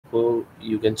repo.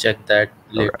 You can check that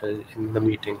Okay. later in the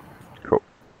meeting. Cool.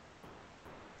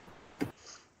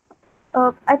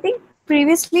 I think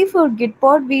previously for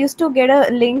Gitpod, we used to get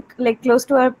a link like close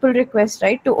to our pull request,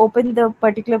 right? To open the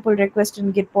particular pull request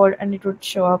in Gitpod and it would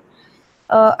show up.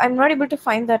 I'm not able to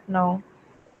find that now.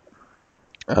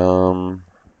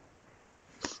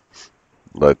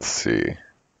 Let's see.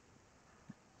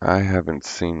 I haven't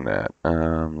seen that.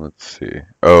 Let's see.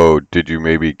 Oh, did you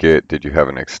have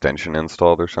an extension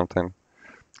installed or something?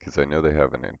 Because I know they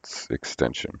have an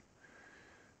extension.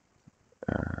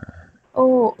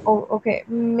 Oh, okay.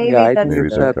 Yeah, Maybe I think that's Maybe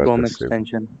it's they've a the. got Chrome this saved.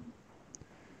 extension.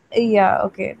 Yeah,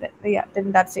 okay.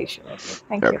 Then that's the issue. Okay,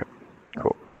 thank you. Okay,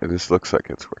 cool. This looks like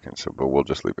it's working, so but we'll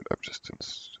just leave it up just to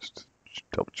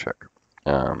double check.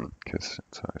 Because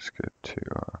it's always good to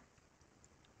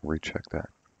recheck that.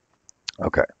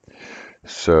 Okay,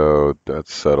 so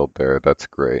that's settled there. That's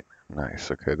great.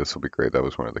 Nice. Okay, this will be great. That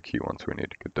was one of the key ones we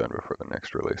need to get done before the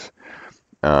next release.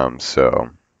 So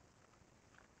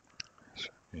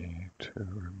need to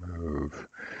remove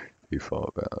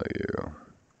default value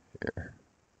here.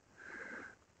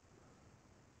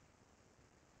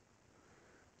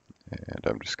 And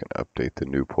I'm just going to update the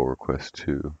new pull request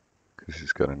too, because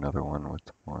he's got another one with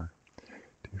more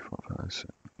default values.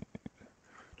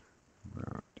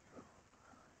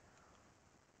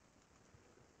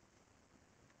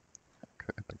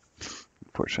 Okay.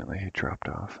 Unfortunately, he dropped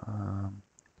off.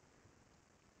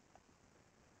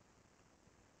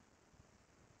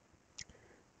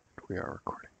 We are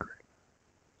recording. Great.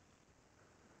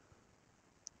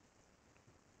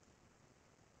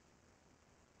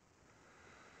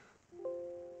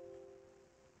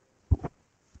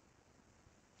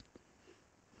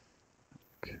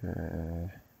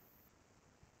 Okay.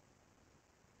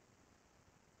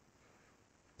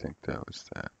 I think that was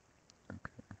that.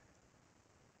 Okay.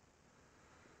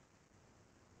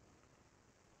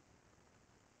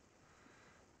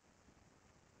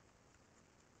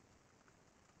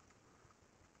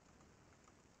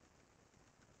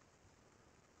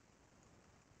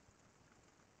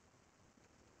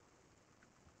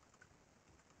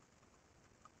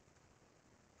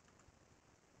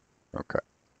 Okay.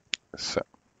 So.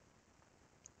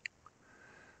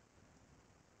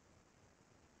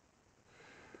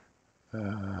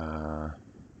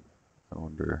 I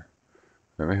wonder.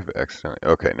 I may have accidentally.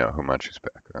 Okay, no, Humachi's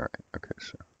back. All right. Okay,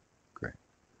 so great.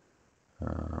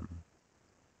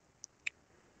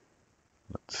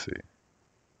 Let's see.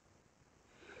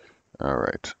 All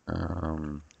right.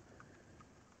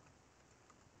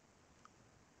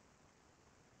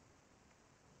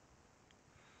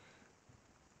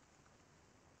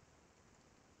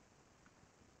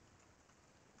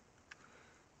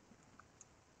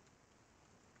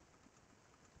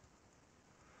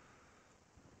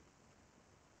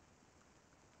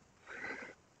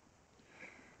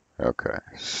 Okay,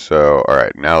 so all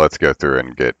right, now let's go through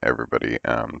and get everybody.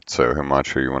 So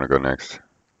Himanshu, you want to go next?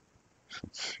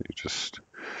 Since you just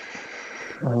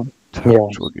Yeah,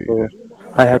 so delegated.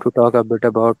 I Okay. have to talk a bit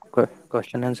about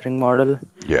question answering model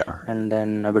Yeah. and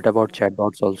then a bit about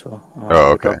chatbots also.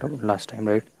 Oh, We okay. talked about last time,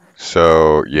 right?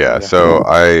 So yeah, Yeah. so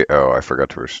I forgot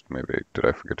to maybe did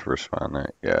I forget to respond?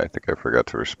 Yeah, I think I forgot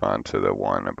to respond to the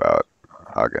one about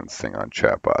Hagen's thing on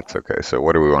chatbots. Okay, so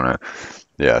what do we want to?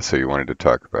 Yeah, so you wanted to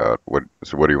talk about what?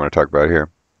 So what do you want to talk about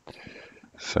here?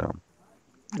 So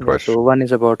Yeah, so question one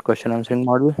is about question answering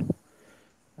model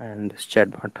and this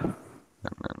chatbot.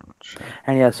 and then chat.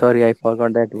 And yeah, sorry, I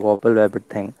forgot that Wobble Rabbit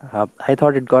thing. I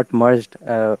thought it got merged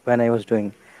when I was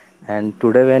doing. And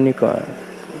today when you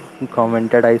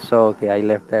commented, I saw, okay, I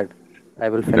left that. I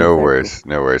will finish No that too. worries,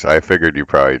 no worries. I figured you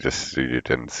probably just you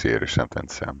didn't see it or something.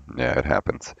 So yeah, it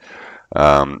happens.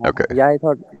 Okay, Yeah, I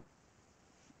thought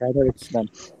it's done.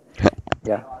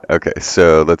 Yeah. okay.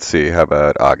 So let's see. How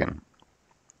about Agen?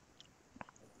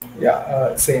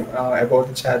 Yeah, same about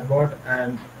the chatbot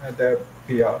and the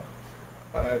PR,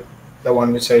 uh, the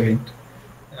one which I linked,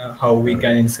 how we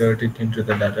can insert it into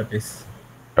the database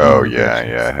Oh model yeah,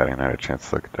 yeah. I predictions. hadn't had a chance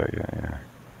to look at that yet. Yeah.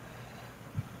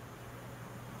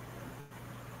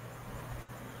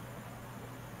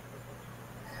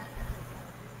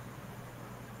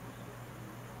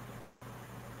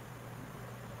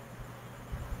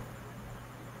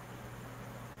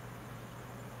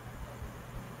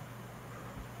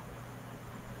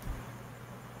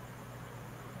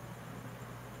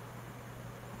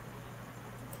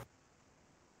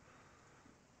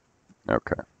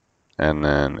 Okay. And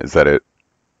then is that it?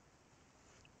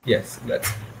 Yes,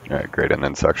 that's All right, great. And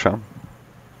then Saksham?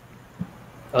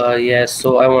 Yes,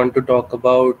 so I want to talk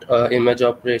about image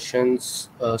operations,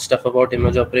 stuff about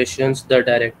image operations, the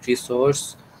directory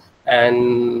source,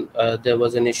 and there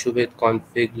was an issue with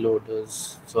config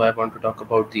loaders. So I want to talk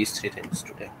about these three things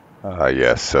today.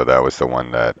 Yes, so that was the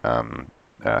one that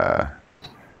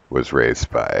was raised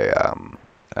by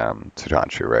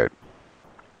Sudhanshu, right?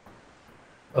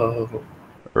 Uh,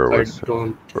 Or I was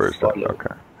don't or is that follow.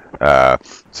 okay?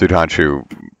 Sudhanshu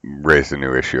raised a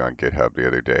new issue on GitHub the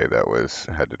other day that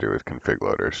had to do with config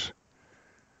loaders.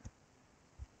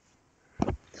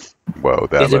 Whoa,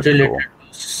 that Is it looked related cool.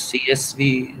 to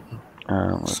CSV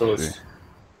Let's see. source?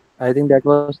 I think that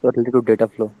was related to data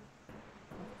flow.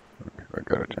 I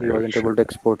got it. I He gotta wasn't check. able to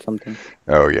export something.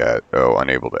 Oh yeah. Oh,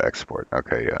 unable to export.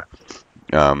 Okay, yeah.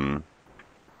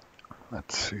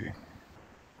 Let's see.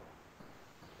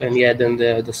 And yeah, then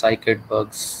there are the scikit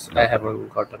bugs. I Okay. haven't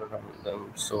gotten around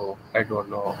them, so I don't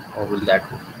know how will that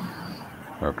go.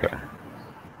 Okay.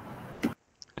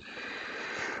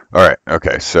 All right.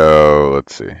 Okay. So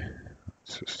let's see.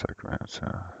 Let's just talk about.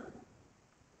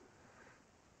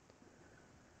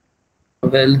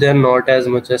 Well, they're not as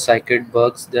much as scikit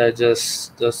bugs. They're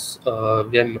just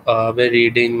we're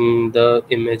reading the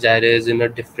image arrays in a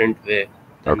different way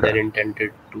than Okay. they're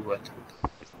intended to. I think.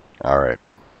 All right.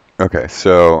 Okay.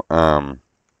 So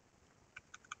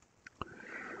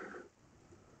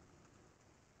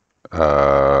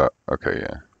okay.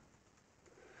 Yeah.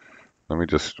 Let me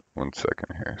just 1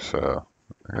 second here. So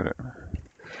I got it.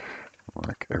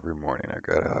 Like every morning, I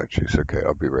got allergies. Okay,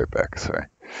 I'll be right back. Sorry.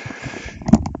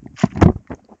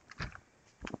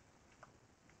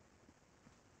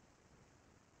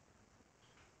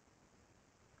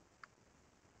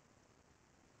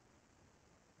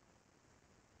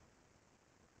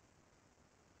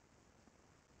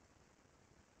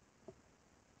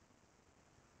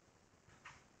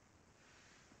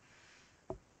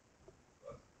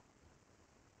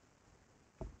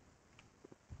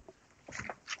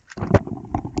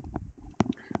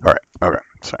 All right. Okay.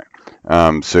 Sorry.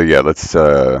 So yeah, let's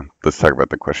talk about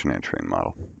the question answering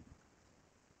model.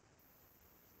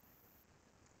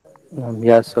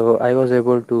 Yeah, so I was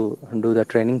able to do the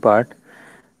training part,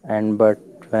 and but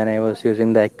when I was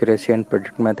using the accuracy and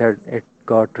predict method, it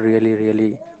got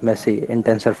really messy in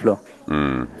TensorFlow.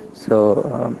 Mm,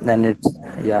 So then it's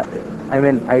yeah, I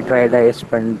mean I tried. I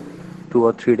spent 2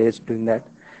 or 3 days doing that,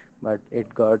 but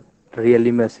it got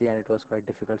really messy and it was quite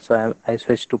difficult. So I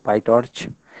switched to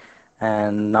PyTorch,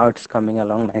 and now it's coming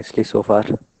along nicely so far.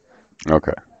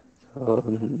 okay. So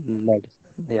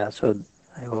yeah, so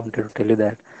I wanted to tell you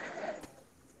that.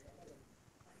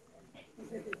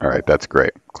 All right. That's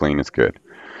great. Clean is good.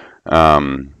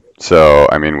 So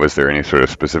I mean, was there any sort of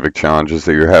specific challenges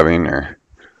that you're having, or?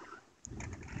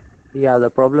 Yeah, the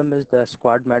problem is the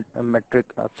squad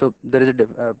metric. So there is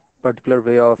a particular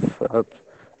way of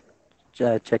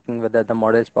checking whether the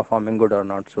model is performing good or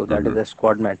not. So that is Mm-hmm. a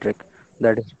squad metric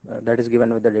that is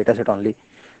given with the dataset only.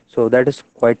 So that is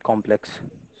quite complex.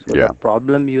 So the Yeah.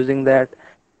 problem using that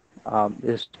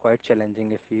is quite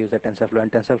challenging if we use a TensorFlow.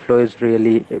 And TensorFlow is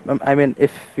really, I mean,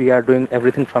 if we are doing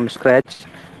everything from scratch,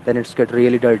 then it's get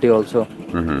really dirty also.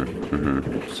 Mm-hmm.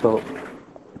 Mm-hmm. So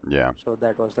Yeah. so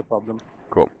that was the problem.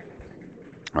 Cool.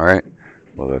 All right.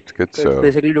 Well, that's good. So it's So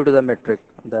basically due to the metric,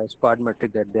 the squad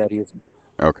metric that they are using.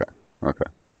 okay. Okay.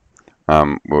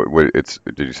 It's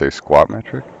did you say squat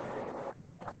metric?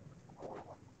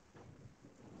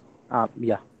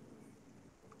 Yeah,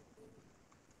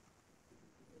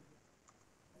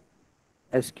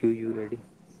 SQUAD,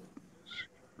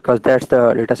 because that's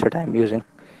the dataset I'm using.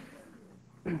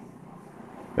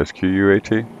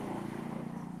 SQUAT?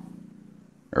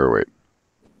 Or wait,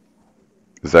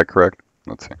 is that correct?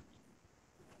 Let's see.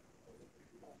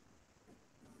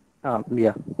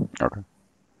 Yeah, Okay.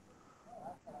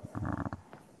 Uh,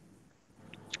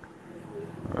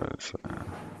 was,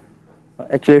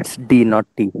 actually it's D, not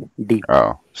T. D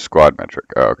oh, squad metric.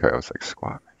 Oh, okay. I was like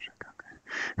squat metric.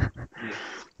 Okay.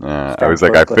 I stands was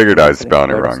like, for I question figured I was answering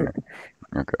spelling it wrong. dataset.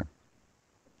 Okay.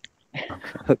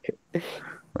 Okay. Okay.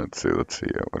 Let's see. Let's see.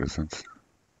 What is this?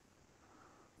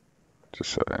 Just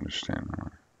so I understand.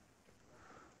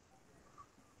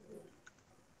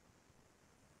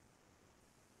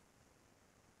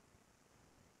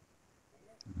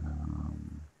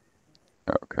 Um,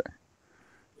 okay.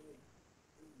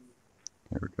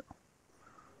 Here we go.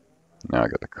 Now I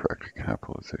got the correct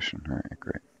capitalization. All right.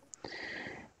 Great.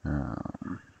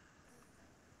 Um,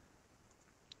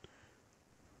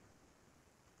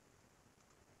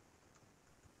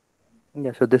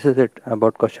 Yeah, so this is it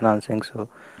about question answering. So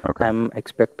okay. I'm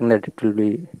expecting that it will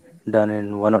be done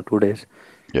in 1 or 2 days.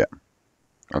 Yeah.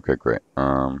 Okay. Great.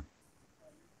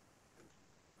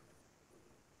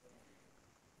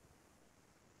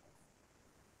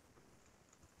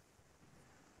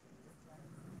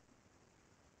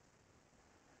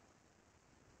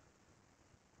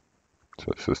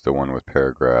 So this is the one with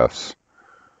paragraphs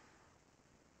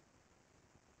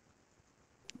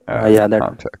and Yeah, that.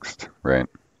 context, right?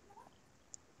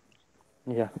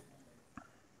 Yeah.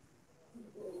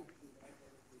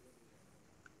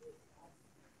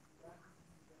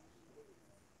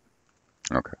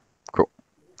 Okay, cool.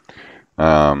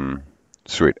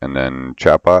 Sweet. And then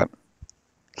chatbot.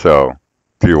 So,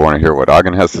 do you want to hear what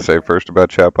Ogden has to say first about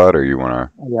chatbot, or you want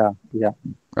to? Yeah.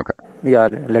 Okay. Yeah.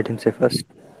 Let him say first.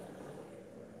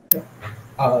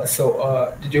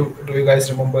 Do you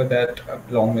guys remember that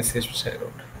long message which I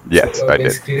wrote? Yes, I did.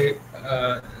 Basically,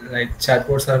 like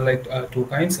chatbots are like two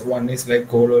kinds. One is like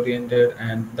goal oriented,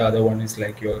 and the other one is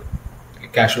like your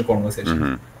casual conversation.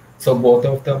 Mm-hmm. So both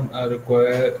of them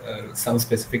require some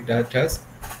specific data,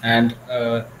 and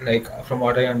like from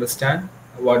what I understand,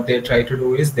 what they try to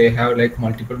do is they have like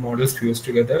multiple models fused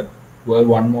together, where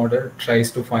one model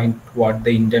tries to find what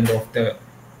the intent of the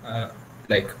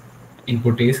like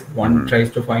input is, one Mm-hmm. tries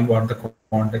to find what the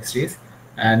context is,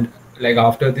 and like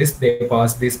after this they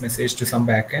pass this message to some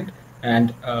backend,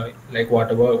 and like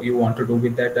whatever you want to do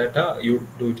with that data, you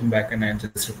do it in backend and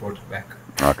just report it back.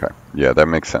 Okay. Yeah, that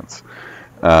makes sense.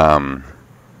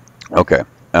 Okay.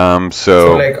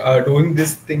 So like doing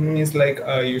this thing is like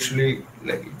usually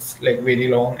like it's like very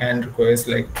long and requires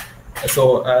like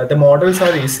the models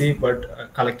are easy,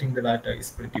 but collecting the data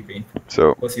is pretty painful.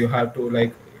 So Because you have to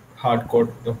like hard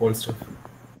code the whole stuff.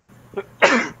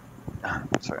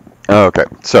 sorry. Oh, okay.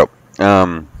 So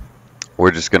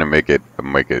we're just gonna make it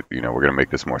we're gonna make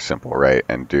this more simple, right?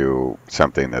 And do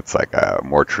something that's like a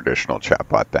more traditional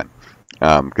chatbot then,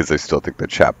 because I still think the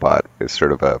chatbot is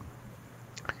sort of a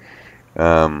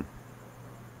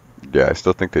I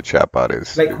still think the chatbot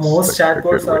is Like most like a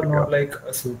good chatbots way are to not go. like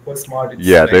super smart. It's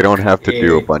Yeah, they like don't have to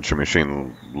do a AI, bunch of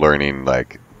machine learning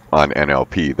like on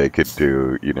NLP. They could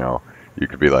do, you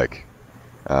could be like,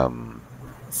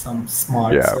 some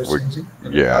smart yeah, search engine.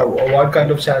 yeah. What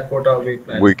kind of chatbot are we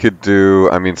planning? We could do,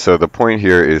 I mean, so the point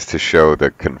here is to show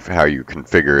the how you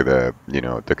configure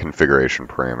the configuration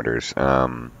parameters,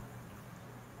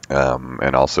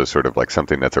 and also sort of like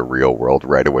something that's a real world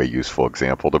right away useful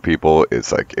example to people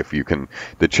is like if you can,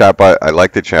 the chatbot, I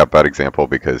like the chatbot example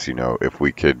because, if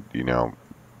we could,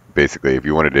 basically if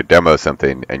you wanted to demo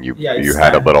something and you it's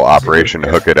had a fine. little It's good, operation to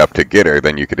yeah. hook it up to Gitter,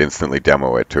 then you could instantly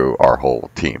demo it to our whole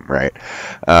team, right?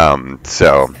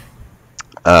 So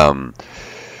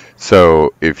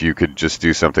if you could just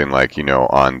do something like,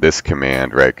 on this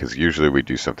command, right? Because usually we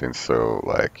do something so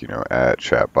like, at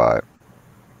chatbot.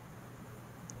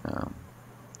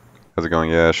 How's it going,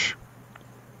 Yesh?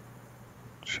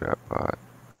 Chatbot.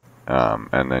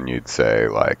 And then you'd say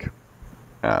like,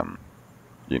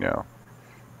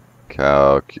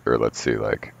 calc, or let's see,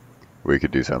 like, we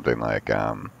could do something like,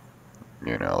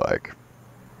 like,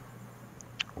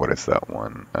 what is that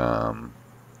one?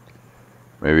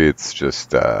 Maybe it's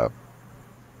just,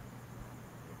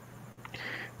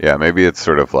 maybe it's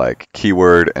sort of like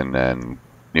keyword and then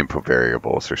input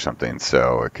variables or something.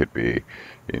 So it could be,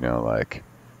 like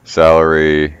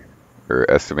salary or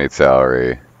estimate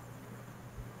salary.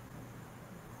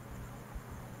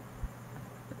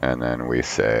 And then we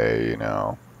say,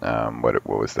 what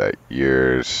was that?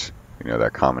 Years,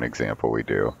 that common example we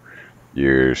do.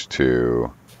 Years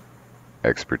to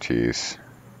expertise,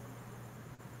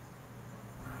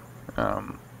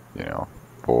 4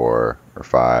 or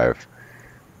 5,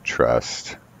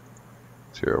 trust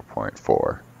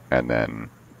 0.4. And then,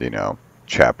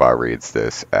 chatbot reads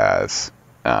this as,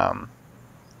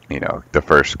 the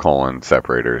first colon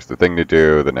separator is the thing to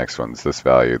do. The next one's this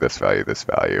value, this value, this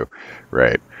value,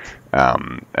 right?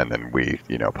 And then we,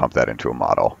 pump that into a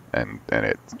model, and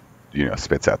it,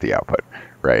 spits out the output,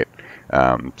 right?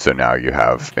 So now you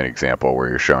have an example where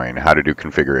you're showing how to do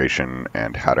configuration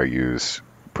and how to use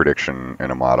prediction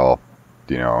in a model,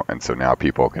 and so now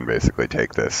people can basically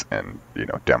take this and,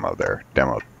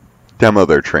 demo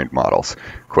their trained models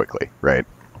quickly, right?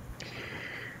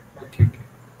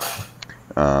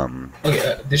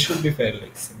 Okay, this should be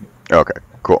fairly simple. Okay,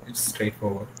 cool. It's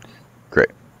straightforward.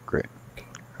 Great.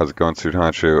 How's it going,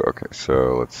 Sudhanshu? Okay,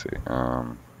 so let's see.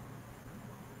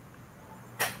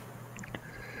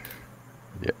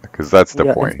 Yeah, because that's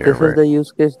the point If here, this right? is the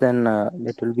use case, then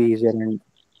it will be easier. And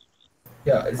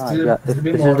Yeah, if this will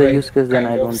be this more is the like use case, then kind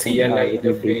I of don't think CLI we need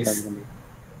deep interface dive.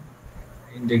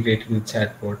 integrated with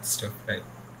chatbot stuff, right?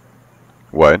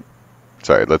 What?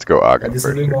 Sorry, let's go Ogden This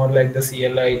will first be here. more like the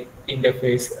CLI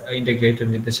interface integrated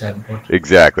with the chatbot.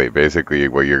 Exactly. Basically,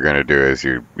 what you're gonna do is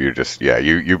you just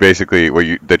you basically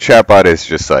the chatbot is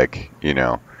just like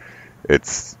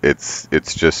it's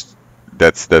just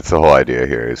that's the whole idea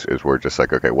here is we're just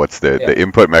like, okay, what's the Yeah.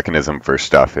 input mechanism for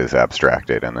stuff is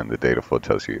abstracted, and then the data flow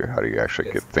tells you how do you actually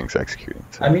Yes. get things executed.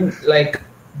 So, I mean, like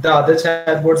the other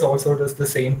chatbots also does the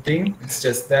same thing. It's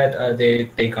just that they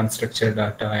take unstructured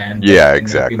data and the yeah, NLP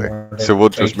exactly. model So we'll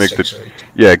try just to make the structure it.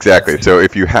 yeah, exactly. That's it. So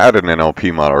if you had an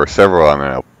NLP model or several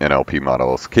NLP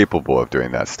models capable of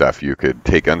doing that stuff, you could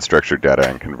take unstructured data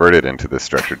and convert it into the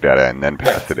structured data and then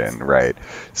pass Yes. it in, right?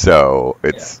 So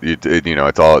it's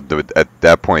it's all at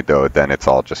that point though. Then it's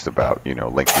all just about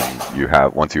linking.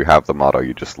 Once you have the model,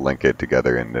 you just link it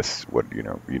together in this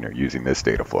using this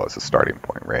data flow as a starting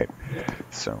point, right?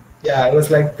 So Yeah, I was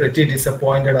like pretty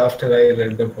disappointed after I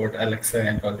read about Alexa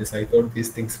and all this. I thought these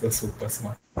things were super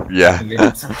smart. yeah. Really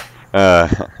not smart.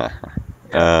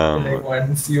 Yeah, like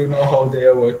once you know how they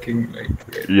are working, like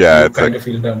Yeah, you it's kind like of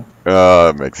feel dumb.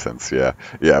 it makes sense. Yeah,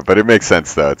 but it makes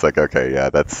sense though. It's like okay, yeah,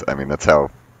 that's like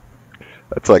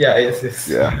Yeah, yes.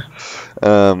 yeah.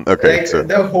 Okay, Like so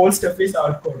the whole stuff is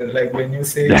outcoded. Like when you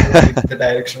say you hit the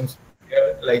directions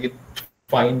here, like it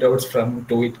find out from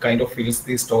to it kind of fills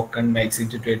this token, makes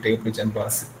it into a table which and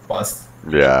pass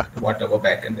yeah. whatever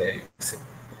backend they're using.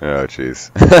 Oh,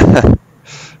 jeez.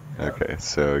 Okay,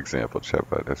 so example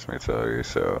chatbot estimates salary.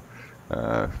 So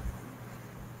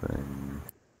thing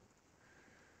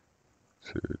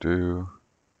to do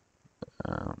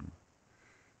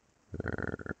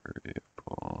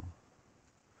variable.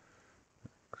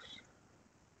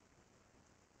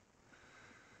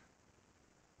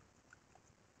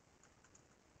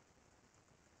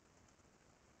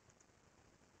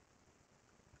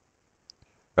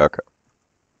 Okay.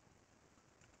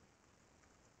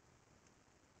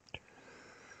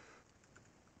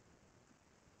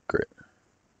 Great.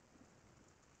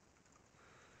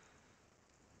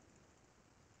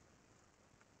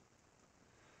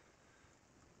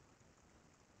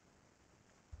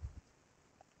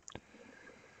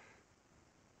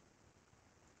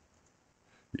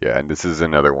 Yeah, and this is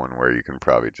another one where you can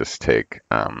probably just take,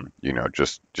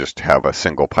 just have a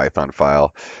single Python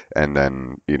file, and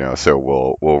then, so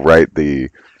we'll write the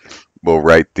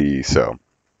so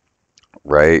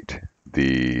write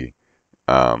the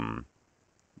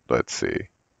let's see,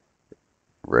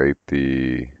 write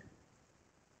the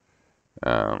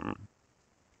let's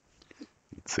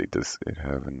see, does it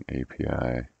have an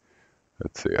API?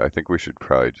 Let's see, I think we should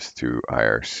probably just do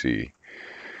IRC.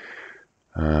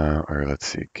 Or let's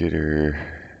see, Gitter.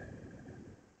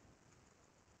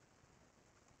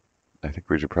 I think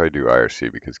we should probably do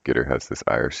IRC because Gitter has this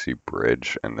IRC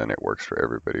bridge, and then it works for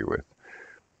everybody with.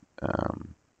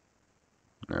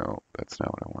 No, that's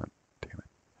not what I want. Damn it.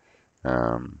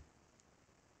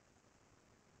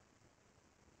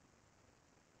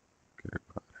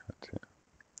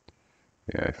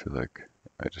 Yeah, I feel like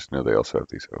I just know they also have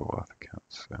these OAuth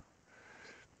accounts. So.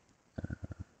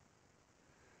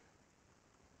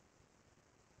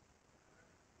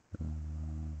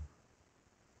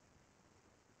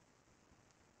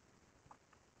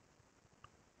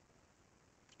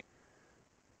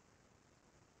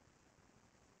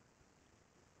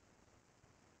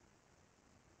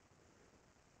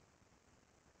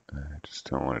 I just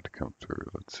don't want it to come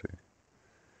through. Let's see.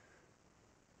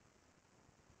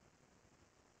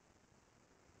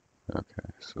 Okay,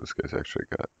 so this guy's actually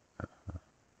got.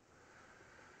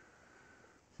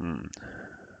 All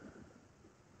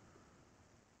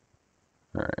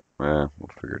right. Well, we'll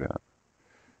figure it out.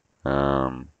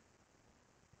 I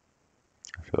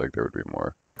feel like there would be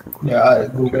more. Yeah, I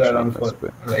Google information around on for this,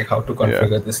 but like how to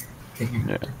configure this thing.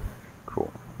 yeah, cool.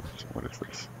 So what is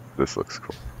this? This looks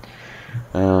cool.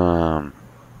 Okay,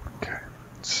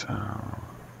 so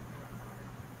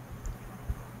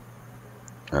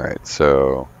all right,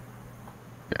 so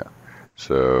yeah,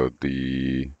 so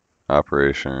the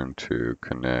operation to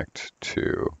connect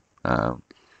to,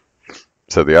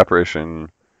 so the operation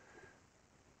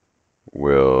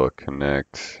will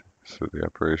connect. So the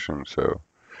operation, so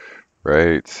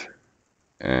write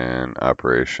an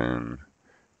operation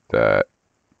that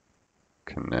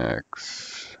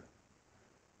connects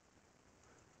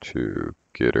to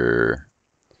Gitter,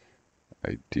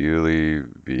 ideally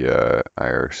via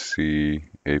IRC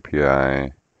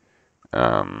API.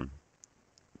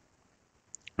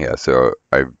 Yeah, so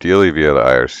ideally via the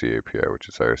IRC API, which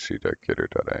is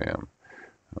irc.gitter.im,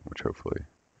 which hopefully,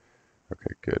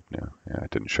 okay, good. No, yeah, I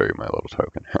didn't show you my little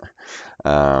token.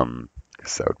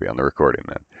 Because that would be on the recording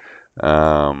then.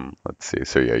 Let's see.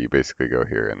 So yeah, you basically go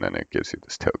here and then it gives you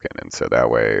this token, and so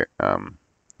that way,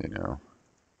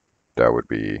 that would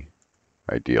be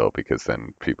ideal because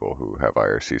then people who have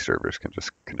IRC servers can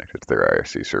just connect it to their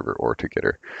IRC server or to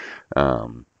Gitter.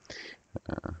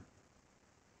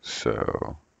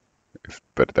 So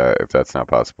but if that's not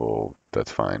possible,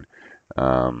 that's fine.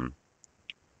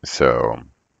 So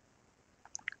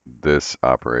this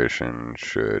operation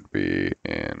should be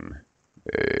in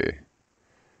a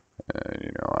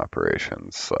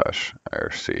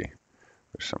operations/IRC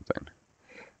or something,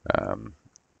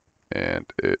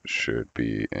 and it should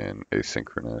be in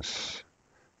asynchronous.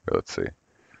 Let's see.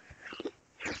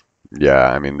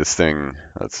 Yeah, I mean this thing.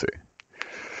 Let's see.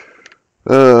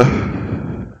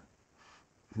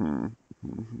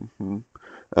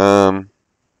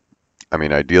 I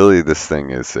mean, ideally, this thing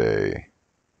is a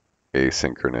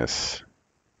asynchronous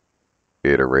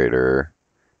iterator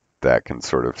that can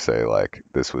sort of say like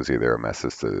this was either a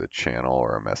message to the channel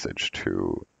or a message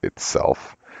to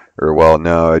itself. Or well,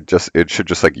 no, it should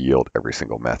just like yield every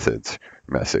single message,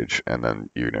 and then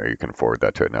you can forward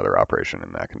that to another operation,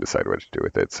 and that can decide what to do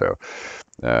with it. So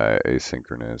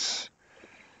asynchronous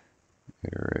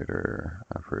iterator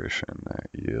operation that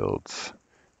yields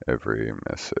every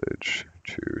message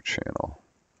to channel,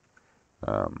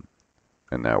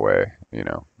 and that way you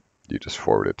just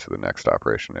forward it to the next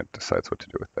operation. It decides what to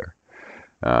do with there.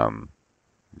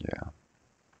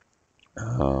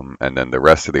 And then the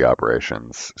rest of the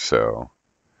operations. So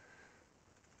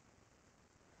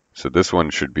this one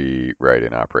should be right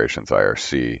in operations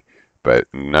IRC, but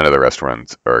none of the rest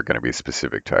ones are going to be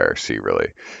specific to IRC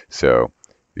really. So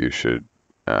you should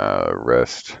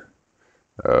rest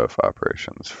of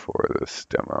operations for this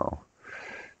demo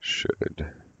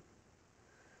should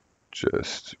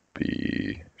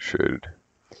be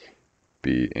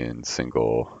in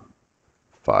single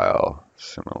file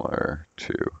similar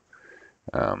to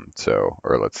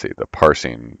or let's see, the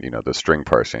parsing, the string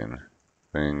parsing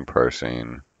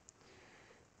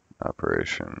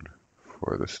operation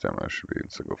for this demo should be in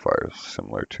single file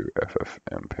similar to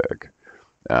ffmpeg,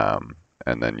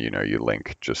 and then you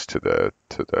link just to the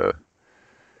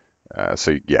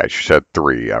so yeah, you should have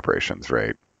 3 operations,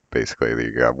 right? Basically,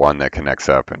 you got one that connects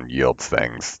up and yields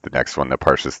things. The next one that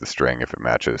parses the string. If it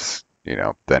matches,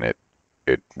 then it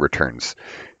returns,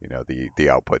 the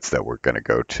outputs that were going to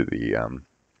go to the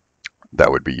that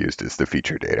would be used as the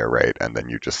feature data, right? And then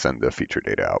you just send the feature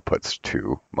data outputs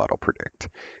to model predict,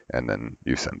 and then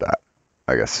you send that.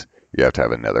 I guess you have to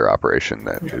have another operation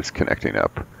that is connecting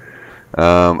up.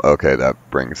 Okay, that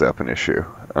brings up an issue.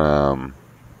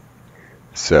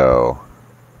 So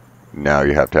now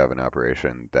you have to have an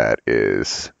operation that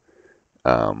is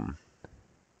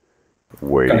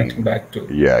waiting. Connecting back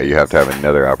to. Yeah, you have to have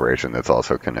another operation that's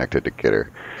also connected to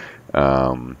Gitter.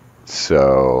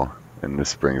 And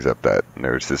this brings up that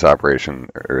there's this operation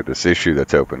or this issue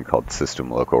that's open called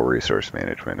system local resource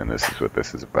management, and this is what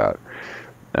this is about.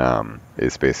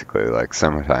 It's basically like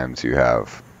sometimes you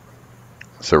have,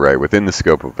 right within the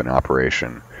scope of an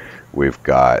operation, we've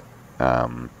got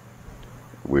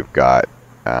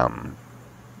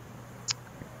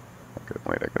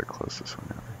wait, I gotta close this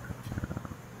one out.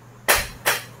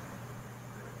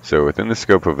 So within the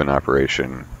scope of an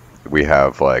operation, we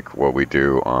have like what we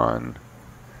do on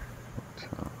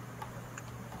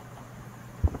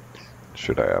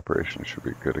operation should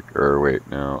be good, or wait,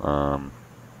 no, oh,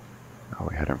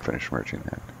 we hadn't finished merging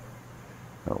that.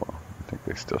 Oh well, I think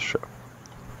they still show.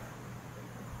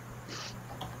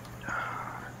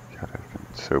 God, I've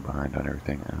been so behind on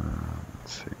everything.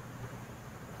 Let's see.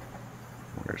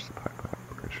 Where's the pipeline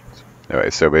operations? Anyway,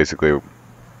 so basically,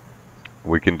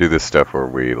 we can do this stuff where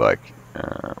we like,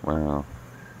 well,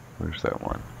 where's that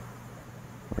one?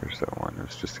 It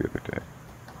was just the other day.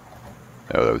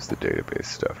 Oh, that was the database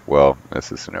stuff. Well,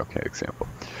 this is an okay example.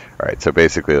 All right, so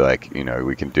basically, like,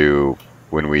 we can do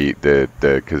when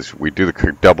because we do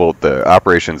the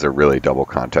operations are really double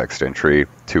context entry,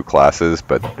 2 classes,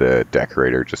 but the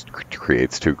decorator just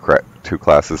creates two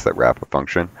classes that wrap a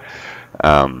function.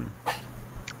 Well,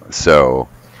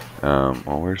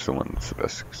 where's the one that's the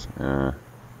best?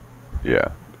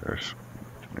 Yeah, there's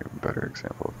an even better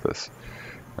example of this.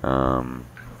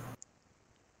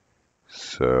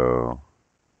 So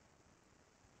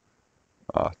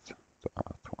auth, the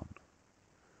auth one.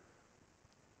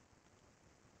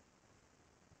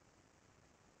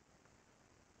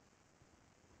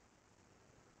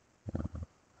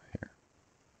 Here.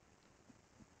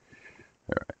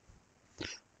 All right.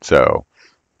 So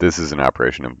this is an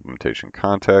operation implementation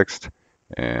context,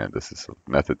 and this is a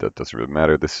method that doesn't really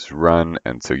matter. This is run,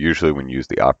 and so usually when you use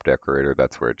the op decorator,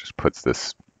 that's where it just puts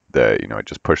this, it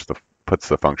just puts the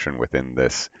function within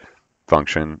this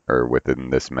function or within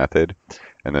this method,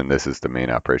 and then this is the main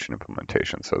operation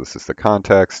implementation. So this is the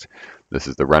context, this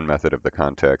is the run method of the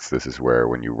context, this is where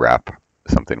when you wrap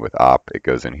something with op, it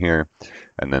goes in here.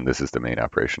 And then this is the main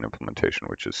operation implementation,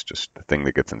 which is just the thing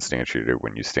that gets instantiated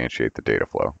when you instantiate the data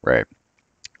flow, right?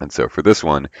 And so for this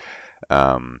one,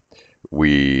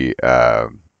 we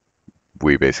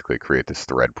basically create this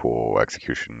thread pool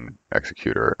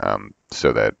executor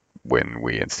so that when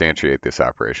we instantiate this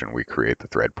operation, we create the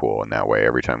thread pool, and that way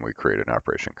every time we create an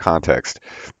operation context,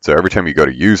 so every time you go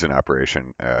to use an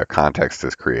operation, context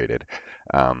is created,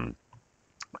 but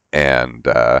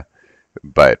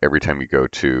every time you go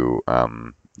to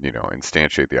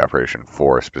instantiate the operation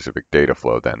for a specific data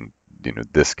flow, then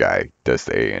this guy does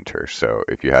the A-enter. So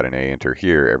if you had an A-enter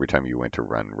here, every time you went to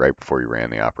run right before you ran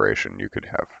the operation, you could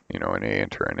have an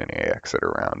A-enter and an A-exit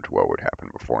around what would happen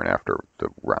before and after the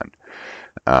run.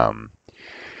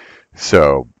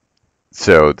 So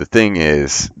the thing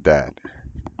is that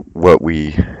what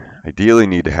we ideally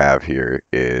need to have here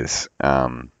is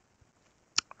some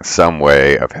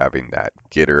way of having that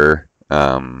getter,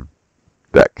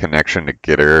 that connection to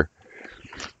getter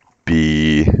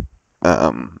be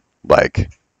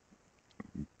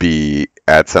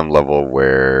at some level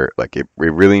where it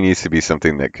really needs to be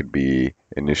something that could be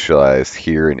initialized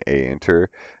here in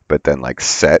A-enter, but then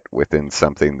set within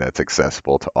something that's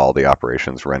accessible to all the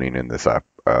operations running in this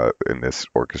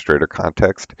orchestrator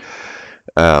context.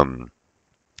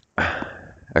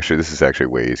 Actually, this is actually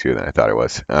way easier than I thought it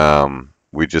was.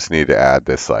 We just need to add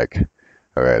this okay,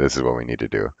 this is what we need to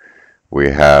do. We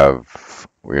have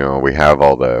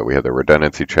the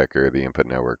redundancy checker, the input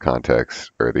network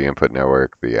context, or the input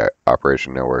network, the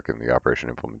operation network, and the operation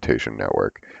implementation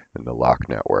network, and the lock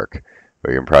network.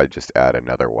 We can probably just add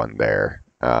another one there,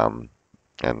 and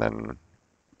then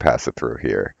pass it through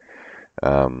here.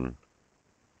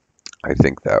 I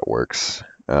think that works.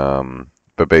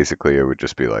 But basically, it would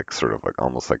just be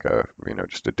almost like a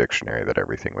just a dictionary that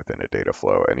everything within a data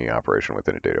flow, any operation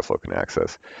within a data flow can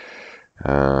access.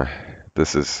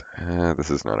 This is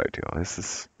not ideal. This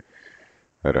is,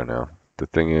 I don't know. The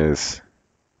thing is,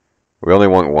 we only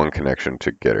want one connection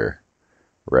to getter,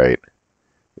 right?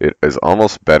 It is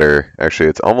almost better. Actually,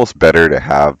 it's almost better to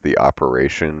have the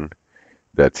operation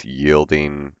that's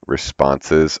yielding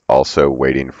responses also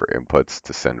waiting for inputs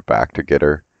to send back to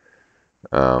getter,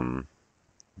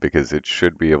 because it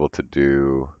should be able to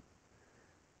do.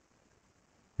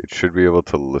 It should be able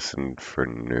to listen for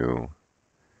new.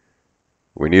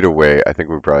 We need a way, I think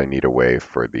we probably need a way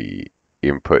for the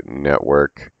input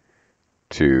network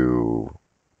to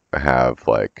have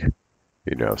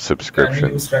subscription. Can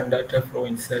we use run data flow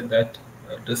inside that?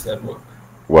 Does that work?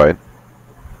 What?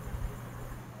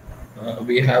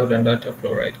 We have run data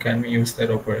flow, right? Can we use that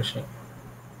operation?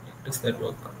 Does that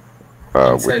work?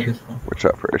 Inside this one? Which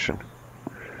operation?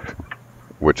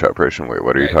 Which operation? Wait,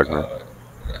 what are you talking about?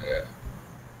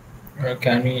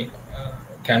 Can we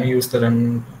use the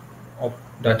run of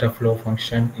data flow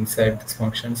function inside this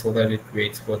function so that it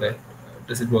waits for that?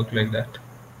 Does it work like that?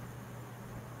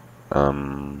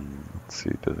 Let's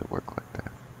see, does it work like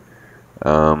that?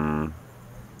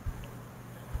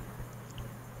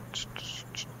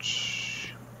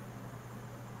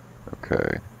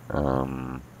 Okay.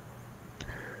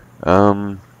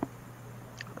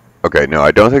 Okay, no, I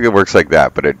don't think it works like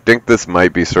that, but I think this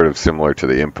might be sort of similar to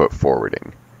the input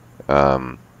forwarding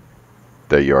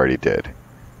that you already did,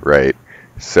 right?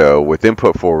 So with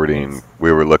input forwarding,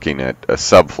 we were looking at a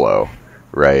subflow,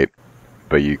 right?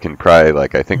 But you can probably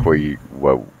I think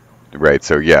right?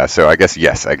 So yeah, so I guess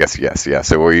yes, yeah.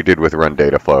 So what you did with run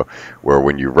data flow, where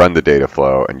when you run the data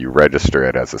flow and you register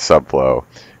it as a subflow,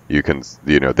 you can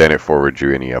then it forwards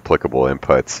you any applicable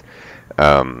inputs.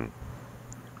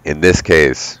 In this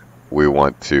case, we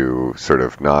want to sort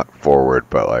of not forward,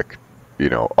 but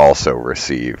also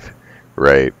receive,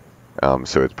 right?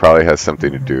 So it probably has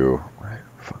something to do.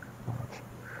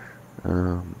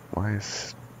 Why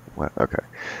is what? Okay.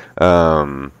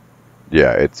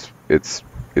 Yeah, it's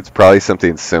probably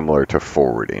something similar to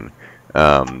forwarding,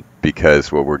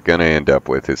 because what we're gonna end up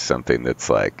with is something that's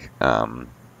what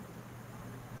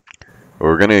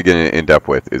we're gonna end up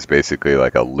with is basically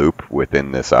a loop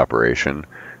within this operation.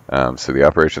 So the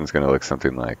operation is gonna look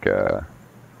something like.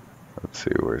 Let's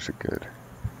see, where's it good?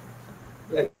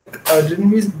 Didn't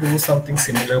we do something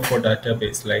similar for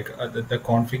database? The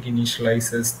config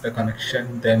initializes the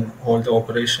connection, then all the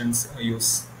operations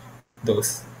use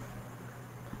those.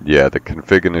 Yeah, the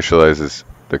config initializes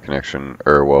the connection,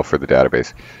 for the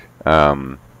database.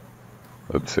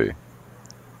 Let's see.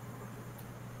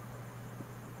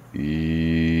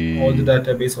 All the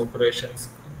database operations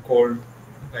called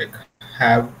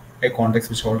have a context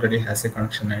which already has a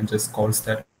connection and just calls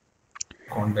that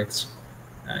context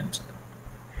and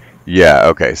Yeah,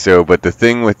 okay. So, but the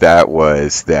thing with that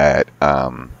was that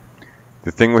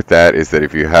the thing with that is that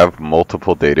if you have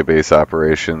multiple database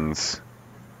operations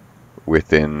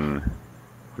within,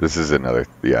 this is another,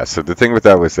 yeah. So the thing with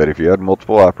that was that if you had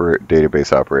multiple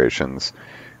database operations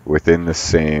within the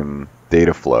same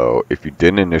data flow, if you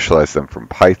didn't initialize them from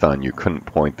Python, you couldn't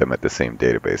point them at the same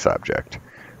database object,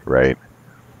 right?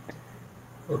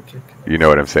 Okay. You know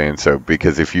what I'm saying? So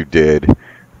because um,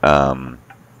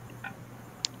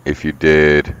 if you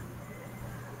did,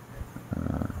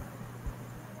 uh,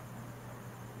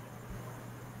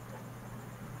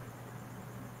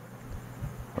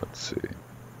 let's see.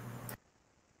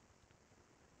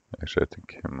 Actually, I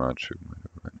think Himanshu might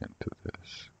have run into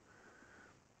this.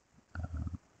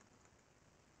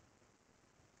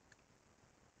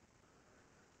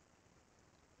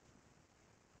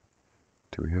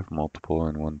 Do we have multiple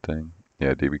in one thing?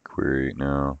 Yeah, DB query,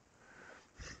 no.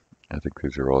 I think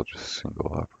these are all just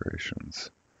single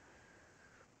operations.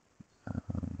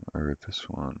 Or this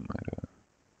one might have,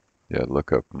 yeah,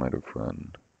 lookup might have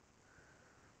run.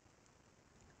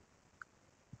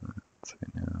 Let's see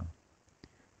now.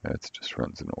 Yeah, it just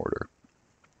runs in order.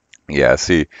 Yeah,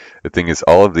 see, the thing is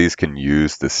all of these can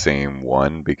use the same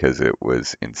one because it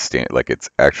was like it's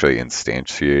actually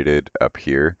instantiated up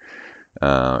here.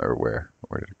 Or where?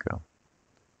 Where did it go?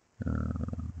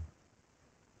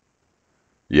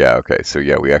 Yeah, okay. So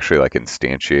yeah, we actually like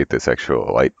instantiate this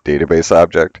actual like database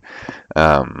object.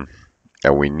 And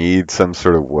we need some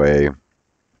sort of way,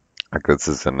 like this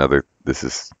is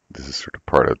sort of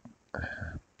part of,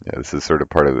 yeah, this is sort of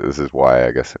part of, this is why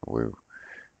I guess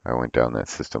I went down that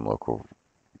system local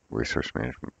resource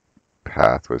management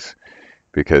path, was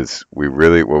because what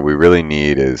we really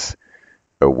need is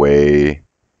a way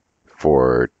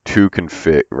for two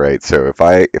config, right? So if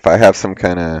I have some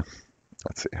kind of,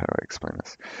 let's see, how do I explain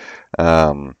this?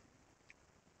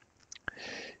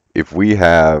 If we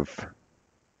have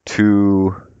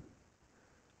two,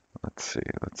 let's see.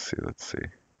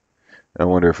 I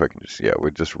wonder if I can just, yeah,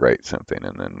 we just write something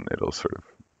and then it'll sort of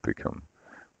become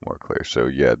more clear. So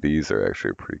yeah, these are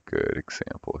actually a pretty good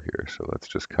example here. So let's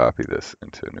just copy this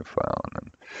into a new file and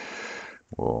then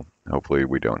we'll, hopefully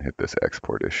we don't hit this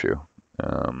export issue.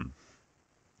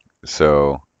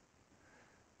 So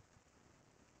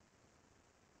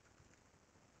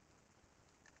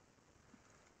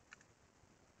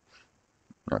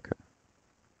okay.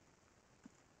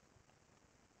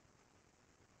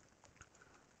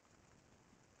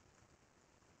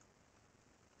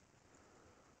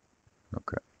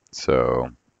 Okay.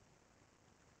 So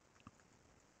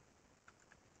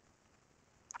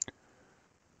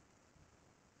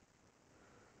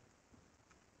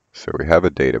we have a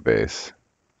database,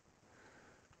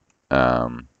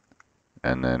 and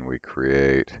then we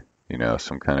create, you know,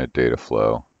 some kind of data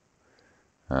flow.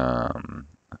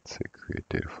 Let's say create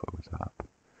data flow with hop.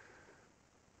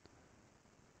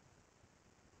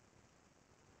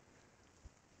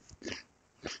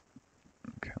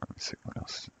 Okay, let me see what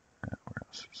else. Where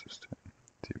else is this thing?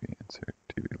 DB insert,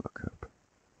 DB lookup.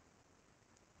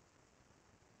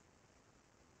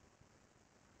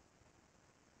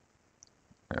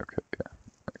 Okay, yeah,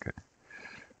 okay.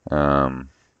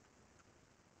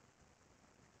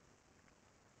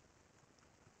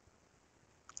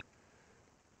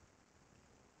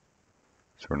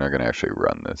 So we're not going to actually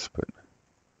run this, but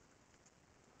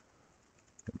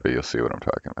you'll see what I'm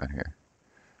talking about here.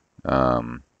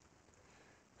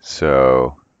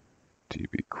 So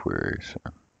DB query. So.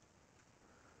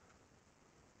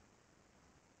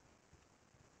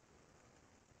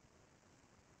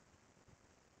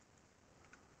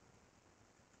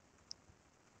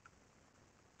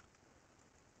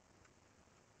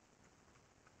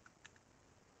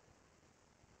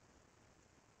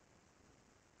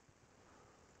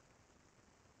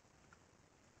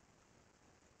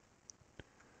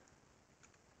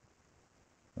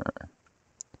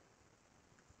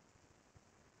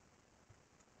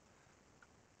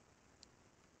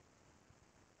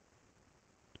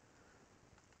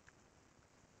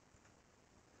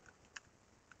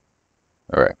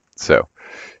 All right, so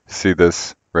see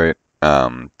this, right?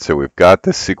 So we've got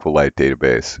this SQLite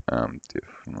database, diff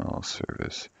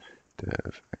service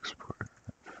dev export.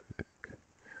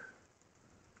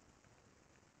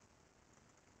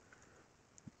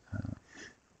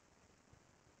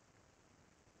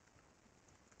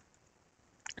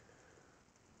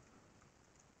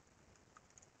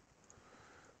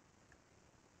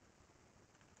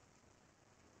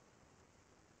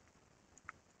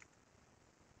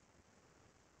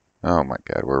 Oh my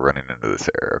God, we're running into this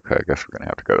error. Okay, I guess we're gonna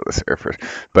have to go to this error first.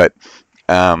 But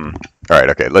All right,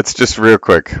 okay. Let's just real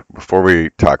quick before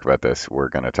we talk about this, we're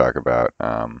going to talk about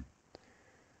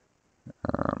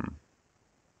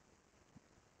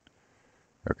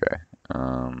okay.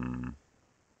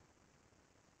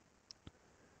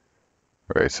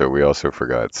 Right. So we also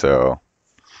forgot. So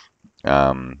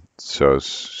Sudhanshu,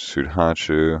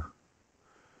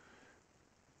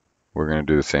 we're going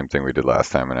to do the same thing we did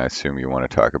last time, and I assume you want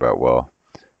to talk about, well,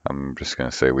 I'm just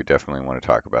going to say we definitely want to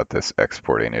talk about this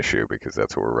exporting issue because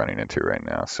that's what we're running into right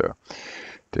now. So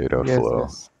data Yes, flow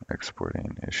yes.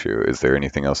 exporting issue. Is there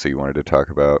anything else that you wanted to talk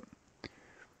about?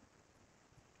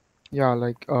 Yeah,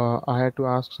 like I had to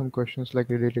ask some questions like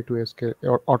related to SQL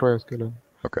or auto SQL.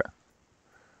 Okay.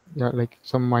 Yeah, like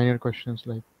some minor questions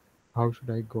like how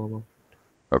should I go about?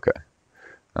 Okay.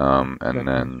 And That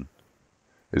then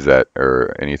is that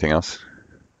or anything else?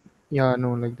 Yeah,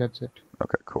 no, like that's it.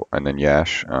 Okay, cool. And then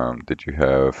Yash, did you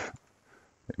have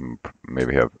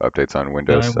maybe have updates on Yeah, I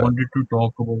Windows? wanted to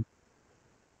talk about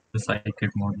the scikit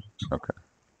model. Okay.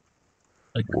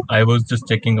 Like I was just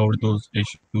checking out those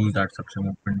issues that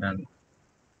Saksham opened, and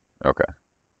Okay.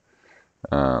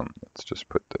 Let's just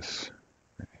put this.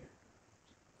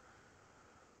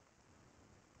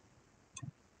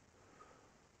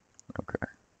 Okay.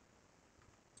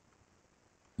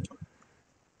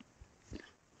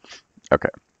 Okay.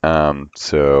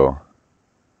 So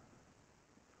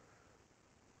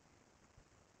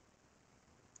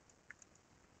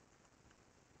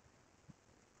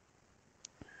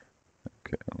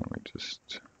okay, let me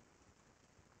just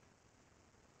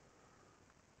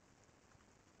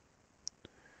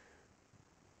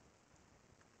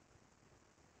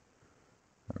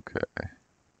okay.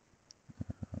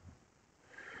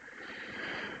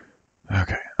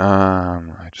 Okay.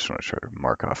 I just want to try to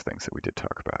mark off things that we did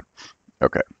talk about.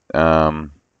 Okay.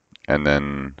 And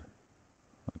then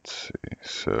let's see.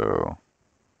 So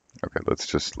okay, let's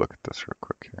just look at this real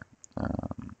quick here.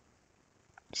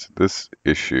 So this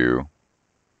issue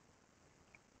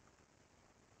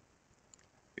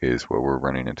is what we're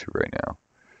running into right now.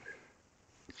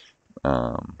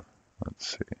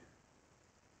 Let's see.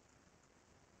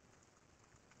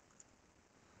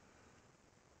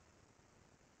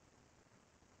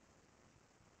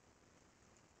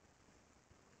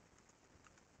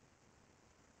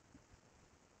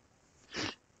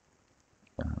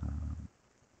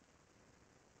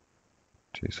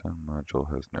 JSON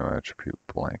module has no attribute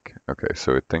blank. Okay,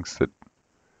 so it thinks that,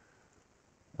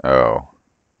 oh.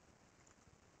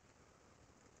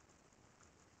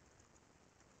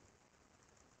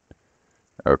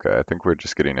 Okay, I think we're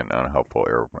just getting an unhelpful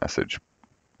error message.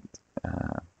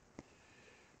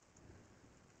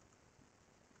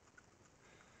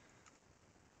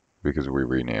 Because we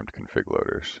renamed config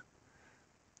loaders.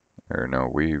 Or no,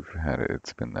 we've had it,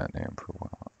 it's been that name for a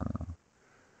while.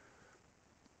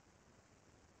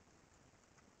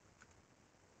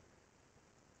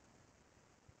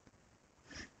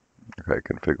 Okay,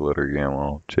 config loader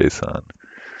YAML, JSON,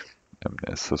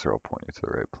 MNIST, those are all pointing to the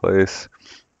right place.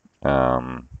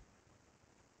 So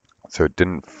it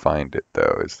didn't find it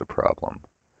though, is the problem.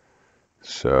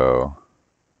 So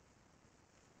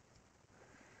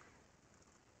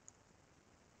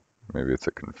maybe it's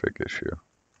a config issue.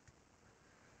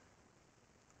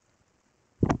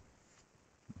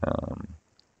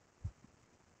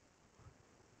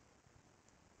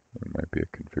 It might be a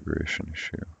configuration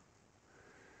issue.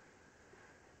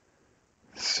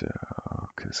 So,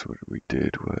 because what we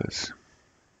did was,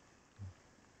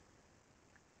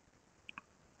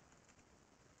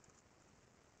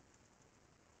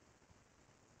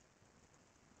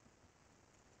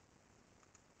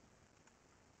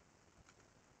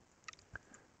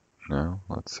 no,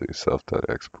 let's see,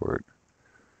 self.export.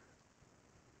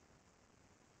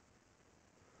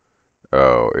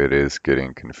 Oh, it is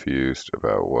getting confused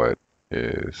about what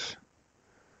is.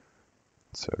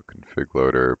 So config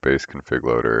loader, base config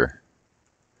loader.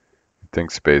 I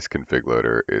think space config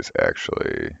loader is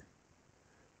actually,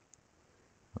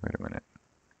 wait a minute,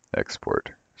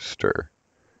 export, stir.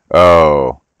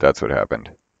 Oh, that's what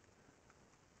happened.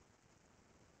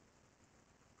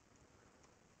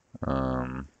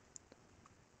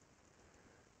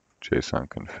 JSON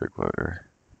config loader.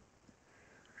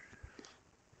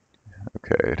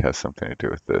 Okay, it has something to do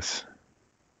with this.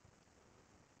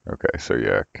 Okay, so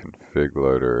yeah, config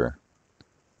loader,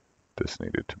 this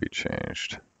needed to be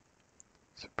changed.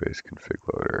 So base config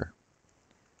loader.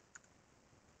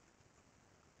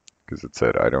 Because it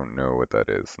said, I don't know what that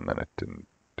is, and then it didn't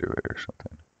do it or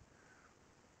something.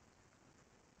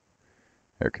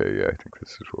 Okay, yeah, I think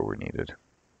this is what we needed.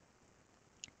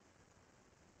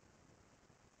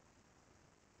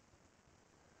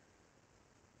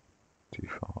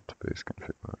 Default base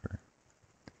config loader.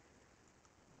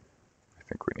 I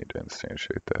think we need to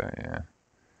instantiate that, yeah.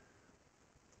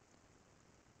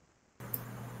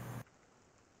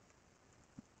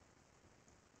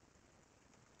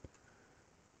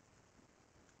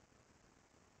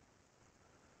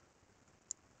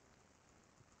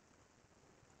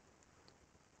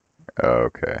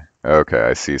 Okay. Okay,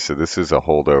 I see. So this is a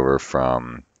holdover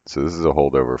from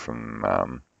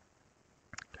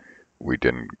we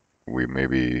didn't we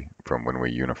maybe from when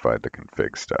we unified the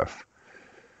config stuff.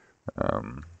 I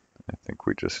think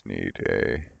we just need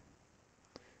a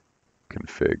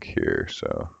config here,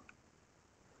 so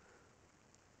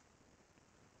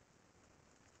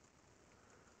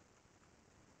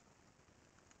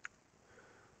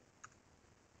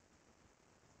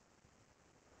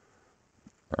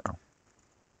no.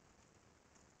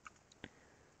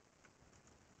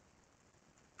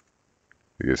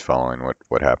 You guys following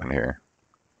what happened here?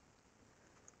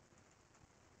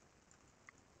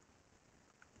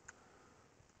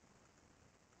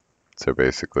 So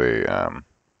basically,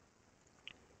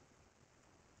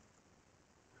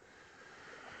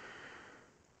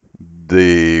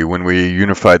 when we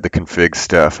unified the config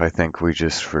stuff, I think we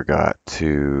just forgot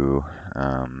to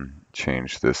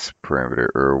change this parameter.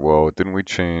 Or well, didn't we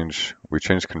change? We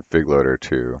changed config loader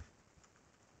to.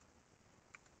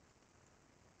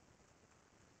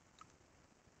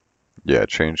 Yeah,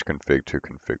 change config to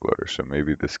config loader. So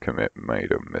maybe this commit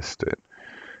might have missed it.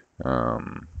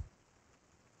 Okay,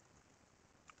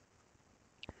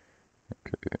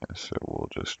 yeah, so we'll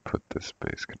just put this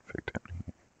base config down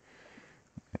here.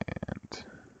 And I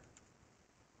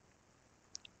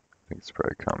think it's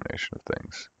probably a combination of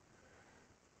things.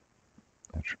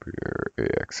 Attribute error,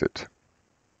 a exit.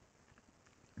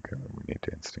 Okay, we need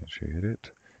to instantiate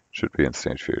it. Should be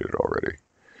instantiated already.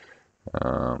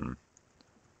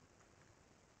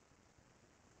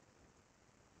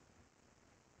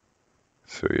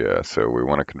 So yeah, so we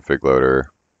want a config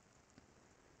loader.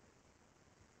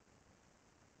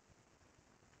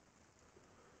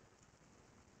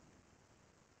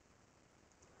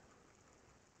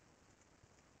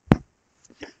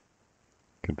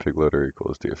 Config loader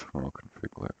equals dfml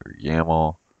config loader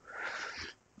YAML.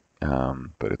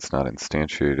 But it's not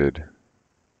instantiated.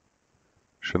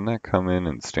 Shouldn't that come in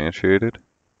instantiated?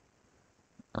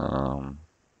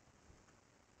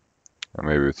 Or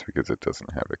maybe it's because it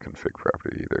doesn't have a config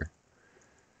property either.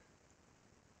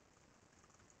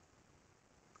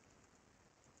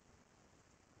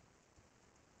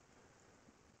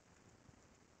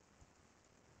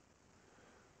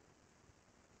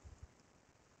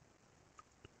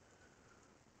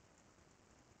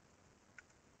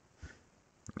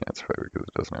 Yeah, it's probably because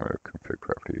it doesn't have a config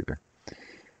property either.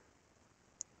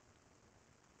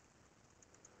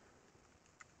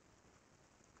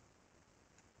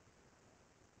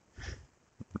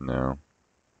 No.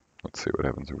 Let's see what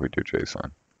happens if we do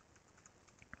JSON.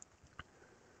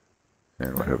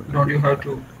 And what happens? Don't you have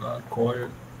to call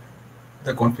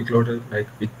the config loader like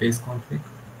with base config?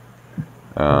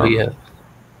 Yeah.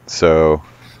 So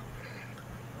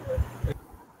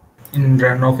In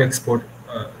runoff export,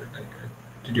 like,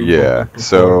 did you yeah, forget to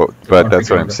so call the but that's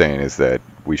config what I'm loader? saying is that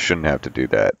we shouldn't have to do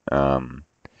that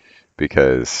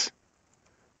because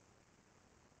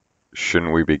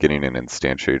shouldn't we be getting an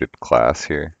instantiated class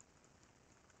here?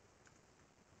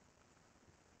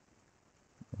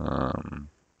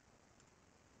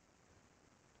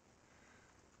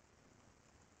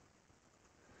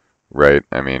 Right?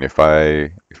 I mean, if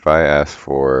I ask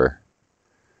for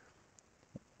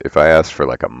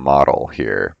like a model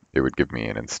here, it would give me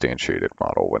an instantiated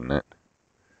model, wouldn't it?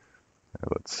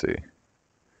 Let's see.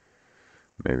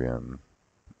 Maybe I'm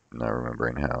not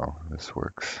remembering how this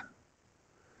works.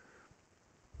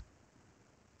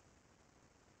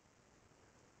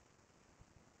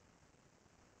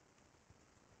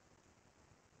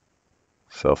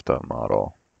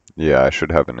 Self.model. Yeah, I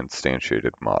should have an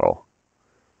instantiated model.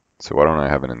 So why don't I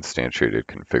have an instantiated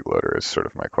config loader is sort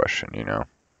of my question, you know?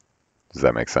 Does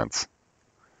that make sense?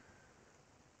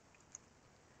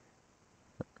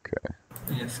 Okay.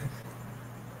 Yes.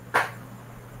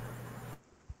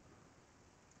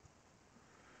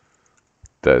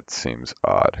 That seems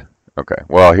odd. Okay,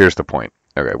 well, here's the point.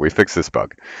 Okay, we fixed this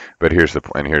bug, but here's the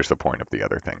point of the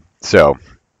other thing. So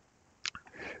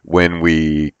when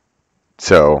we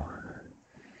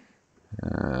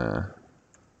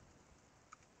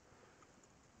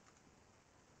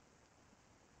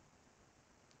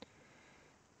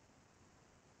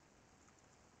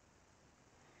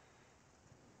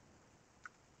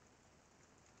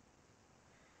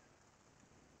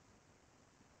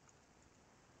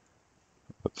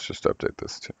let's just update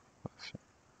this too. Let's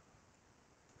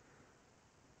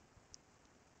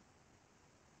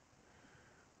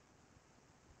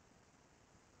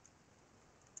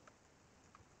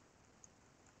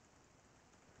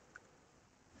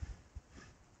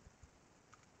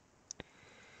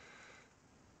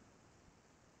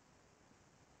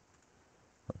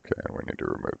Okay, and we need to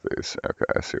remove these. Okay,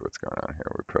 I see what's going on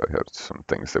here. We probably had some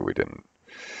things that we didn't.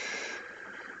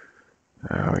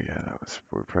 Oh yeah,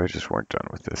 we probably just weren't done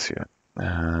with this yet.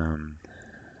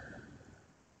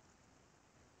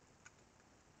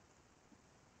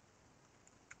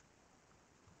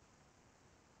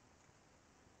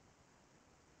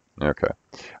 Okay,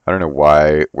 I don't know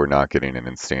why we're not getting an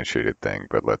instantiated thing,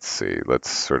 but let's see. Let's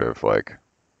sort of like,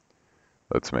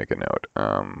 let's make a note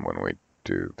when we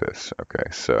do this.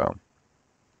 Okay, so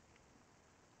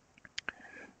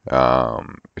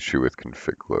issue with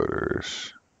config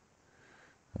loaders.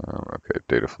 Okay,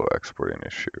 data flow exporting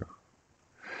issue.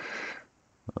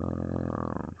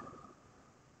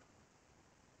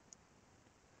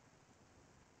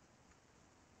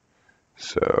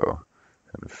 So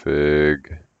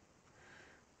config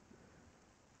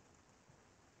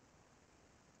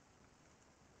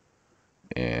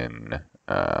in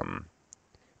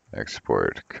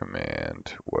export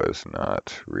command was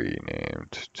not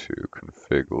renamed to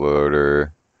config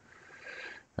loader.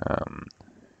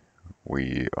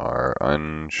 We are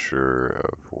unsure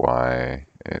of why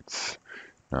it's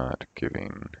not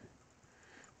giving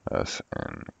us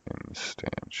an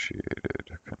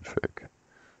instantiated config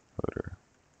loader.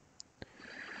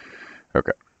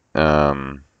 Okay.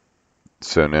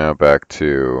 So now back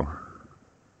to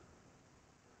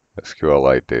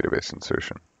SQLite database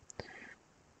insertion.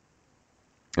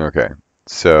 Okay,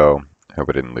 so I hope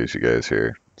I didn't lose you guys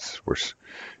here. It's worse.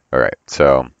 All right,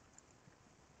 so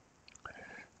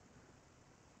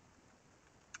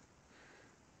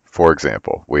for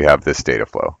example, we have this data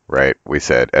flow, right? We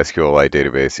said SQLite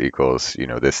database equals,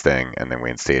 this thing, and then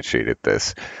we instantiated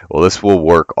this. Well, this will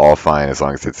work all fine as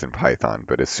long as it's in Python,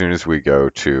 but as soon as we go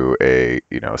to a,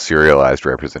 serialized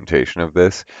representation of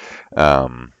this,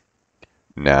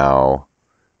 now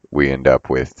we end up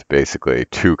with basically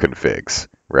two configs,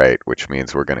 right? Which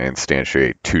means we're going to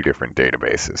instantiate two different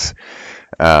databases.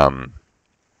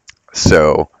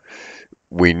 So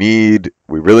we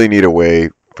really need a way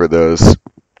for those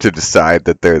to decide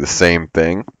that they're the same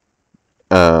thing.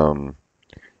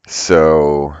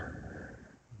 So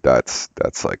that's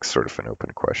like sort of an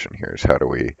open question here, is how do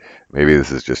we, maybe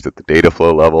this is just at the data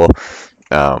flow level.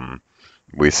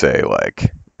 We say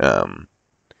like,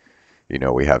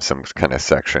 we have some kind of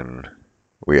section,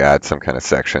 we add some kind of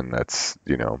section that's,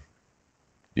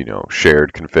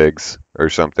 shared configs or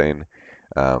something,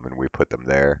 and we put them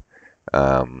there.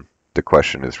 The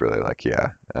question is really like,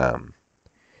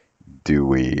 do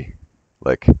we,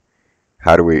 like,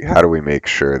 how do we make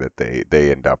sure that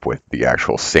they end up with the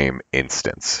actual same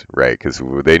instance, right? Because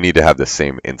they need to have the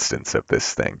same instance of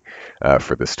this thing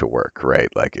for this to work,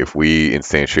 right? Like if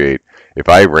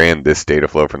I ran this data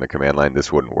flow from the command line,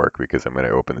 this wouldn't work because I'm going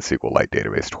to open the SQLite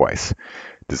database twice.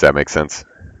 Does that make sense?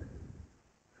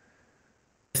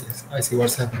 I see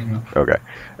what's happening now. Okay.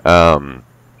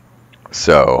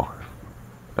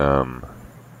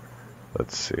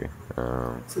 Let's see.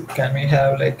 So can we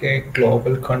have like a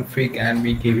global config and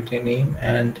we give it a name,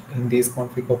 and in these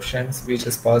config options we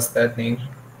just pass that name?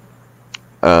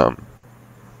 Global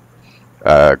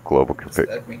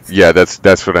config. Yeah,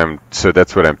 that's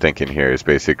what I'm thinking here, is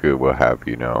basically we'll have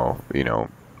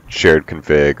shared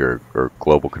config or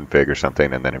global config or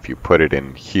something, and then if you put it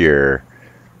in here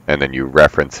and then you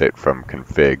reference it from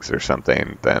configs or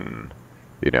something, then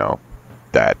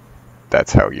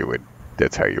that's how you would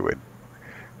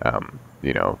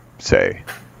say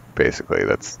basically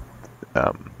that's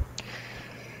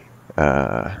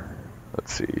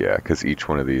let's see, because each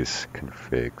one of these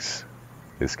configs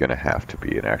is going to have to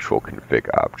be an actual config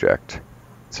object.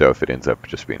 So if it ends up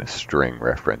just being a string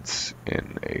reference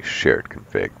in a shared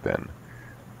config, then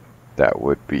that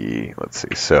would be, let's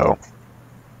see, so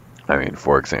I mean,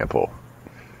 for example,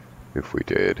 if we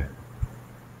did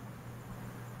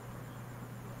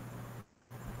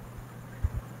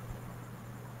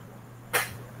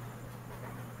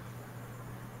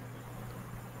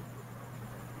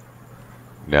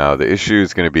now, the issue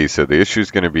is going to be,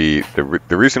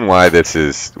 the reason why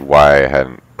why I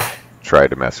hadn't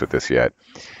tried to mess with this yet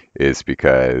is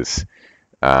because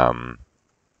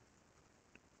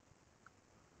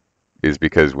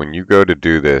when you go to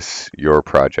do this, your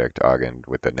project, Ogden,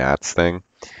 with the Nats thing,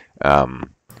 how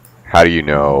do you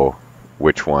know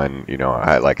which one,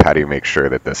 how do you make sure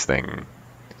that this thing,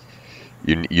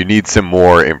 you need some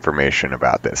more information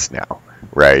about this now,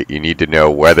 right? You need to know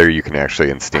whether you can actually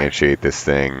instantiate this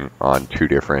thing on two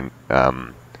different,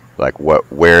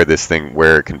 where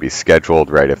it can be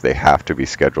scheduled, right? If they have to be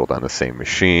scheduled on the same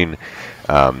machine,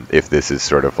 if this is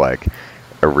sort of like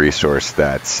a resource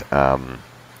that's,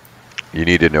 you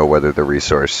need to know whether the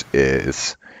resource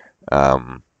is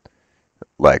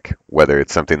like whether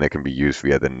it's something that can be used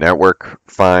via the network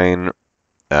fine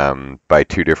by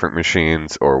two different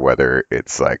machines, or whether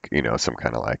it's like, you know, some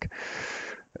kind of like,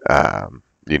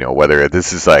 you know, whether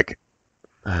this is like,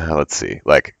 let's see,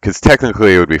 like, because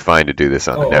technically it would be fine to do this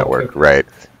on the Oh, okay, network, okay. right?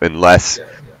 Unless, Yeah,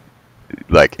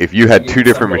 like, if you had Give two some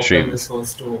different local machines,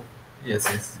 resource to,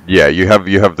 yes. yeah, you have,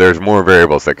 there's more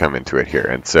variables that come into it here.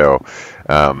 And so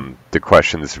the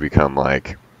questions become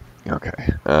like,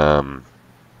 okay,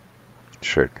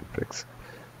 shared configs.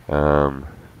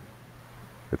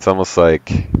 It's almost like,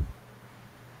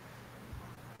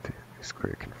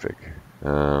 create config.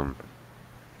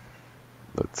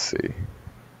 Let's see.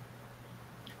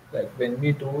 Like when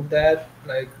we do that,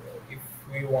 like if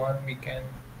we want, we can,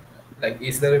 like,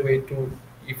 is there a way to,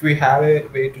 if we have a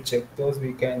way to check those,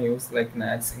 we can use like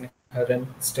NAT's inherent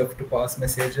stuff to pass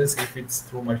messages if it's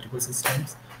through multiple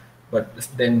systems, but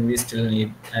then we still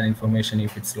need an information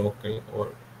if it's local,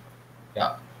 or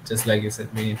yeah, just like you said,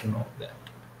 we need to know that.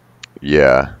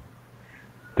 Yeah.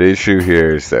 The issue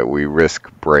here is that we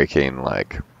risk breaking,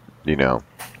 like, you know,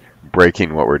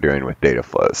 breaking what we're doing with data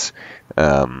flows.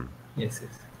 Yes.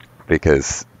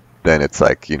 Because then it's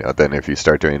like, you know, then if you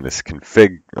start doing this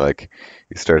config, like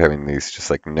you start having these just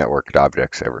like networked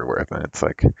objects everywhere, then it's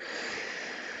like,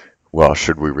 well,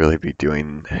 should we really be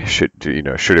doing, should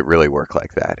it really work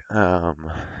like that?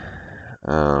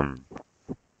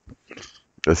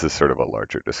 This is sort of a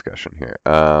larger discussion here.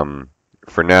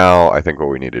 For now, I think what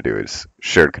we need to do is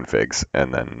shared configs,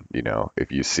 and then, you know,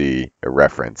 if you see a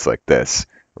reference like this,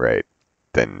 right,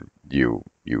 then you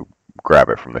grab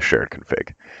it from the shared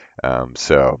config.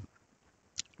 So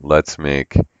let's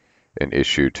make an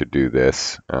issue to do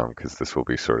this, because this will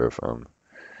be sort of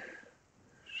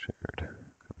shared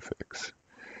configs.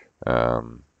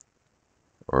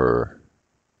 Or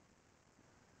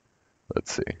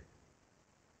let's see.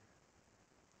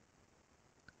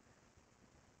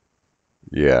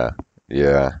 Yeah.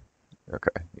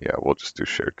 Okay. Yeah, we'll just do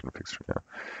shared configs for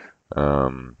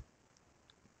now.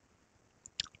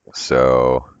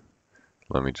 So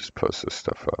let me just post this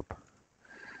stuff up.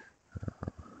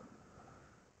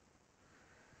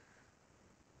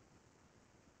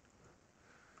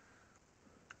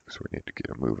 So we need to get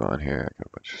a move on here. I got a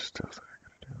bunch of stuff that I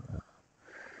gotta do.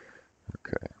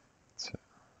 Okay. So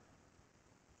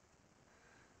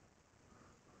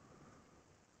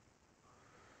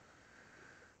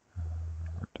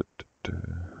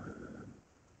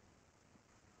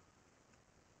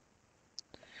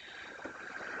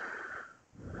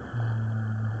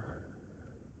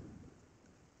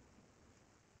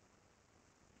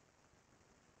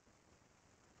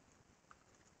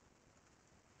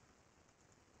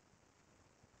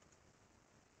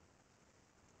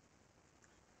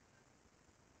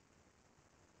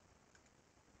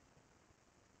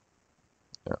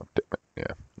oh, damn it.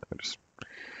 Yeah. I just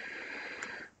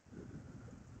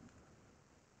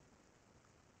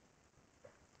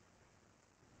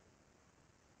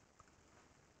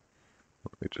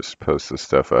let me just post this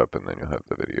stuff up, and then you'll have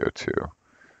the video too.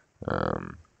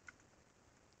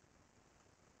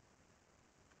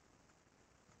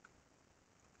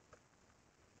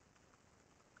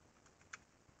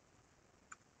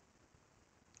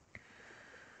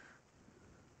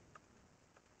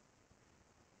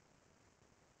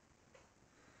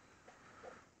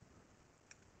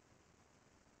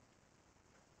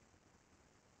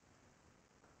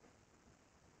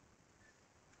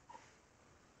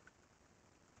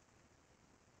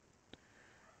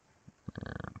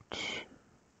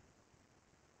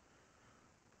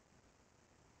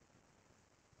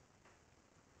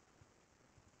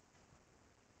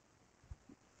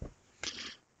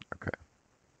 Okay.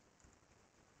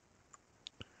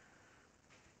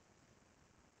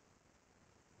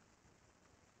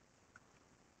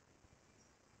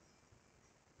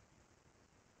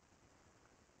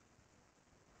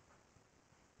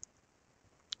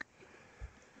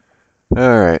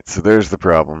 All right, so there's the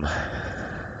problem. All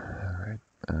right,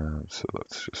 so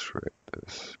let's just write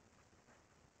this.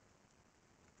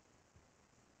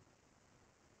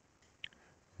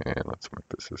 And let's make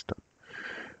the system.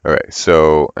 All right,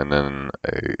 so, and then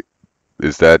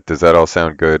does that all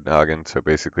sound good, Hagen? So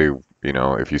basically, you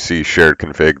know, if you see shared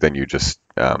config, then you just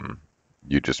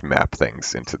map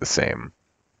things into the same,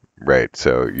 right?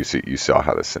 So you saw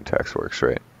how the syntax works,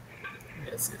 right?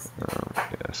 Yes.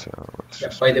 Yeah, so let's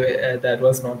just... By the way, that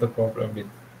was not the problem with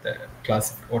the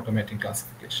automating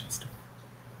classification stuff.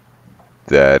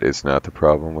 That is not the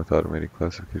problem with automated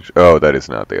classification. Oh, that is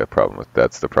not the problem with.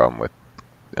 That's the problem with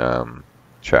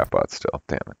chatbot still.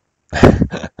 Damn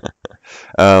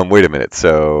it. Wait a minute.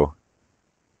 So,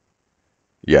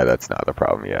 yeah, that's not the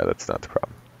problem. Yeah, that's not the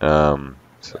problem.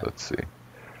 So let's see.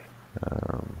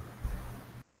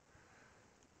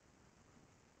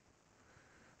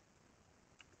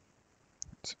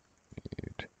 Let's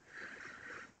need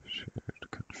shared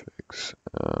configs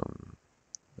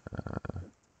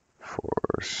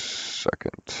for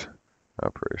second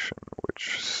operation,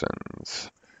 which sends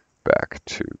back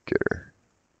to getter.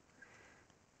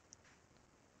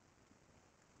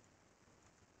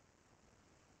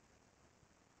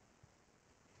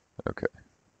 Okay.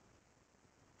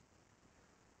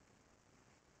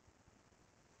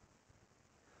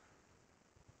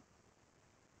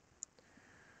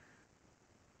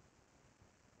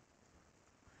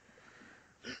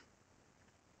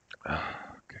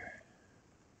 Okay.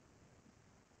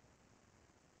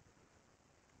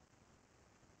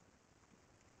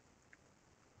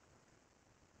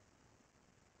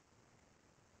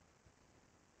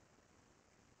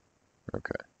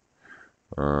 Okay.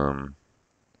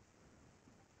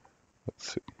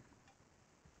 Let's see.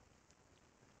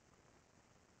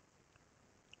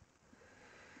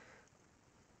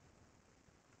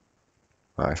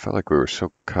 Wow, I felt like we were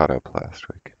so caught up last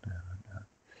week.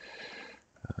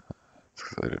 It's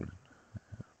 'cause I didn't.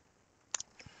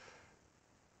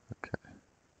 Okay.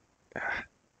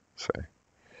 Sorry.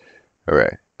 All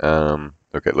right.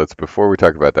 Okay. Before we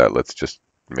talk about that, let's just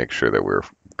make sure that we're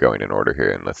going in order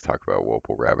here, and let's talk about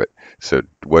Whirlpool Rabbit. So,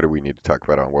 what do we need to talk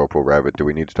about on Whirlpool Rabbit? Do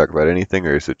we need to talk about anything,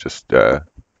 or is it just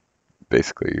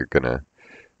basically you're gonna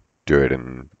do it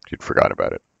and you'd forgotten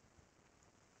about it?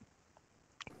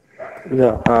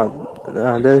 Yeah,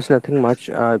 there is nothing much.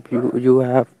 You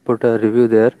have put a review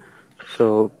there,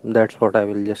 so that's what I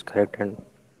will just correct and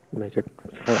make it.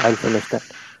 I'll finish that.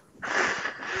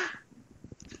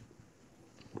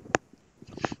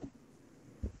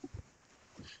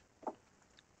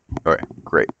 All right.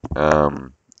 Great.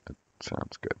 That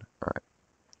sounds good. All right.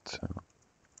 So,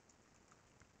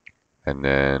 and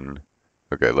then.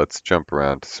 Okay, let's jump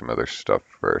around to some other stuff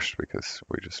first because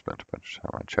we just spent a bunch of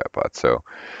time on chatbot. So,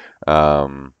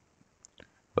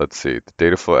 let's see, the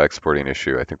data flow exporting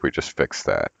issue, I think we just fixed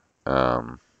that.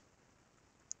 So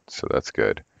that's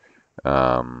good.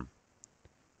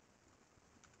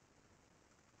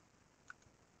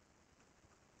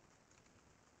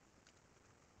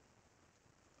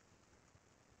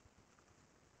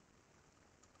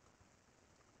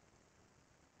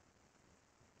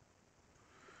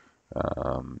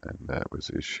 And that was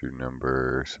issue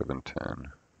number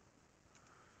 710.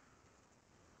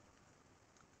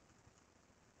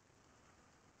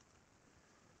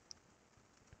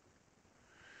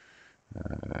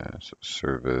 So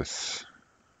service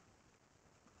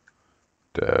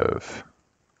dev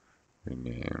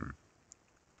rename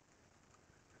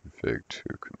config to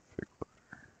config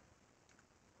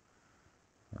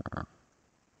loader.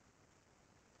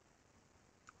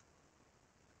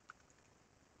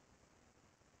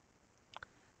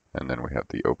 And then we have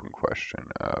the open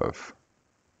question of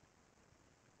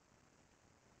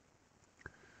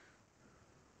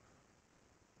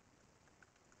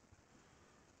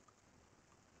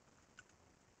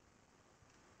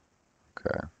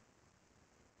okay.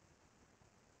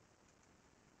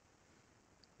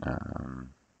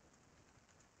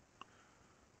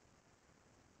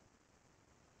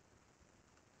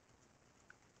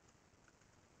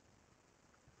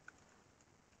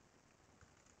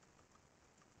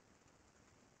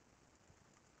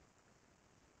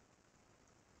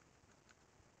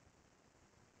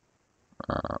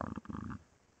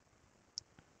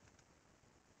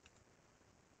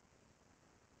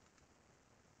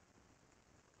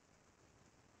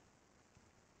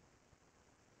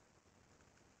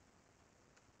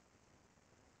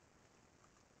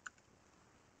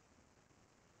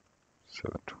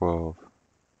 712.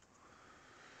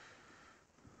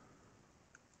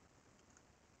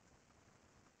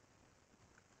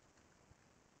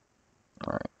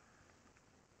 All right.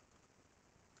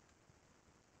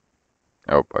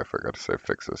 Oh, I forgot to say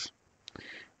fixes.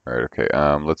 All right, okay.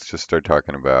 Let's just start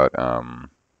talking about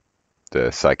the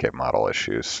scikit model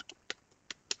issues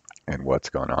and what's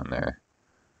going on there.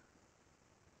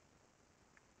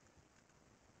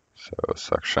 So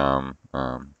Saksham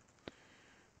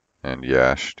and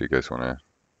Yash, do you guys want to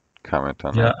comment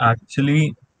on Yeah, that?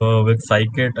 actually, with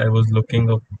scikit, I was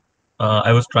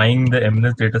trying the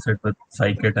MNIST dataset with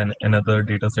scikit and another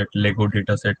dataset, Lego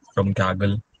dataset from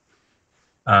Kaggle.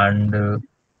 And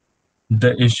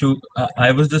the issue,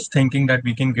 I was just thinking that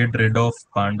we can get rid of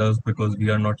pandas because we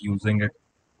are not using it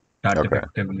that Okay.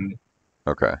 effectively.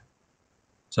 Okay.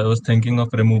 So I was thinking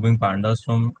of removing pandas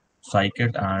from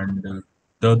scikit, and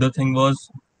the other thing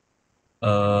was,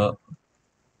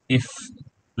 if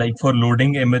like for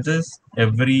loading images,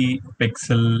 every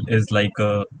pixel is like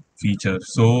a feature.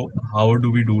 So how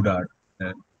do we do that?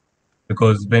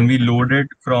 Because when we load it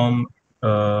from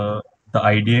the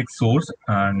IDX source,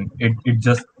 and it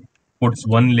just puts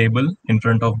one label in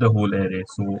front of the whole array.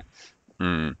 So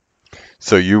Mm.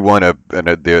 So you want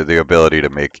the ability to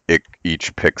make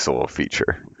each pixel a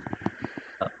feature.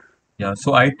 yeah,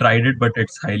 so I tried it, but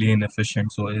it's highly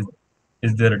inefficient. So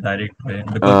is there a direct way?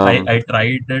 Because I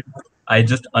tried it. I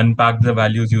just unpacked the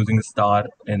values using star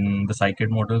in the scikit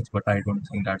models, but I don't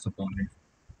think that's a permanent.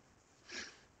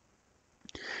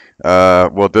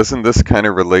 Well, doesn't this kind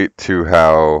of relate to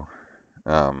how?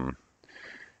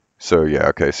 So yeah,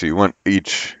 okay. So you want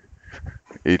each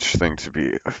thing to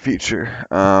be a feature.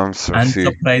 So And see.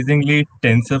 surprisingly,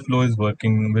 TensorFlow is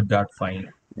working with that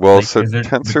fine. Well, Like, so is it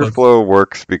because TensorFlow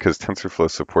works because TensorFlow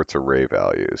supports array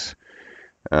values.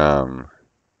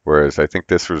 Whereas I think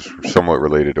this was somewhat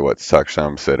related to what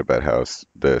Saksham said about how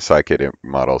the scikit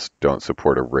models don't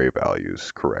support array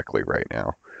values correctly right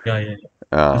now. yeah.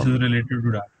 This is related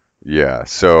to that. Yeah,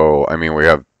 so I mean, we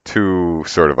have two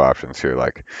sort of options here.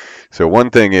 Like, so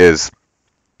one thing is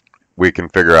we can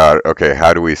figure out, okay,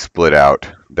 how do we split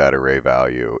out that array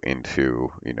value into,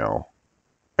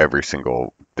 every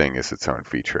single thing is its own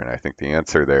feature? And I think the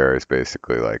answer there is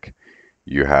basically like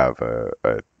you have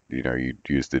you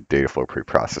use the Dataflow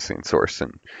preprocessing source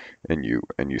and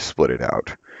you split it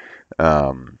out.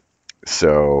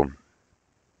 So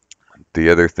the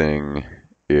other thing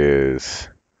is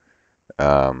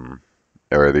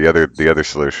or the other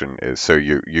solution is, so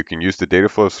you can use the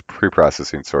Dataflow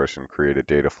preprocessing source and create a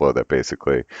data flow that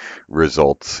basically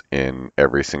results in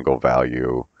every single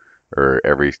value, or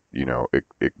every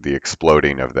the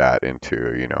exploding of that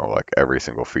into like every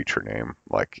single feature name,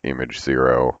 like image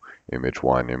 0, image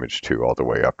 1, image 2, all the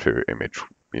way up to image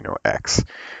X,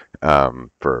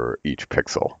 for each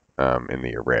pixel in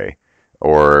the array.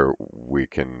 Or we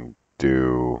can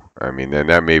do, I mean, then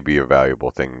that may be a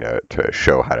valuable thing to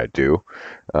show how to do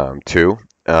too.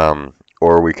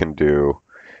 Or we can do,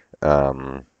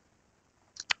 um,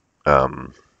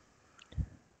 um,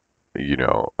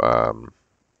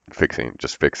 fixing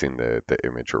the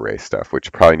image array stuff,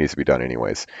 which probably needs to be done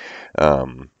anyways.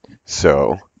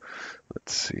 So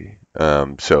let's see.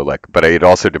 So like, but it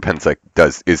also depends, like,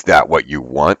 is that what you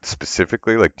want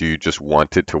specifically? Like, do you just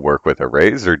want it to work with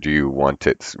arrays, or do you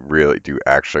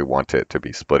actually want it to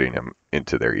be splitting them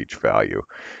into their each value?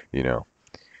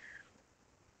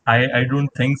 I don't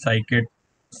think scikit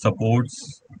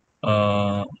supports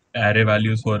array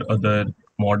values for other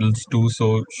models too.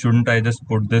 So shouldn't I just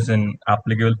put this in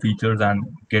applicable features and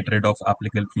get rid of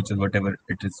applicable features, whatever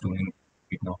it is doing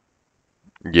right now?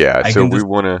 Yeah, I so can we just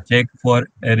want to, check for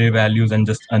array values and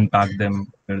just unpack them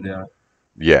where they are.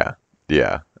 yeah,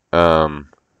 yeah.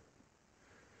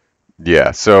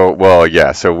 Yeah, so, well,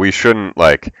 yeah, so we shouldn't,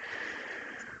 like,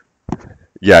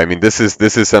 yeah, I mean, this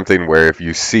is something where if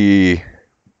you see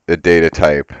a data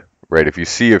type, right, if you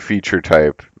see a feature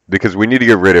type, because we need to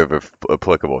get rid of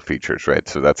applicable features, right?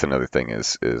 So that's another thing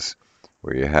is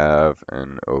we have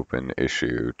an open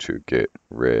issue to get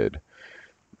rid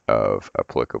of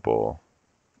applicable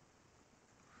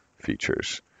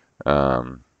features.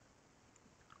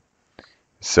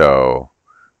 So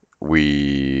what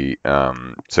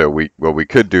we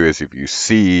could do is, if you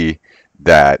see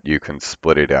that, you can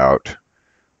split it out,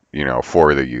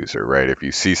 for the user, right? If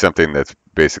you see something that's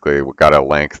basically got a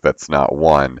length that's not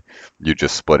 1, you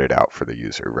just split it out for the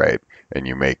user, right? And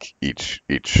you make each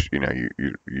you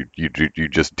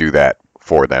just do that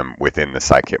for them within the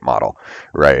scikit model,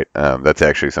 right? That's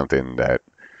actually something that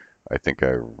I think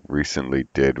I recently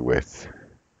did with,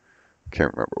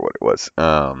 can't remember what it was.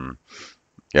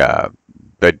 Yeah,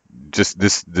 but just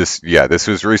this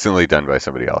was recently done by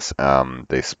somebody else.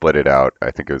 They split it out.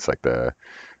 I think it was like the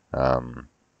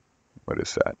what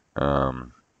is that?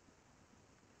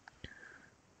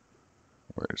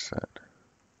 Where is that?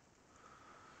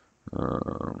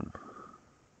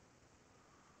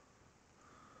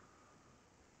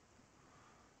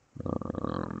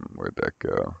 Where'd that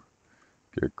go?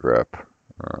 Get grep.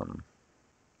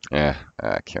 I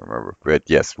can't remember. But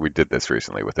yes, we did this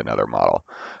recently with another model.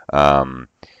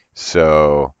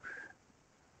 So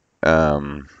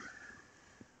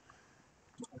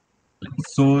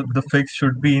the fix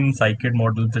should be in scikit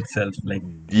models itself, like.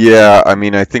 Yeah, I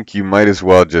mean, I think you might as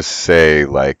well just say,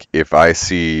 like, if I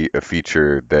see a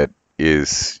feature that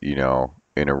is,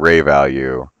 an array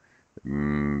value,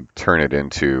 turn it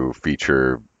into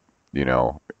feature,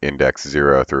 index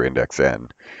 0 through index n,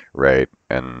 right?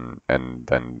 And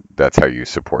then that's how you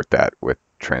support that with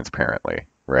transparently,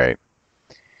 right?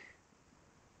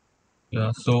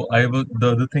 Yeah. So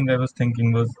the other thing I was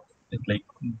thinking was like,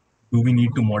 do we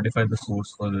need to modify the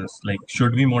source for this? Like,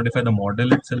 should we modify the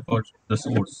model itself or the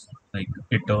source? Like,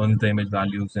 it turns the image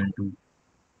values into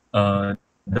the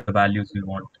values we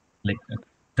want, like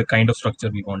the kind of structure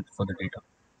we want for the data.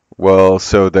 Well,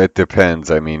 so that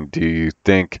depends. I mean, do you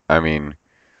think, I mean,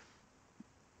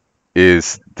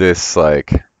 is this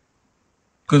like,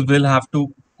 Because we'll have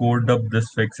to code up this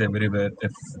fix everywhere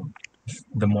if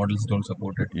the models don't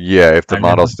support it. yeah, if the And if the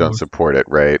models don't source, support it,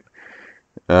 right?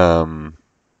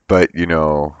 But you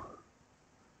know,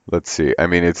 let's see. I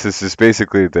mean, this is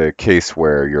basically the case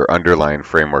where your underlying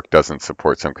framework doesn't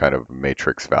support some kind of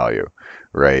matrix value,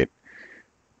 right?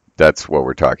 That's what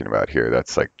we're talking about here.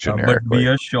 That's like but we generically.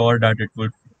 are sure that it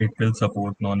will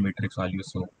support non-matrix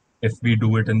values. So if we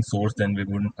do it in source, then we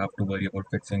wouldn't have to worry about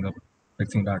fixing that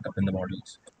up in the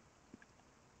models.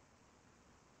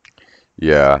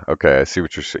 Yeah, okay, I see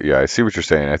what you're saying. Yeah, I see what you're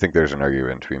saying. I think there's an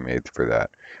argument to be made for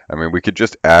that. I mean, we could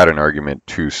just add an argument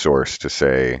to source to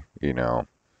say, you know,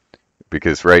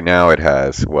 because right now it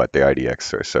has what the IDX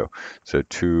source. So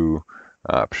two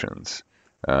options.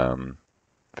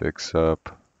 Fix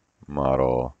up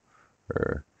model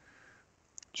or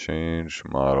change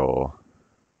model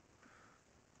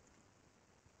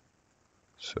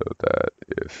so that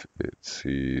if it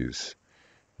sees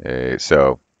a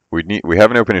we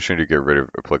have an open issue to get rid of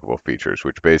applicable features,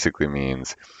 which basically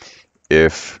means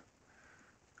if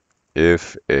a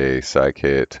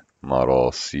scikit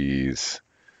model sees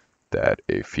that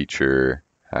a feature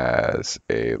has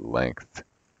a length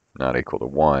not equal to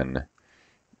 1,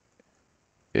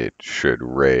 it should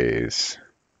raise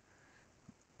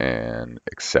an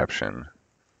exception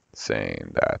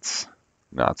saying that's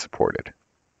not supported,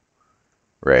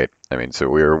 right? I mean, so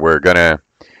we're gonna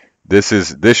this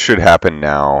should happen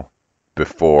now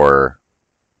before,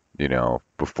 you know,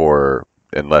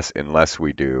 unless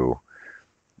we do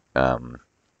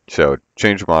so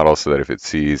change model so that if it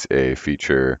sees a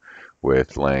feature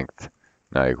with length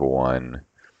not equal 1,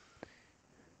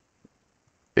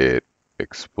 it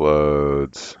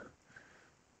explodes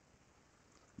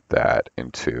that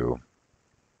into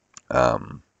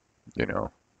you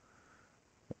know,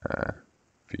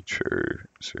 feature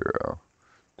 0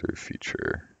 through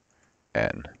feature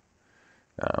n.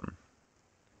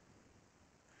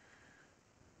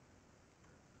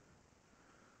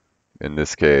 In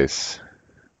this case,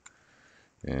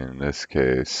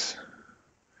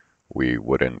 we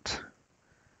wouldn't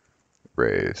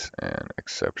raise an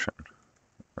exception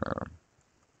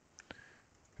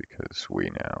because we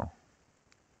now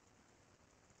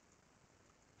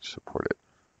support it.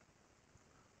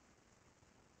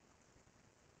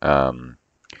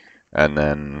 And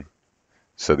then,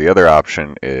 so the other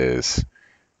option is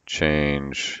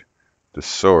change the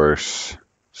source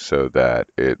so that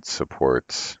it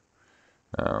supports,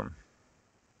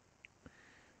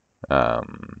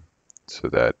 so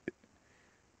that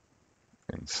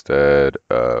instead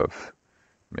of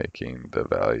making the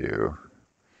value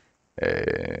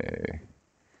a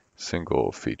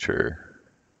single feature,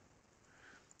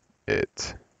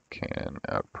 it can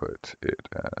output it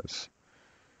as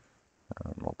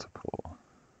multiple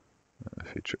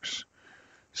features.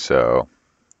 So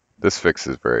this fix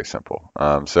is very simple.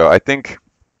 So I think,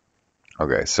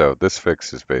 okay, so this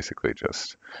fix is basically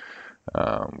just,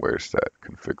 where's that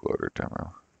config loader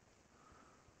demo?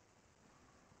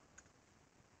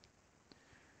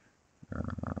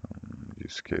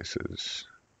 Use cases.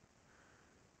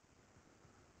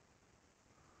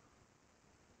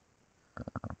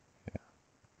 Yeah.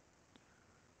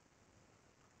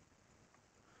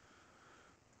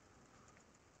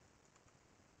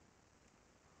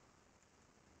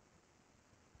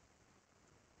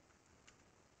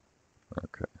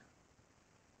 Okay.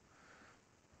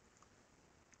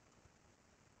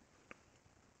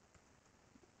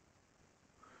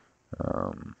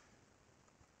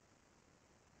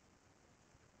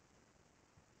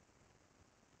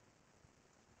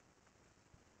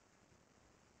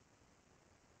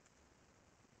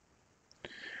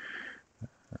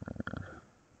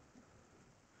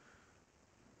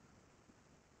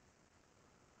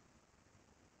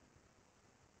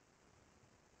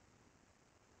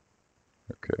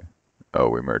 Okay. Oh,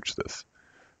 we merged this.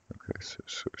 Okay, so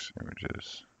source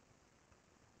images.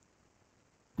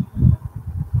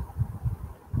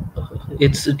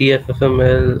 It's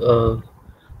DFFML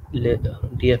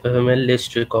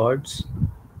list records.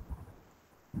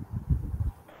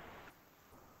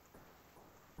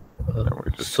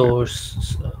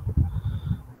 Source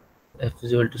f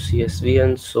is equal to CSV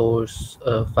and source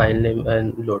file name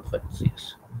and load file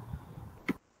CS.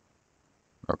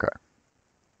 Okay.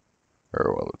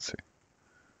 Very well, let's see.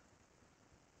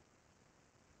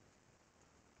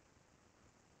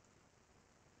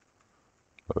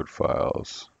 load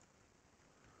files,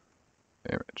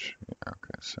 image. Yeah,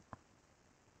 okay, so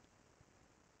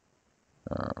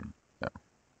yeah.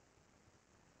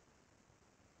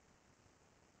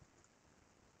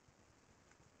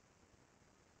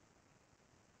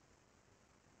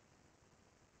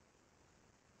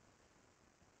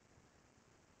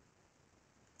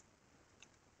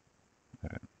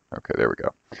 Okay, there we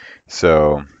go.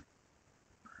 So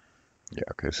yeah,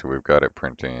 okay, so we've got it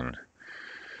printing.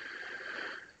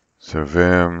 So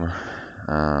Vim,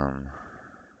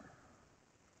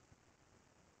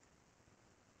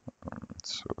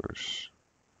 source.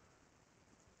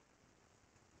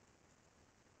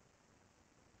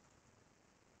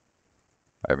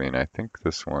 I mean, I think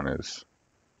this one is,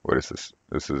 what is this?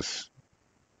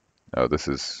 Oh, this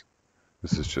is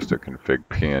just a config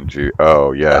PNG.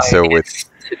 Oh, yeah, so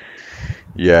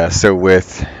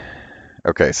with,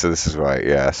 okay, so this is why,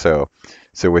 yeah, so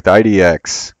with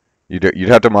IDX, you'd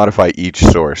have to modify each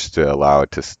source to allow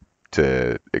it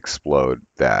to explode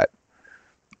that,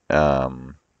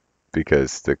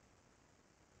 because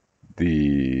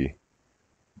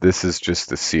this is just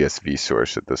the CSV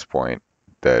source at this point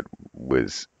that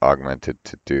was augmented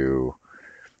to do.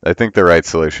 I think the right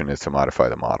solution is to modify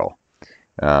the model,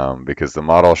 because the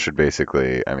model should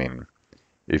basically, I mean,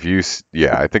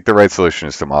 I think the right solution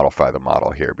is to modify the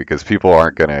model here, because people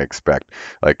aren't going to expect,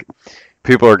 like,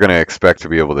 people are going to expect to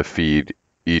be able to feed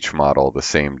each model the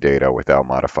same data without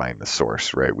modifying the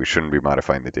source, right? We shouldn't be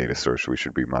modifying the data source. We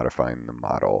should be modifying the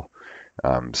model.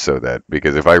 So that,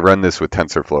 because if I run this with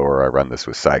TensorFlow or I run this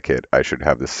with Scikit, I should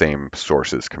have the same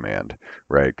sources command,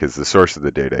 right? Because the source of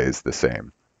the data is the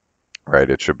same, right?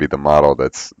 It should be the model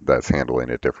that's handling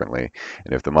it differently.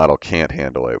 And if the model can't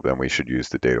handle it, then we should use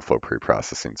the Dataflow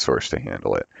preprocessing source to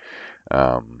handle it.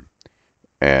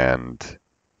 And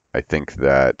I think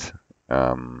that,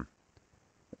 I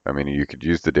mean, you could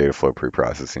use the Dataflow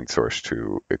preprocessing source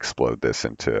to explode this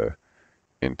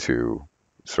into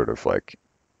sort of like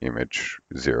image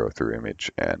 0 through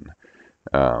image n.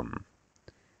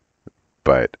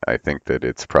 But I think that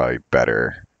it's probably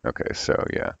better. Okay, so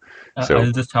yeah. So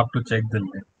I'll just have to check the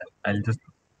link. I'll just.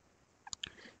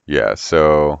 Yeah,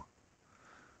 so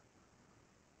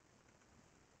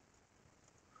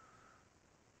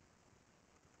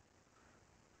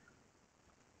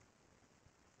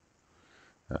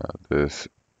this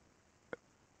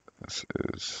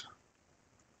is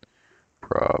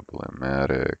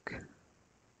problematic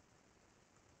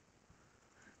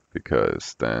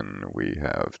because then we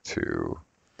have to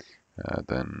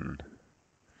then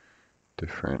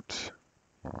different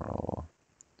model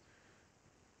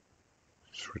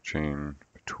switching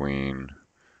between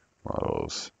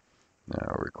models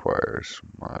now requires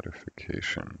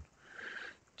modification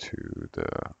to the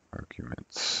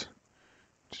arguments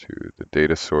to the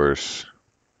data source,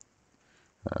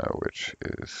 which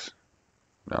is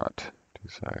not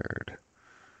desired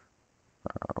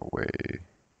way,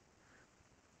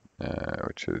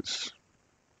 which is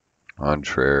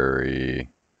contrary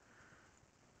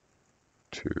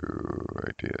to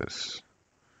ideas.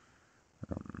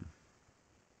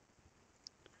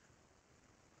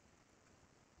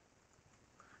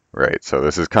 Right, so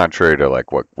this is contrary to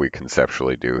like what we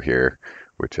conceptually do here,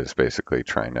 which is basically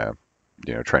trying to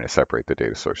separate the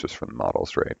data sources from the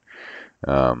models, right?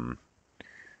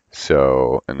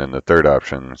 So, and then the third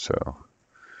option, so,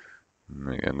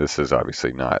 and this is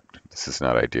obviously not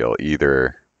ideal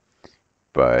either,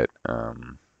 but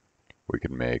we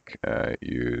can make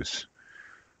use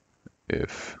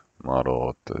if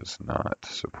model does not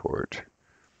support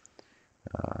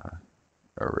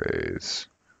arrays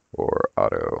or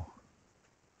auto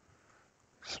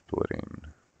splitting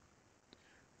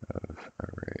of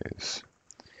arrays,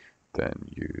 then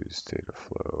use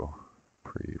Dataflow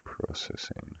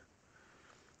pre-processing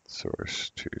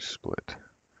source to split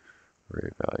array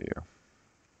value.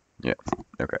 Yeah,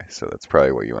 okay, so that's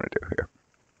probably what you want to do here.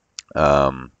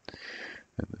 And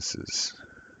this is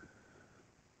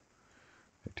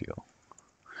ideal.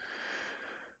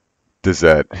 Does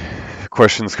that,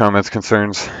 questions, comments,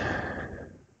 concerns?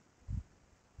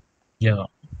 Yeah.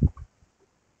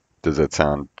 Does that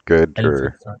sound good?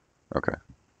 Or okay.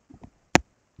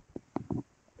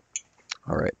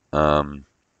 All right.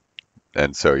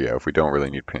 And so yeah, if we don't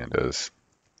really need pandas,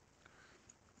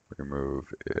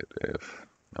 remove it if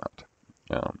not.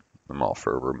 I'm all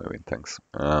for removing things.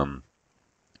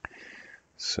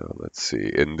 So let's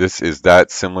see. And this, is that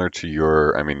similar to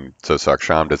your, I mean, so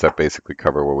Saksham, does that basically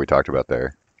cover what we talked about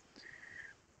there?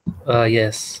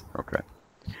 Yes. Okay.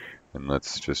 And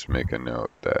let's just make a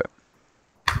note that,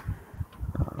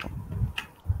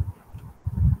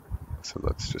 so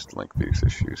let's just link these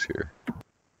issues here.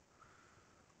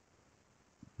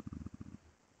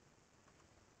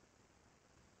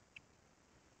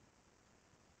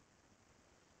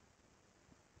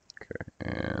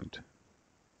 And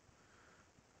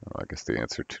I guess the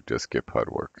answer to does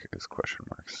GitPod work is question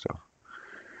mark still.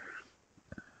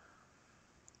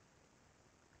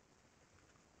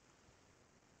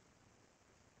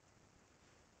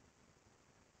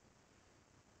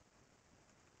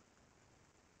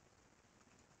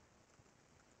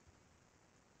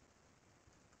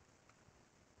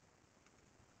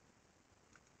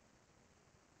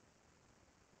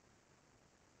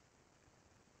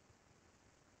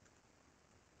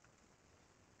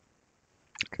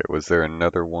 Okay, was there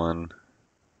another one?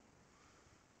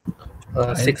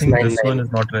 I think this one 699.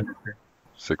 is not related.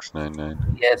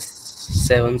 699. Yes,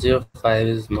 705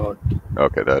 is not.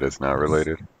 Okay, that is not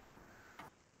related.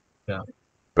 Yeah.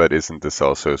 But isn't this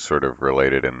also sort of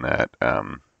related in that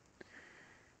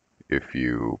if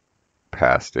you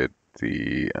passed it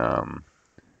the I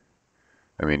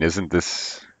mean, isn't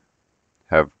this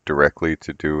have directly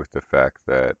to do with the fact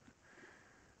that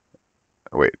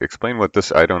wait, explain what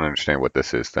this I don't understand what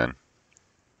this is then.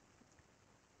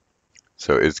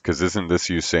 So is because isn't this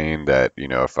you saying that, you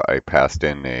know, if I passed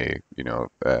in a, you know,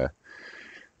 a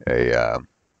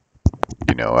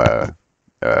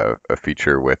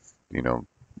feature with, you know,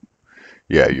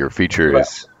 yeah, your feature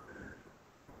is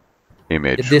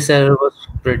image. This error was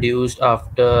produced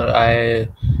after I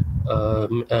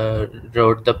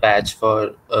wrote the patch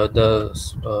for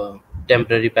the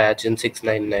temporary patch in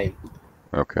 699.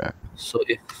 Okay. So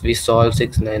if we solve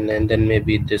 699, then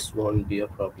maybe this won't be a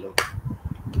problem.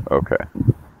 Okay.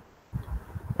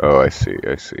 Oh, I see.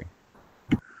 I see.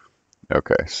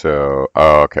 Okay. So,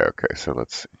 oh, okay. Okay. So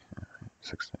let's see.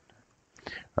 699.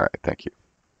 All right. Thank you.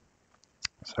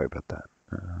 Sorry about that.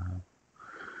 Let's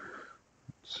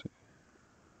see.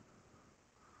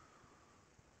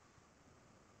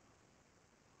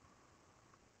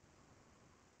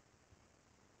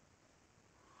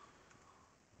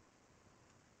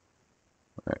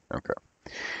 All right. Okay.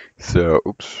 So,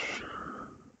 oops.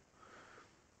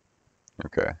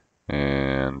 Okay.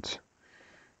 And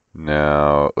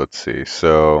now let's see.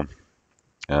 So,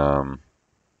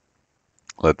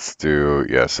 let's do,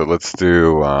 yeah, so let's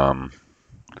do, okay,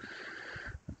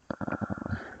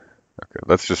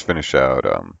 let's just finish out,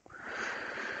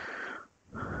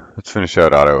 let's finish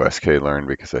out auto sklearn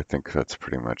because I think that's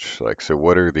pretty much like, so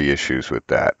what are the issues with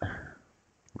that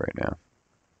right now?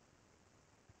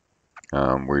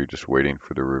 Were you just waiting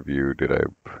for the review? Did I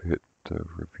hit the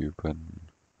review button?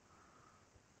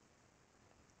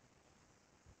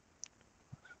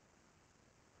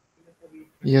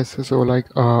 Yes, so like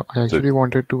I actually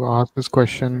wanted to ask this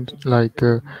question, like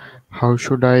how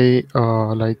should I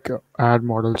add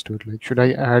models to it? Like should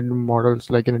I add models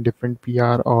like in a different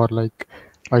PR, or like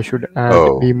I should add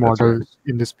Oh, the that's right. models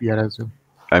in this PR as well?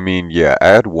 I mean, yeah,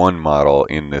 add one model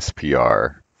in this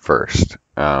PR first,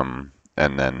 and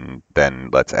then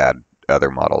let's add other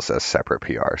models as separate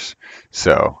PRs.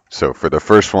 So for the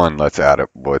first one, let's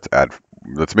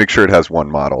make sure it has one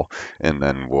model, and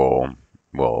then we'll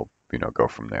you know go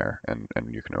from there, and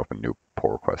you can open new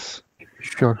pull requests.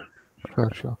 Sure.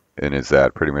 And is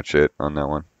that pretty much it on that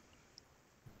one?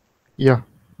 Yeah,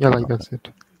 like that's it.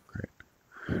 Great.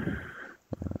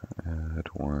 Add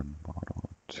one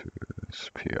model to this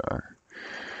PR.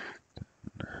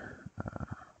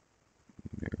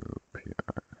 New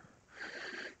PR.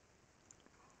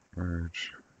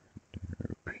 Merge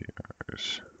new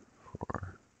PRs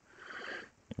for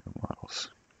new models.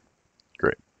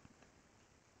 Great.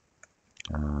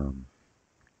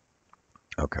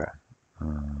 Okay.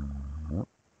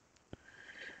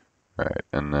 All right,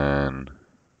 and then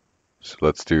so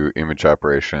let's do image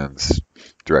operations,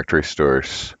 directory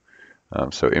stores.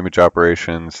 So image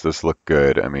operations, this look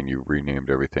good. I mean, you renamed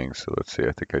everything, so let's see.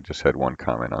 I think I just had one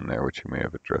comment on there, which you may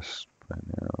have addressed by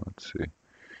now. Let's see.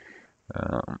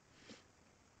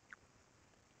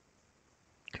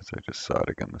 Because I just saw it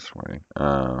again this morning.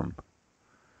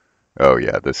 Oh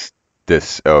yeah,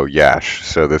 oh Yash.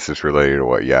 So this is related to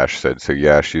what Yash said. So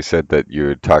Yash, you said that you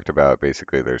had talked about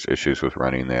basically there's issues with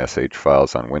running the SH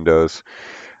files on Windows.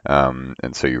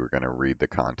 And so you were going to read the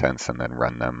contents and then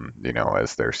run them, you know,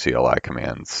 as their CLI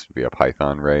commands via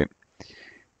Python, right?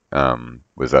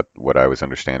 Was that what I was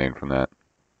understanding from that?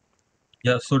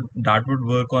 Yeah, so that would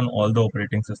work on all the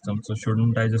operating systems. So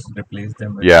shouldn't I just replace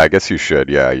them with? Yeah, I guess you should.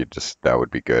 Yeah, that would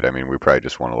be good. I mean, we probably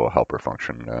just want a little helper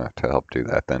function to help do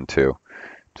that then too,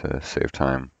 to save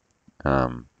time.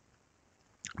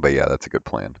 But yeah, that's a good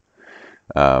plan.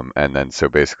 And then so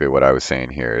basically what I was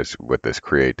saying here is with this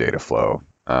create data flow,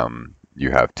 you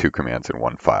have two commands in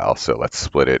one file. So let's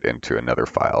split it into another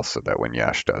file so that when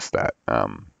Yash does that,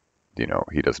 you know,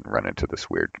 he doesn't run into this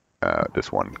weird,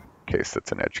 this one case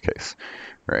that's an edge case,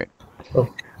 right?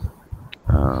 Okay.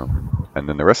 And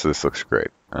then the rest of this looks great.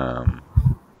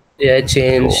 Yeah, I Cool.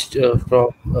 changed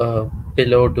from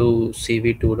Pillow to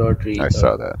CV2.3. I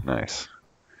saw that. Nice.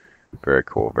 Very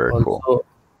cool. Very cool. Also,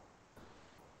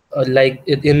 like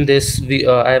in this,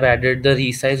 I've added the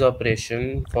resize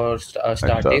operation for I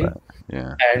saw starting, that.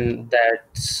 Yeah. and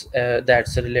that's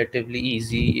a relatively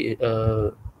easy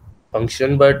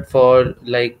function. But for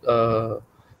like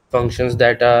functions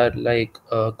that are like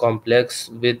complex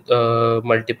with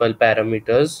multiple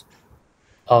parameters,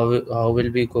 how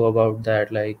will we go about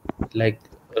that? Like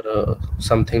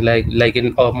something like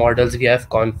in our models we have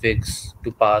configs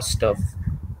to pass stuff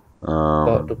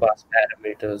to pass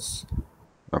parameters.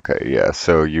 Okay, yeah.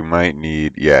 So you might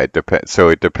need, yeah, it depends. So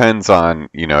it depends on,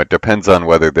 it depends on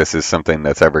whether this is something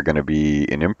that's ever going to be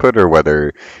an input or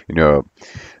whether,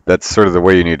 that's sort of the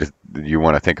way you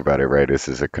want to think about it, right?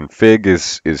 Is a config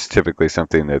is typically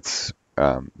something that's,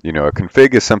 a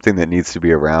config is something that needs to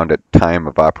be around at time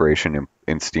of operation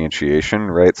instantiation,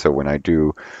 right? So when I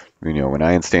do, when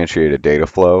I instantiate a data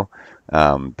flow,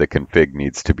 the config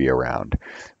needs to be around,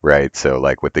 right? So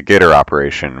like with the getter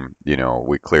operation,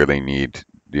 we clearly need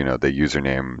the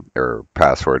username or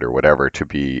password or whatever to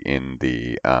be in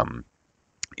the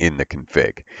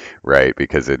config, right?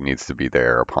 Because it needs to be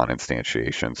there upon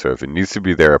instantiation. So if it needs to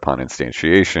be there upon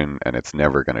instantiation and it's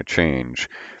never going to change,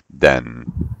 then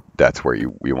that's where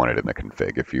you want it in the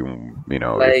config. If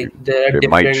Like there are it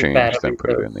might different change, then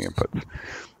put it in the parameters. input.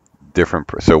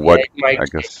 So Yeah, what? it might I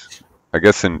change.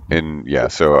 guess in yeah.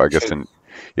 So I guess Functions.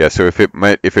 yeah. So if it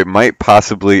might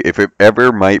possibly, if it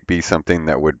ever might be something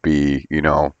that would be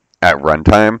at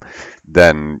runtime,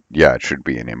 then yeah, it should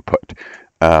be an input.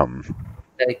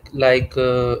 Like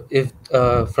if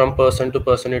from person to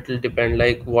person it will depend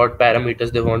like what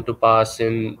parameters they want to pass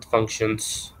in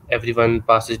functions. Everyone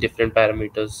passes different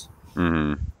parameters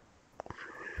hmm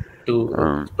to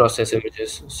Um, process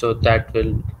images, so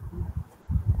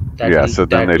yeah. So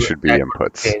then they should be that would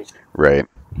inputs, change. right?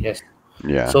 Yes.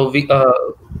 Yeah. So we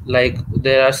like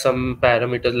there are some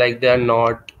parameters like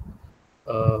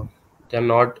uh, they're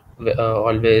not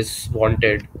always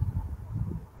wanted,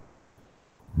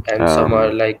 and some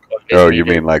are like always Oh, you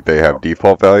mean needed. like they have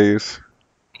default values?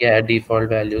 Yeah, default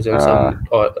values, and Oh some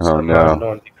are no,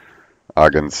 non.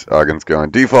 Ogden's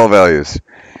going default values.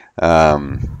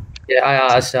 Um, Yeah, I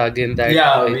asked again that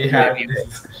Yeah, we had maybe this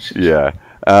discussion. yeah.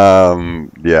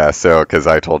 Yeah, so because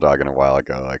I told Ogden a while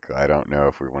ago, like I don't know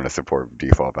if we want to support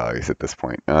default values at this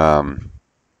point.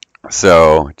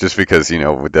 So just because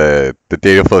with the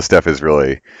data flow stuff is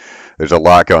really, there's a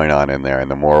lot going on in there,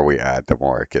 and the more we add, the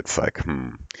more it gets like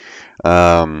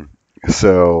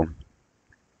so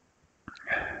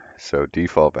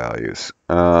default values.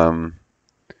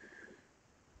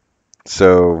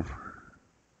 So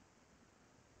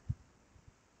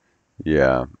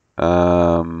yeah.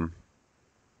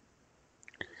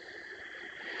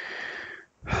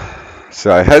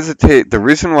 So I hesitate. The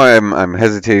reason why I'm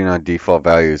hesitating on default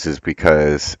values is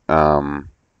because I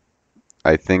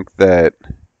think that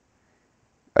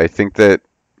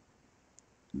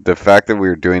the fact that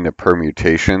we're doing the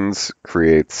permutations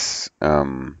creates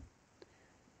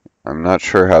I'm not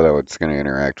sure how that's going to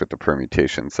interact with the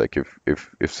permutations. Like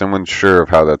if someone's sure of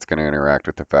how that's going to interact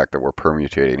with the fact that we're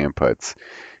permutating inputs,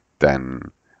 then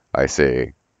I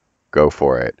say go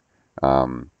for it.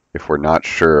 If we're not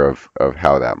sure of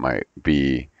how that might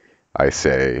be, I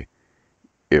say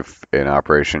if an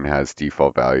operation has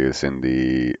default values in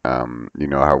the,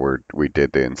 how we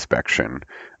did the inspection.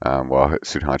 Well,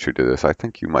 Sudhanshu did this. I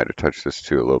think you might have touched this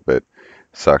too a little bit,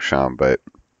 Saksham, but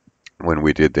when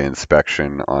we did the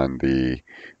inspection on the,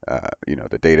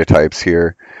 the data types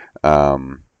here,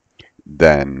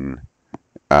 then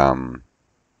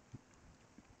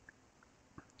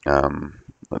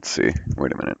let's see.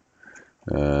 Wait a minute.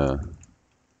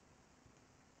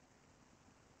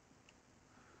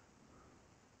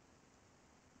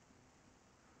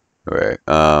 Right.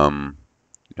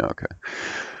 Okay.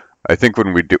 I think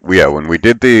when we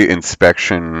did the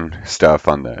inspection stuff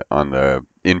on the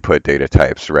input data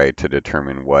types, right, to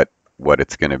determine what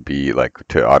it's going to be like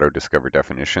to auto discover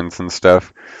definitions and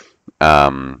stuff,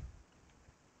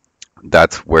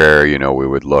 that's where we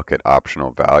would look at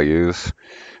optional values,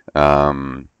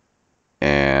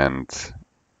 and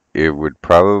it would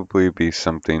probably be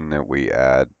something that we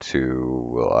add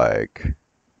to like.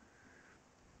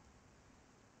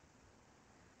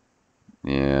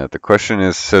 Yeah, the question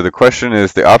is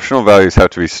the optional values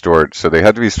have to be stored, so they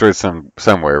have to be stored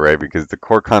somewhere, right? Because the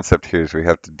core concept here is we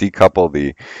have to decouple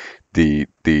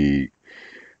the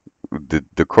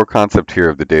the core concept here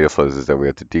of the data flows is that we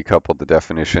have to decouple the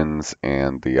definitions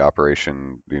and the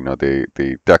operation,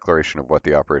 the declaration of what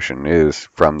the operation is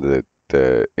from the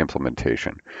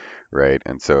implementation, right?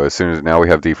 And so as soon as now we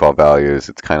have default values,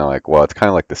 it's kind of like, well, it's kind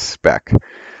of like the spec.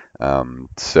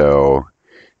 So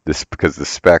this, because the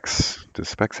specs, do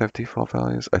specs have default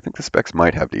values? I think the specs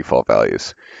might have default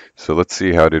values. So let's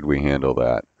see, how did we handle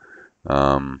that?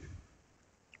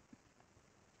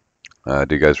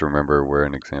 Do you guys remember where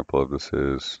an example of this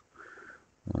is?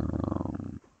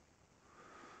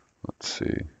 Let's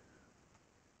see.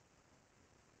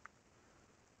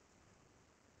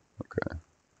 Okay.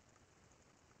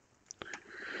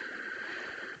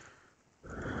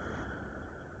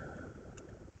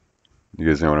 You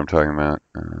guys know what I'm talking about?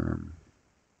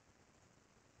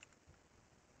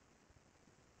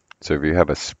 So if you have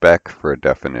a spec for a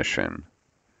definition,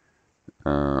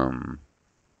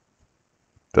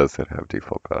 does it have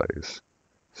default values?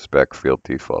 Spec field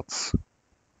defaults.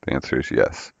 The answer is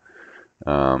yes.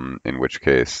 In which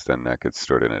case, then that gets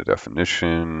stored in a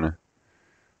definition.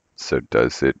 So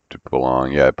does it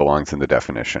belong? Yeah, it belongs in the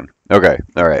definition. Okay,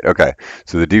 all right, okay.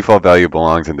 So the default value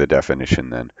belongs in the definition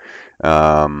then.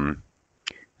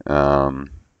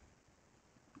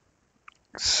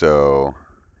 So,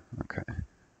 okay.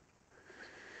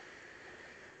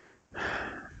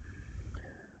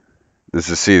 This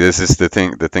is the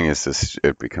thing. The thing is, this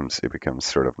it becomes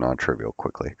sort of non-trivial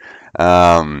quickly.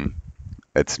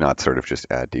 It's not sort of just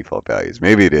add default values.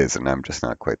 Maybe it is, and I'm just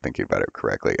not quite thinking about it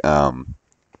correctly.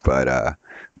 But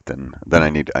then I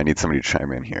need somebody to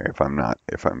chime in here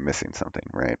if I'm missing something,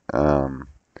 right?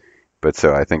 But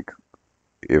so I think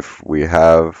if we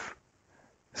have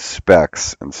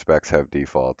specs and specs have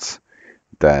defaults,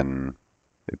 then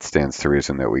it stands to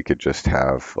reason that we could just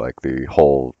have like the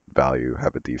whole value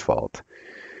have a default.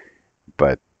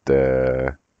 But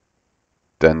then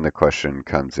the question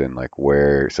comes in like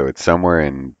where, so it's somewhere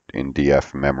in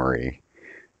DF memory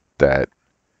that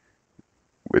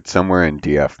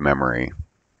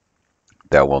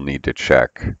we'll need to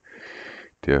check.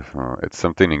 It's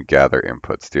something in gather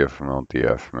inputs, DFML,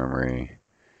 DF memory,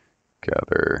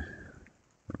 gather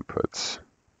inputs.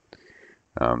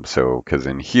 So, because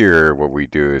in here, what we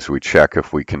do is we check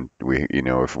if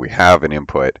if we have an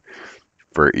input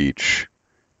for each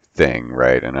thing,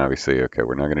 right? And obviously, okay,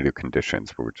 we're not going to do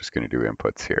conditions, but we're just going to do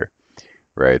inputs here,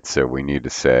 right? So we need to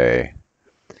say,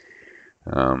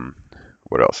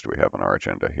 what else do we have on our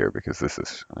agenda here? Because this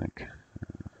is like,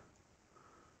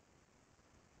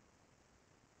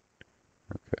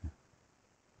 okay.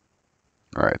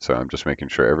 All right, so I'm just making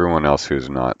sure everyone else who's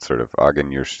not sort of,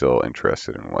 Ogden, you're still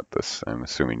interested in I'm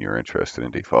assuming you're interested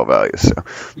in default values. So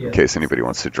in case anybody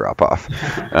wants to drop off,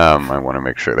 I want to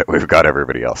make sure that we've got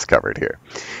everybody else covered here.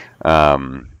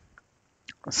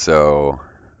 So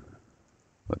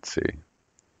let's see.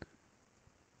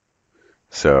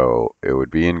 So it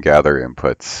would be in gather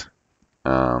inputs.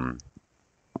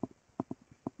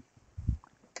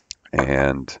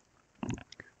 And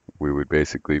we would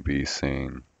basically be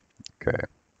saying, okay,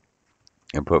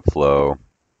 input flow.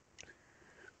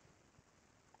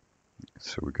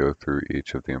 So we go through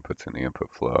each of the inputs in the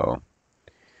input flow.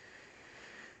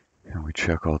 And we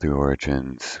check all the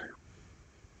origins.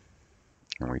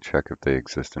 And we check if they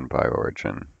exist in by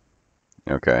origin.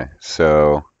 Okay,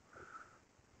 so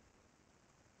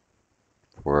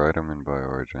for item in by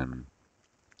origin.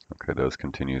 Okay, those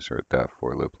continues are at that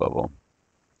for loop level.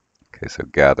 Okay, so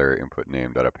gather input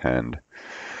name.append.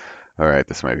 All right,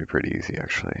 this might be pretty easy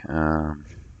actually.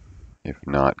 If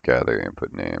not gather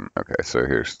input name. Okay, so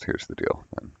here's the deal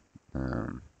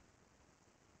then.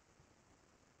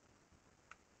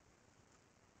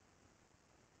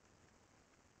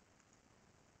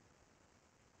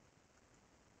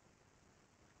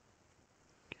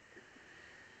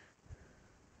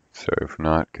 So if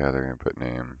not gather input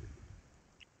name.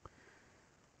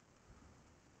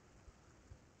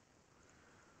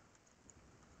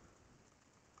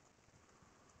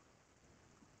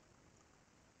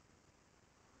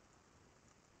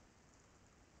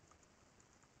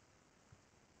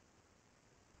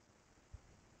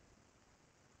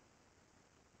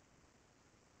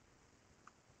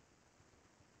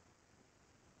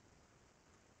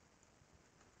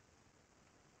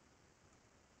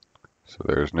 So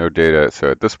there's no data.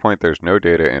 So at this point, there's no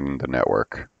data in the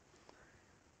network.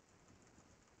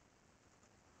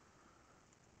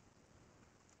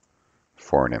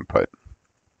 For an input.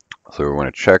 So we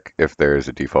want to check if there is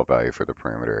a default value for the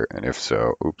parameter, and if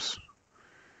so, oops.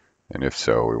 And if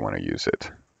so, we want to use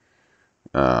it.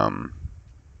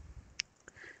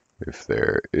 If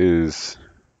there is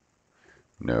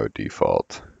no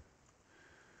default,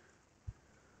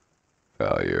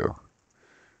 value,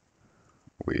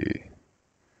 we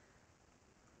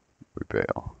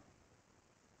bail.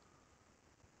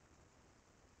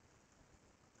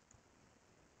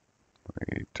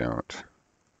 We don't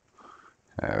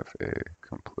have a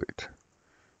complete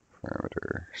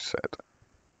parameter set.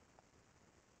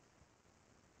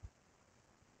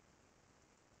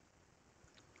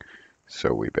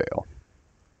 So we bail.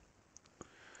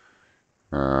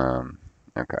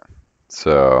 Okay,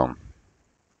 so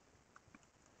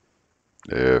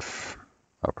if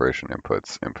operation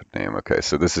inputs input name, okay,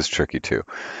 so this is tricky too,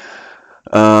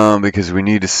 because we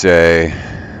need to say,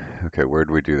 okay, where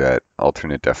do we do that?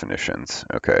 Alternate definitions.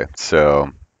 Okay,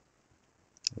 so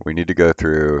we need to go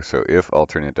through, so if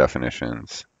alternate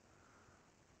definitions,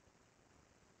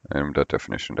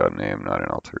 item.definition.name, not in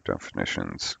alternate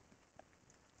definitions,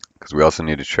 because we also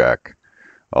need to check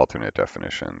alternate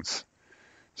definitions.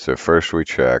 So first we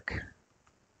check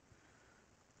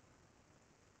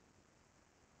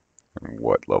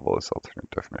what level is alternate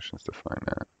definitions defined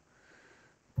at.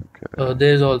 Okay.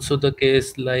 There's also the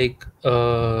case like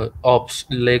like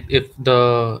if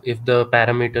the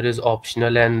parameter is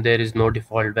optional and there is no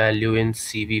default value in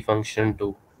CV function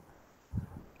too.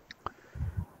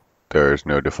 There's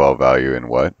no default value in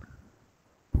what?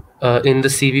 In the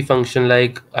CV function,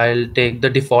 like I'll take the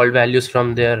default values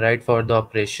from there, right, for the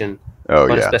operation, Oh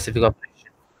for a yeah, specific operation.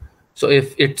 So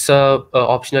if it's a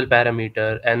optional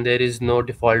parameter and there is no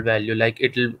default value, like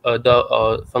it'll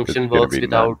the it's function gonna works be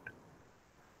none. without.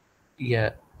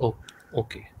 Yeah. Oh,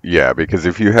 okay. Yeah, because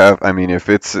if you have, I mean, if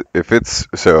it's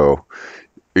so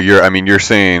you're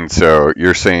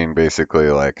saying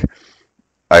basically like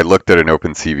I looked at an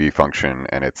OpenCV function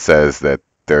and it says that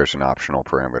there's an optional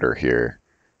parameter here,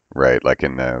 right? Like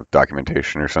in the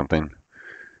documentation or something.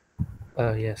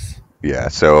 Yes. Yeah,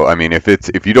 so I mean, if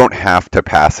you don't have to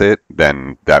pass it,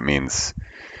 then that means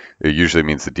it usually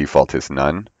means the default is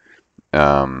none.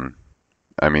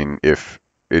 I mean, if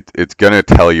it's gonna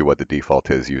tell you what the default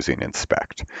is using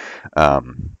inspect.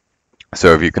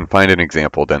 So if you can find an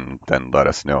example, then let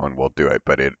us know and we'll do it.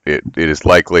 But it is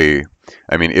likely,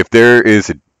 I mean, if there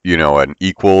is an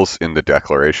equals in the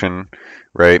declaration,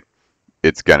 right?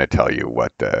 It's gonna tell you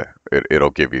what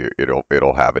it'll give you.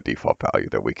 It'll have a default value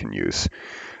that we can use.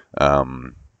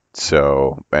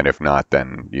 So, and if not,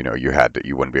 then you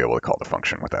wouldn't be able to call the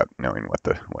function without knowing what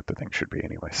the thing should be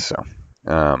anyway. So,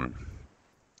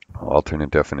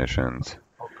 alternate definitions.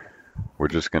 We're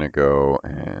just gonna go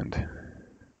and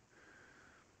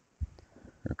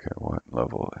okay, what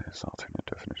level is alternate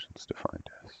definitions defined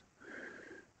as?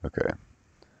 Okay,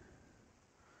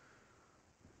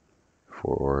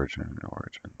 for origin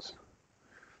origins.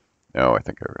 Oh, I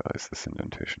think I realized this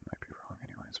indentation might be wrong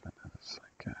anyways, but that's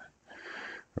like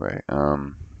right.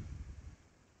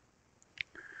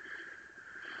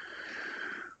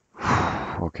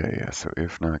 Okay, yeah, so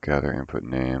if not gather input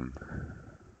name.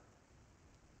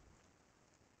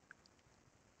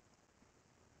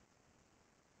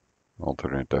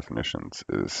 Alternate definitions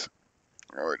is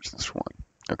origins one.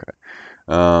 Okay.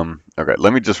 Okay,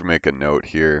 let me just make a note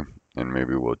here and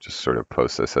maybe we'll just sort of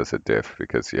post this as a diff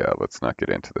because yeah, let's not get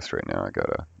into this right now. I got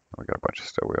a bunch of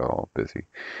stuff. We're all busy.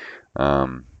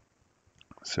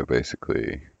 So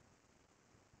basically,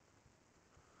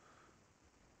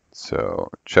 so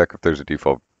check if there's a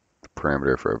default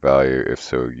parameter for a value. If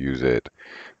so, use it.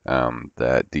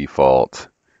 That default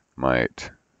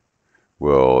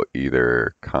will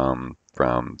either come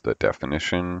from the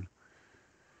definition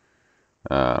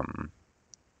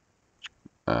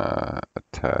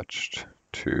attached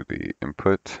to the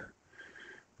input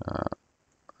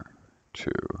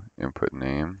to input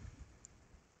name,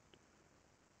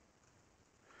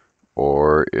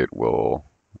 or it will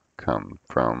come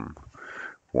from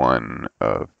one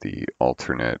of the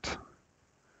alternate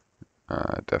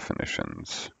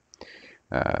definitions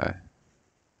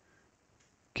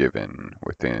given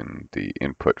within the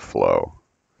input flow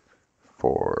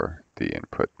for the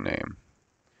input name.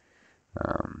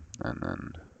 And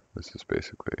then this is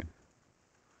basically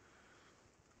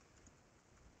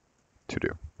to do,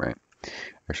 right?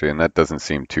 Actually, and that doesn't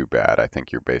seem too bad. I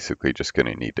think you're basically just going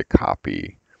to need to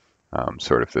copy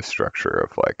sort of the structure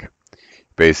of like,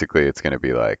 basically it's going to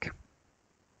be like,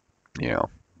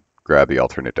 grab the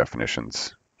alternate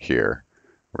definitions here,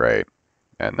 right?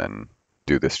 And then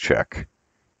do this check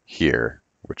here,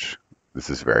 which this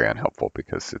is very unhelpful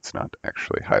because it's not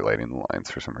actually highlighting the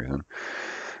lines for some reason.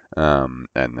 And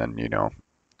then,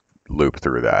 loop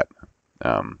through that.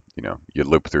 You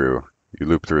loop through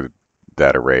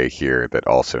that array here that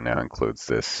also now includes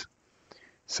this.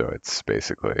 So it's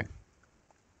basically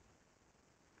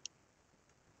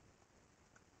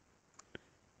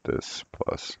this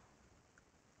plus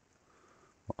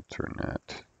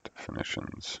alternate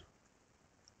definitions.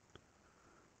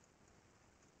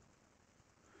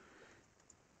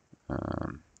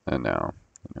 And now,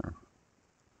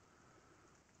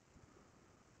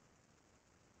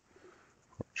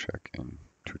 check in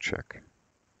to check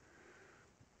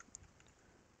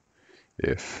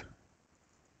if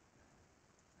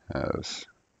has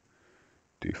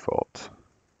default.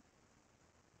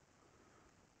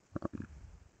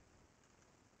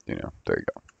 There you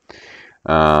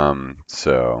go.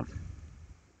 So,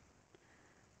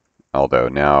 although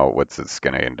now what's this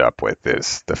going to end up with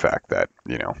is the fact that,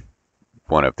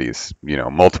 one of these,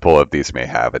 multiple of these may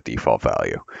have a default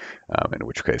value, in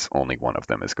which case only one of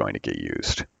them is going to get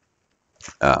used.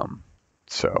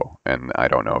 So, and I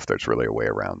don't know if there's really a way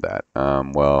around that.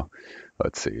 Well,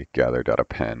 let's see,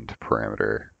 gather.append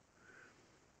parameter.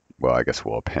 Well, I guess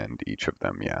we'll append each of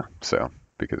them, yeah. So,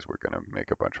 because we're going to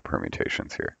make a bunch of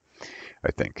permutations here,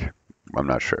 I think. I'm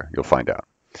not sure. You'll find out.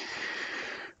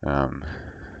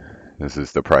 This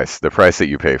is the price that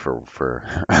you pay for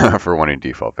for wanting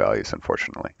default values,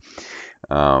 unfortunately.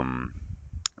 I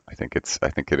think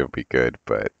it'll be good,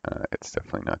 but it's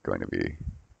definitely not going to be,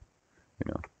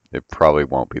 it probably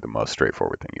won't be the most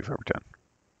straightforward thing you've ever done.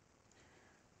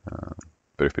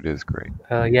 But if it is, great.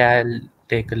 Yeah, I'll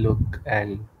take a look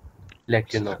and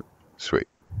let you know. Sweet.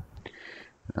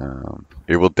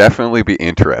 It will definitely be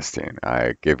interesting.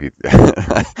 I give you.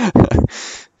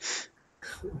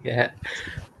 Yeah.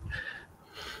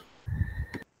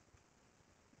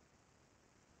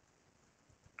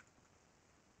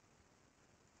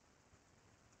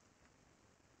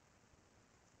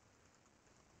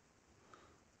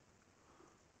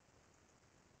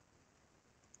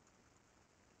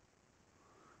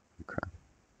 Okay.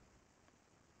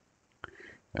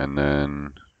 And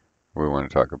then we want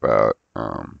to talk about.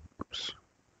 Oops.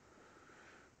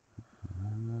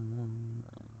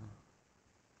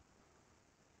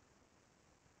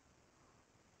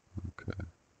 Okay.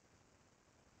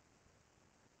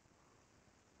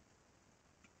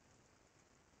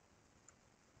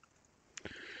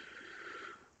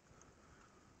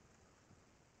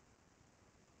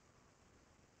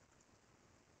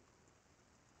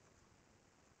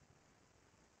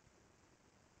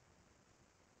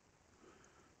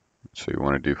 So you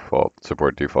want to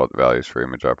support default values for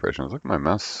image operations. Look, my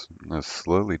mouse is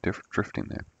slowly drifting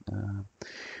there.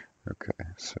 Okay,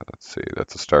 so let's see.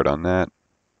 That's a start on that.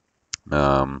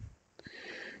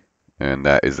 And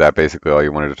is that basically all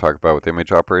you wanted to talk about with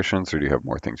image operations, or do you have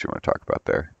more things you want to talk about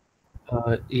there?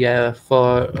 Yeah,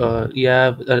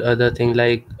 other thing,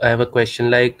 like I have a question,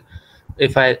 like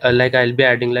if I I'll be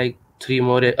adding like 3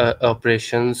 more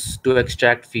operations to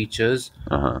extract features.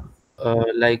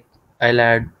 Like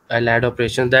I'll add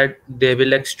operations that they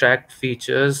will extract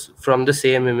features from the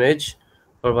same image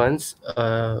for once,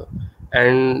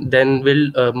 and then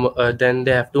then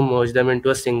they have to merge them into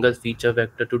a single feature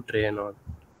vector to train on.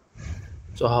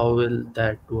 So how will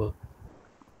that work?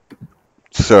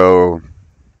 So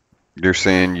you're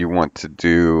saying you want to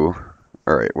do.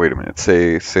 All right, wait a minute.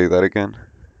 Say that again.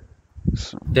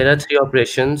 So, there are 3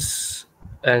 operations,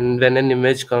 and when an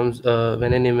image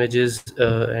is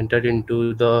entered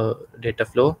into the data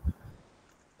flow,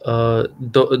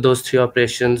 those 3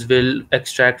 operations will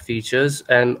extract features,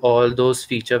 and all those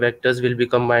feature vectors will be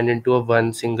combined into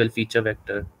one single feature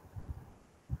vector.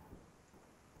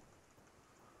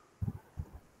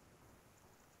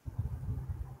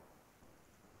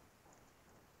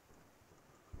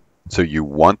 So you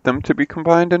want them to be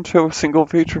combined into a single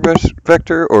feature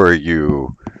vector, or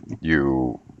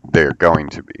they're going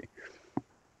to be?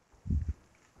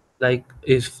 Like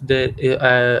if this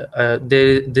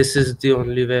is the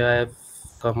only way I have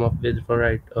come up with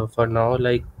for now.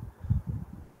 Like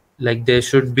they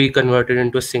should be converted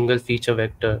into a single feature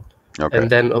vector. Okay. And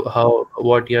then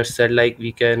what you said, like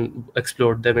we can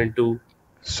explode them into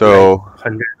so like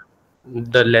 100,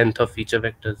 the length of feature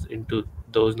vectors into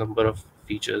those number of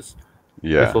features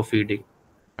before feeding.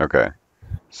 Okay.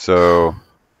 So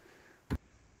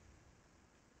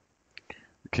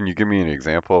can you give me an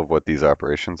example of what these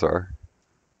operations are?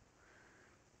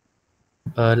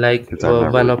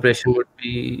 One operation would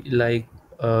be like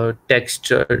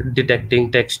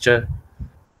detecting texture.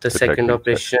 The second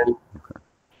operation,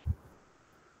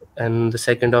 and the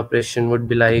second operation would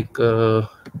be like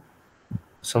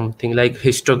something like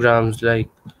histograms, like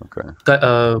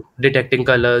detecting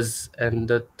colors, and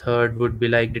the third would be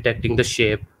like detecting the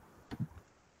shape,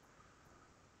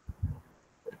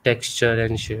 texture,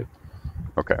 and shape.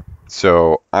 Okay.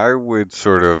 So I would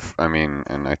sort of,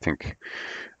 and I think,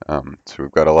 so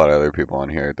we've got a lot of other people on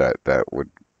here that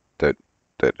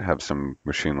that have some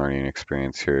machine learning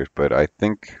experience here, but I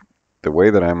think the way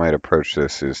that I might approach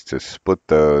this is to split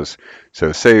those.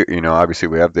 So say, obviously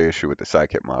we have the issue with the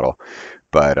scikit model,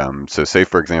 but so say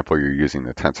for example you're using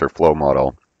the TensorFlow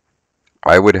model,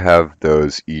 I would have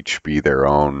those each be their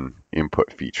own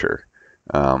input feature.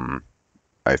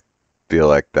 I feel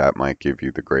like that might give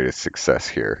you the greatest success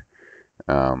here.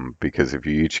 Because if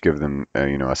you each give them,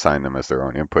 assign them as their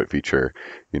own input feature,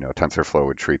 TensorFlow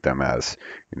would treat them as,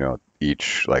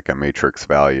 each like a matrix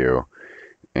value,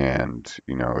 and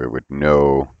it would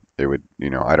know,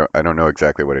 I don't know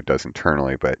exactly what it does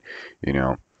internally, but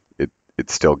it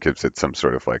still gives it some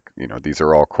sort of like, these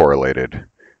are all correlated.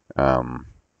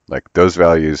 Like those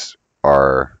values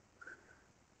are.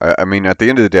 I mean, at the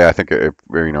end of the day, I think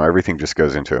everything just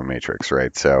goes into a matrix,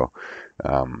 right? So,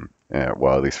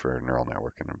 well, at least for a neural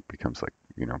network, and it becomes like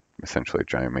essentially a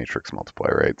giant matrix multiply,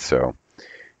 right? So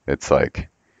it's like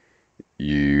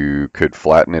you could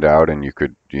flatten it out, and you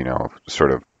could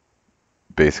sort of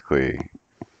basically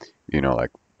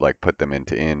like put them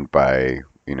into in by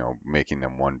making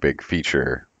them one big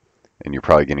feature, and you're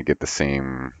probably going to get the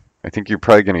same. I think you're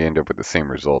probably going to end up with the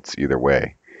same results either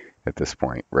way at this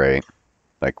point, right?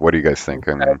 Like, what do you guys think?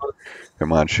 I mean,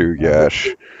 Himanshu,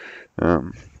 Yash.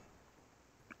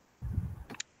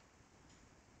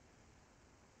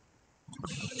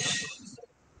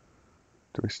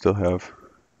 Do we still have?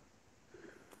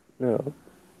 No.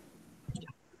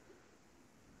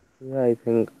 Yeah, I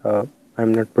think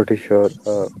I'm not pretty sure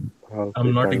how I'm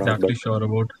to not turn out, exactly but sure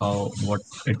about what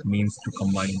it means to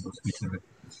combine those features.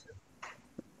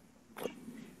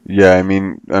 Yeah, I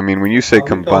mean, when you say Are we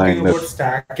talking combine, about that's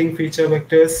stacking feature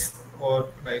vectors, or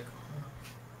like,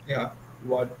 yeah,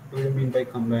 what do you mean by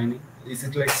combining? Is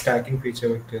it like stacking feature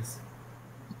vectors?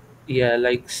 Yeah,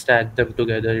 like stack them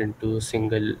together into a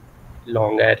single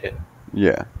long array.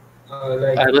 yeah.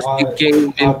 Like, I was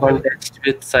thinking in are there context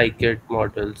with scikit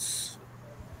models.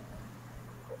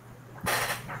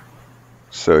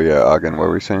 So yeah, again, what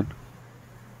were we saying?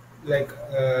 like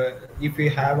if we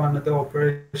have another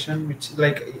operation which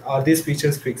like are these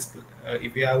features fixed?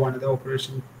 If we have another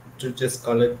operation to just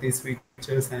collect these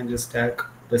features and just stack,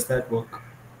 does that work?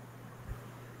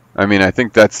 I mean, I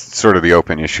think that's sort of the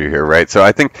open issue here, right? So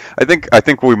I think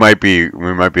we might be a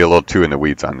little too in the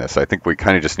weeds on this. I think we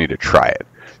kind of just need to try it,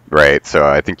 right? So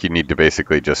I think you need to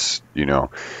basically just,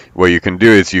 what you can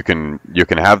do is you can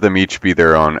have them each be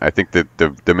their own. I think that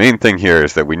the main thing here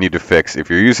is that we need to fix, if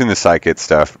you're using the scikit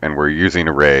stuff and we're using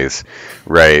arrays,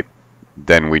 right?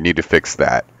 Then we need to fix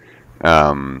that.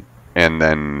 And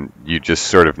then you just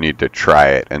sort of need to try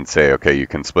it and say, okay, you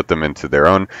can split them into their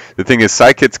own. The thing is,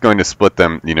 scikit's going to split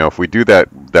them, if we do that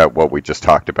what we just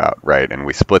talked about, right, and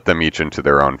we split them each into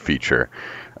their own feature,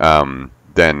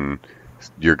 then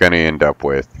you're going to end up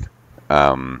with,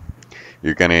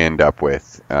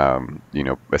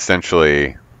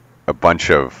 essentially a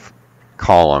bunch of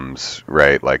columns,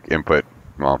 right, like input,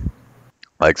 well,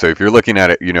 like, so if you're looking at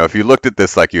it, if you looked at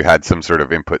this like you had some sort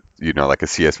of input, like a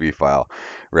CSV file,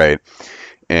 right?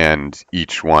 And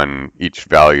each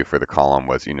value for the column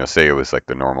was, say it was like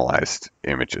the normalized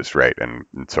images, right? And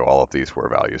so all of these were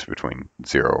values between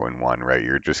 0 and 1, right?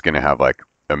 You're just going to have like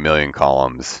a million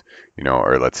columns,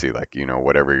 or let's see, like,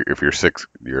 whatever, if your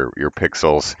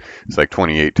pixels, it's like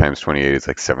 28 times 28 is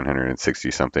like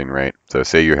 760 something, right? So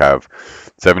say you have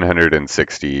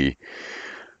 760,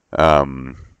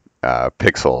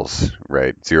 pixels,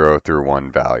 right? 0 through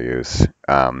 1 values.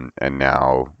 And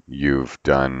now you've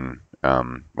done,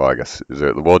 well, I guess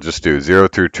we'll just do 0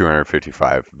 through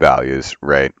 255 values,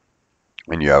 right?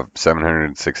 And you have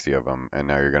 760 of them, and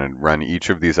now you're going to run each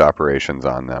of these operations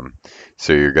on them.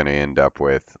 So you're going to end up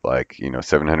with like,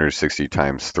 760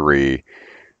 times 3,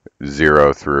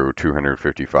 0 through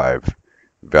 255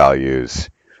 values.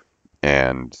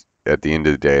 And at the end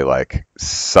of the day, like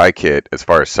scikit, as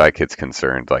far as scikit's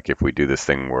concerned, like if we do this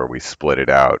thing where we split it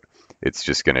out, it's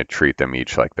just going to treat them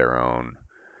each like their own.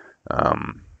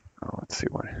 Let's see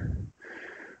what.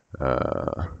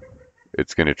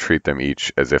 It's going to treat them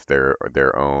each as if they're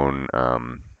their own.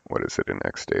 What is it in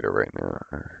XData right now?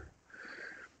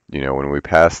 When we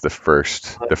pass the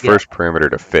first Yeah, parameter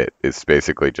to fit is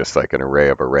basically just like an array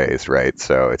of arrays, right?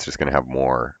 So it's just going to have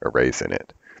more arrays in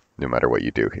it, no matter what you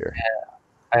do here.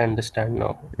 I understand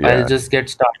now. I'll Yeah. just get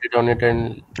started on it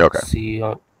and Okay. see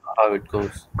how it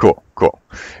goes. Cool.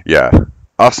 Yeah.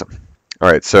 Awesome. All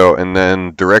right. So, and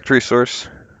then directory source.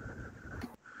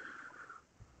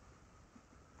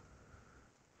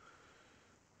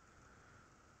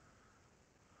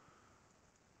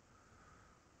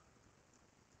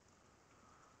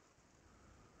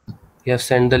 You have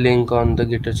sent the link on the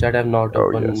Gitter chat. I have not Oh,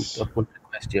 opened yes. a pull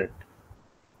request yet.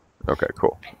 Okay,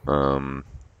 cool.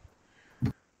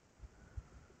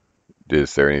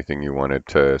 Is there anything you wanted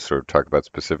to sort of talk about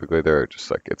specifically there, or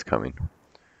just like it's coming?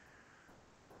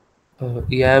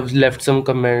 Yeah, I've left some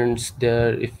comments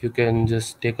there. If you can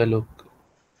just take a look.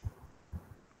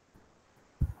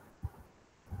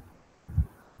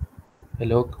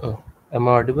 Hello, am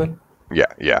I audible?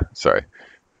 Yeah. Sorry.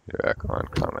 You're back on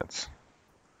comments.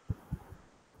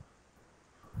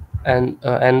 And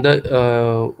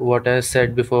the what I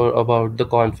said before about the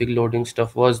config loading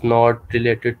stuff was not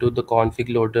related to the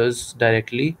config loaders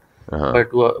directly, Uh-huh.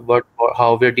 but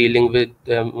how we're dealing with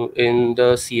them in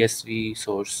the CSV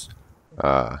source.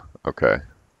 Okay.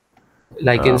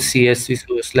 Like in CSV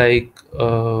source, like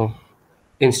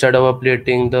instead of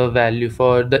updating the value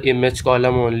for the image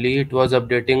column only, it was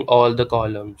updating all the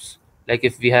columns. Like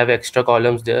if we have extra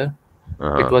columns there, it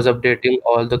Uh-huh. was updating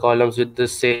all the columns with the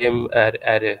same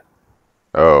array.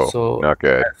 Oh, So not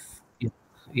good.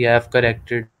 yeah, I've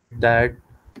corrected that.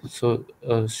 So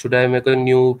should I make a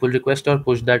new pull request or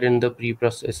push that in the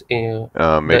pre-process, Make the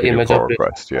a new image pull operation?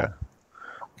 request, yeah.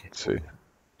 Let's see.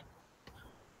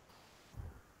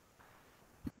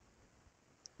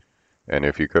 And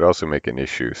if you could also make an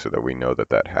issue so that we know that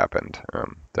that happened,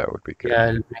 that would be good. Yeah,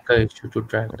 I'll make a issue to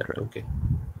track that. Okay.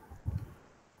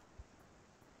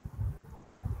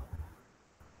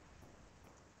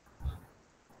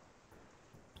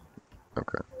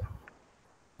 Okay.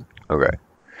 Okay.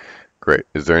 Great.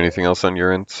 Is there anything else on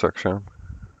your end, Sakshan?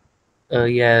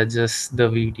 Yeah, just the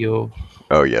video.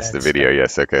 Oh, yes, the That's video. right.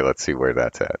 Yes. Okay, let's see where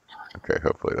that's at. Okay,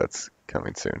 hopefully that's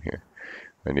coming soon here.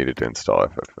 I needed to install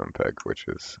FFmpeg, which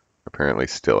is apparently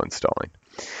still installing.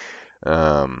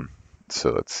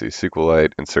 So let's see,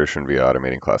 SQLite insertion via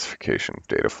automating classification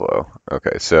data flow.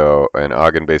 Okay, so an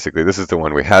Ogden basically, this is the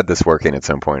one we had this working at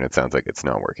some point. It sounds like it's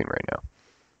not working right now,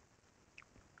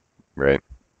 right?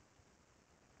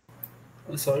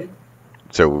 Sorry?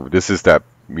 So this is that,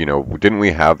 didn't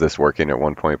we have this working at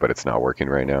one point, but it's not working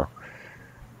right now?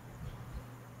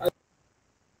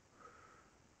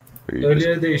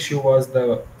 Earlier, the issue was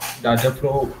the data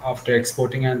flow after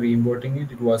exporting and re-importing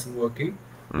it. It wasn't working.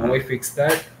 Now I fixed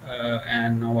that,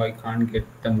 and now I can't get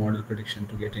the model prediction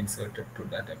to get inserted to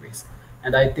database.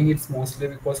 And I think it's mostly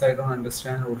because I don't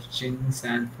understand origins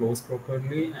and flows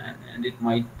properly, and it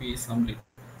might be some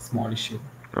small issue.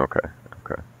 Okay.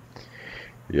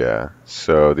 Yeah.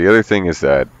 So the other thing is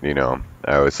that,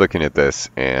 I was looking at this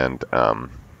and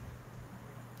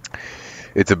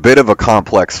it's a bit of a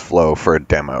complex flow for a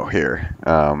demo here.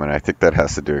 And I think that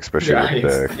has to do especially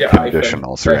with the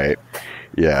conditionals, right?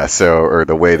 Yeah, or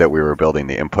the way that we were building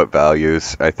the input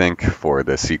values, I think, for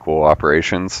the SQL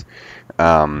operations.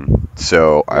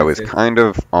 So I was kind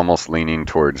of almost leaning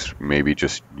towards maybe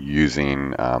just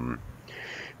using,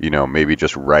 maybe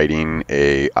just writing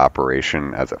a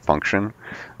operation as a function,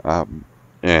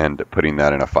 and putting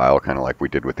that in a file, kind of like we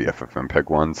did with the FFmpeg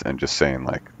ones, and just saying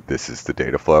like, this is the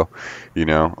data flow,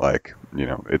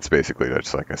 it's basically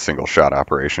just like a single shot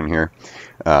operation here.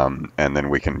 And then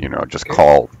we can, just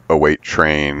call await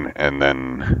train and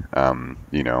then,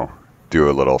 do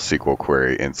a little SQL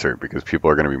query insert, because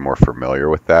people are going to be more familiar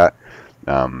with that.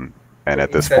 And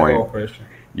at this point,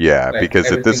 yeah, like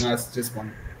because at this,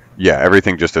 yeah,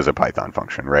 everything just as a Python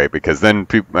function, right? Because then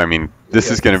people,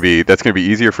 that's going to be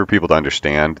easier for people to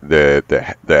understand.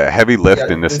 The heavy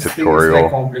lift in this tutorial.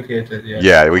 Like complicated,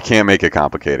 yeah, we can't make it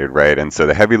complicated, right? And so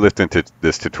the heavy lift into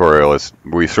this tutorial is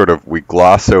we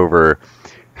gloss over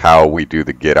how we do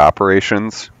the get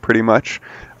operations pretty much.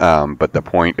 But the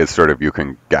point is sort of you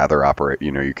can gather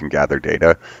you can gather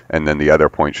data, and then the other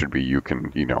point should be you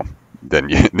can, then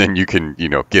you can,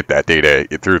 get that data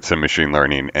through some machine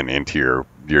learning and into your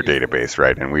database,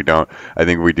 right? And I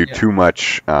think we do too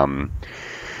much,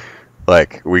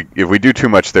 if we do too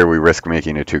much there, we risk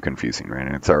making it too confusing, right?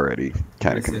 And it's already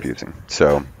kind of confusing.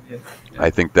 So I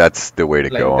think that's the way to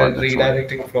go on this one.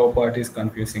 Redirecting flow part is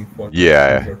confusing for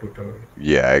Yeah,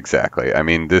 exactly.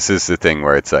 This is the thing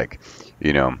where it's like,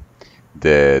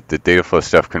 the data flow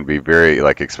stuff can be very,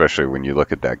 especially when you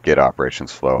look at that get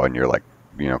operations flow and you're like,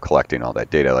 collecting all that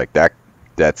data like that,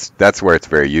 that's where it's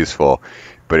very useful,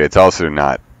 but it's also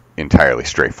not entirely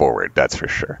straightforward, that's for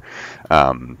sure.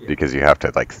 Because you have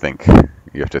to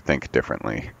think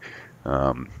differently,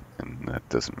 and that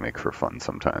doesn't make for fun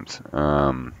sometimes.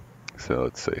 So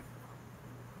let's see.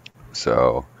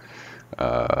 So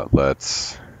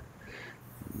let's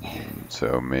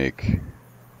make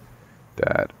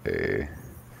that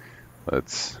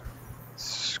let's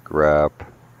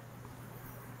scrap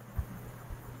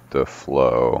the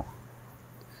flow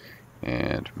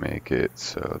and make it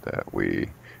so that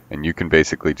and you can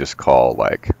basically just call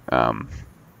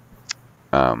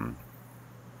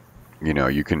you know,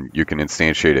 you can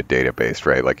instantiate a database,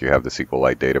 right? Like you have the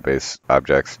SQLite database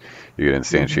objects. You can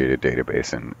instantiate a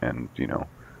database and you know,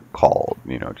 call,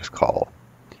 you know, just call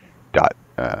dot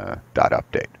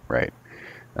update, right?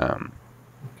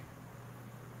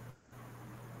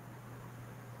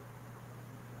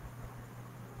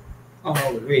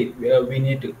 Oh wait, we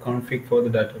need to config for the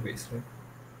database, right?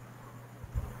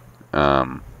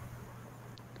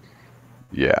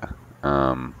 Yeah.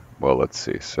 Well, let's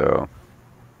see. So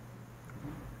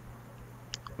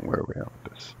where are we at with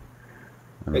this?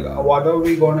 Like, what are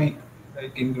we gonna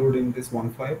like include in this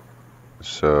 1.5?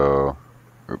 So,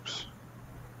 oops.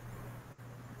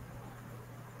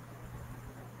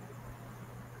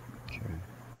 Okay.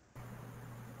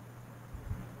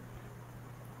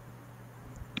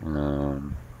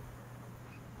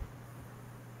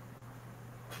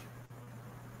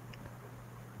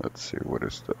 Let's see, what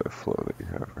is the flow that you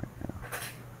have right now?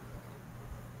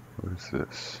 What is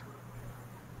this?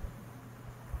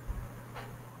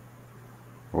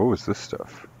 What was this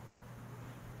stuff?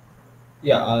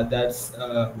 Yeah, that's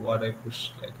what I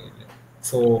pushed like earlier.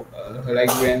 So, like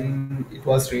when it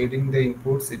was reading the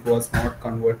inputs, it was not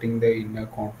converting the inner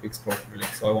configs properly.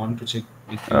 So I want to check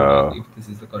with you like, if this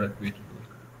is the correct way to do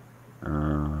it.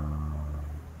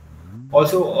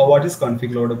 Also, what is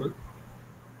config loadable?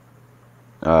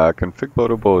 Config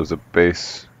loadable is a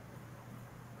base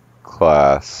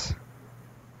class.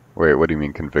 Wait, what do you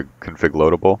mean config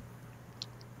loadable?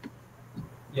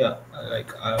 Yeah,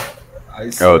 like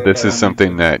oh, this is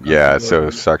something that, yeah, so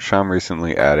Saksham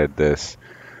recently added this.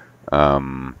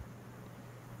 Why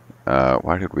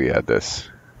did we add this?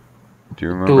 Do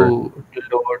you remember?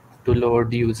 To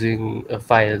load using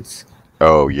files.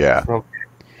 Oh, yeah.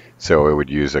 So it would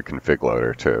use a config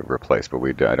loader to replace, but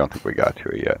I don't think we got to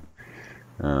it yet.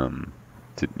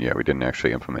 Yeah, we didn't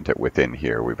actually implement it within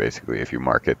here. We basically, if you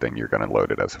mark it, then you're going to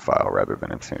load it as a file rather than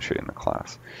instantiating the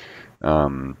class.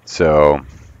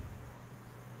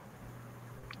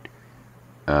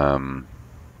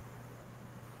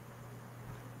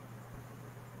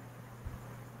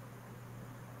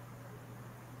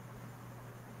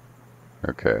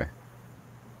 Okay.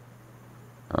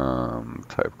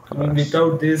 Type class. I mean,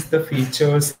 without this, the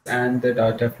features and the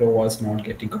data flow was not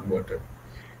getting converted.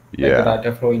 Yeah. Like the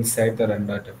data flow inside the run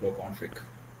data flow config.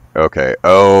 Okay.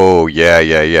 Oh, yeah.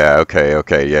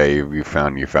 Okay. Yeah, you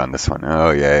found this one.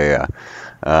 Oh, yeah.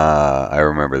 I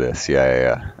remember this.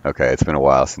 Yeah. Okay, it's been a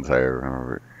while since I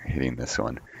remember hitting this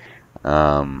one.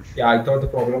 Yeah, I thought the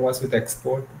problem was with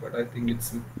export, but I think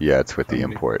it's it's with the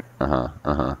import.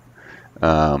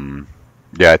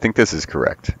 Yeah, I think this is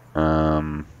correct.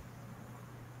 I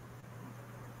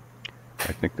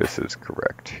think this is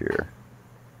correct here.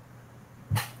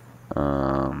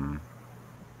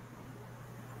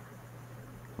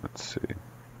 Let's see.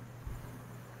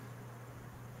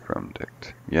 From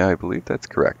dict. Yeah, I believe that's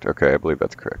correct. Okay, I believe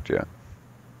that's correct. Yeah.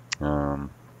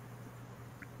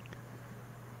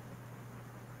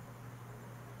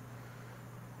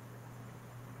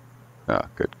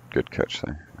 Good catch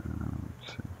there.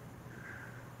 Let's see.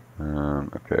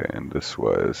 Okay, and this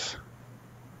was.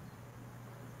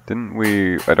 Didn't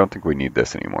we? I don't think we need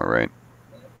this anymore, right?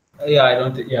 Yeah, I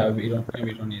don't think. Yeah, we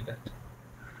don't need that.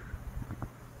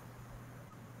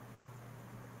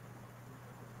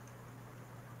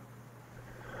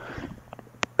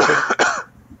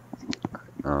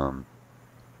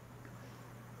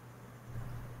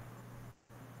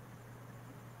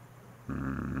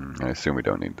 I assume we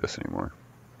don't need this anymore.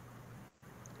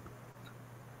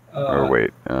 Or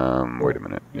wait, wait a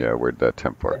minute. Yeah, where'd that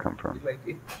temp bar come from?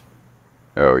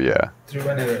 Oh, yeah. Through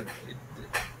an error.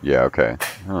 Yeah, okay.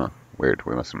 Huh. Weird.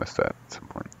 We must have missed that at some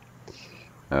point.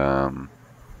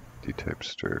 Dtype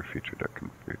stir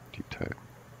feature.config dtype.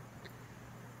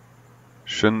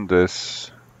 Shouldn't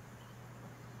this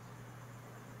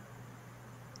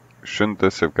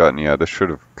have gotten, yeah, this should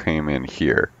have came in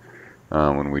here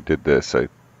when we did this, I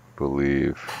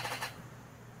believe,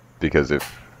 because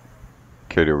if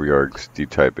kdoreorg's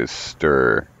dtype is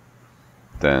stir,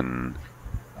 then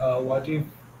what if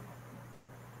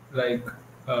like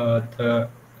the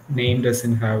name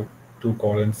doesn't have 2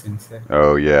 colons inside?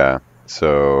 Oh yeah,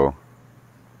 so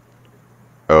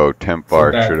temp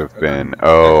bar should have been,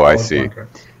 oh, I see.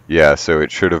 Yeah, so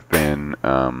it should have been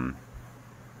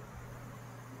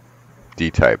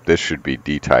dtype. This should be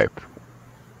dtype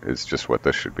is just what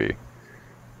this should be,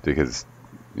 because,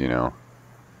 you know,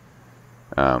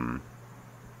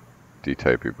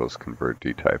 dtype equals convert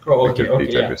dtype. Oh, okay,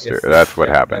 dtype is stir. That's what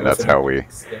happened. That's how we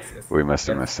must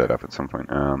have messed that up at some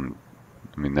point. I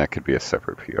mean, that could be a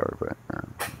separate PR, but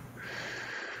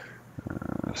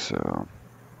so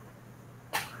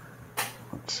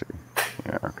let's see.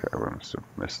 Yeah, okay, I must have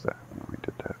missed that when we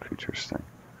did that features thing.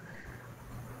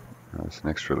 This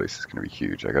next release is going to be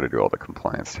huge. I got to do all the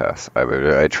compliance tests. I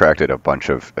attracted a bunch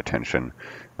of attention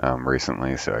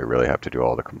recently, so I really have to do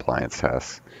all the compliance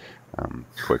tests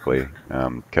quickly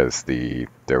because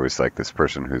there was like this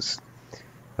person who's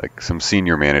like some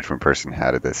senior management person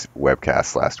had this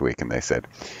webcast last week, and they said,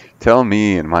 "Tell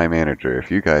me and my manager if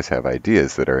you guys have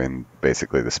ideas that are in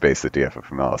basically the space that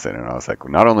DFFML is in." And I was like,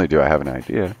 well, not only do I have an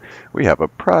idea, we have a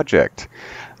project.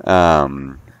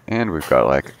 And we've got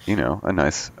like, a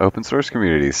nice open source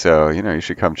community. So, you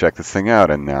should come check this thing out.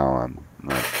 And now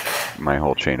like, my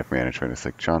whole chain of management is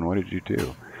like, John, what did you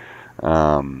do?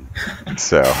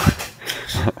 So,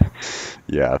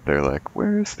 yeah, they're like,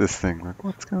 where is this thing? Like,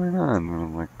 what's going on? And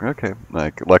I'm like, okay.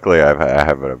 Like, luckily I've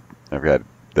had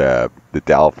the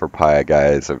DAL for Pi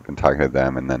guys. I've been talking to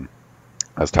them, and then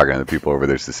I was talking to the people over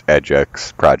there's this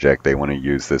EdgeX project. They want to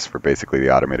use this for basically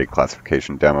the automated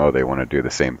classification demo. They want to do the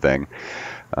same thing.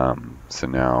 So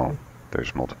now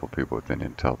there's multiple people within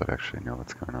Intel that actually know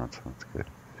what's going on, so that's good.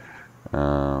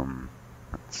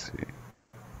 Let's see.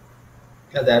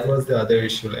 Yeah, that was the other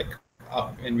issue. Like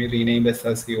when we renamed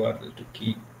SRC URL to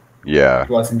key, Yeah. it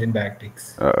wasn't in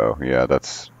backticks. Yeah,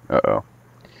 that's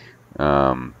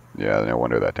yeah, no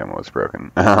wonder that demo was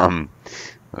broken.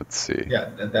 Let's see. Yeah,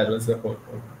 that was the whole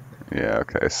problem. Yeah,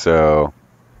 okay, so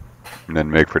and then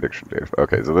make prediction data.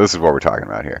 Okay, so this is what we're talking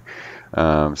about here.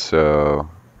 So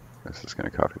this is going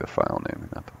to copy the file name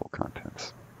and not the whole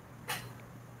contents.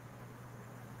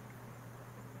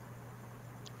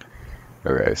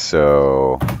 Okay,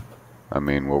 so I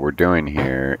mean, what we're doing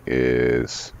here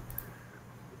is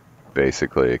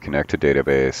basically connect to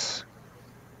database.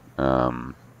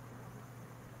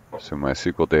 So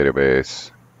MySQL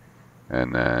database,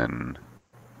 and then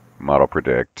model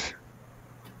predict,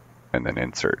 and then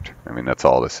insert. I mean, that's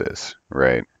all this is,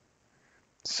 right?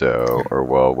 So, or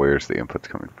well, where's the inputs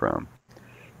coming from?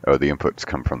 Oh, the inputs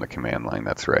come from the command line.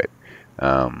 That's right.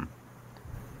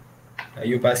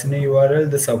 You pass in a URL,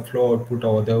 the subflow output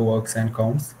order works and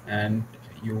counts, and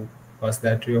you pass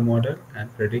that to your model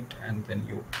and predict, and then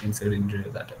you insert into your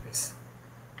database.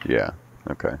 Yeah.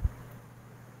 Okay.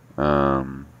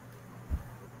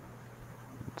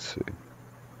 Let's see.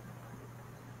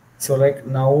 So like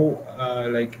now,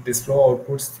 like this flow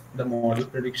outputs the model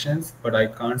predictions, but I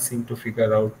can't seem to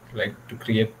figure out like to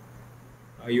create.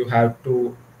 You have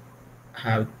to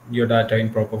have your data in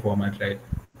proper format, right?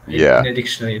 Yeah. In a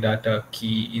dictionary, data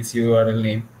key is URL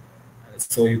name,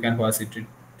 so you can pass it to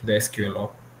the SQL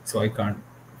log. So I can't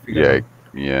figure out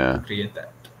to create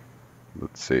that.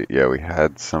 Let's see. Yeah, we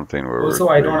had something where. Also,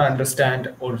 I don't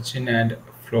understand origin and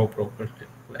flow properly.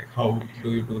 Like, how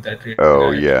do you do that?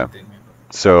 Oh, yeah.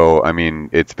 So, I mean,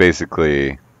 it's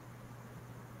basically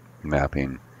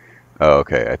mapping. Oh,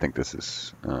 okay. I think this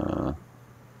is,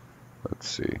 let's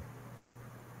see.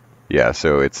 Yeah,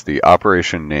 so it's the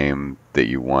operation name that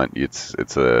you want.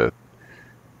 The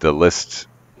list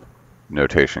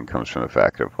notation comes from the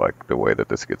fact of like the way that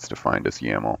this gets defined as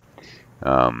YAML.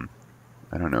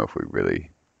 I don't know if we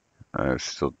really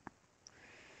still.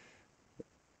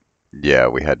 Yeah,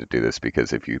 we had to do this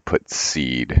because if you put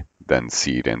seed, then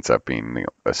seed ends up being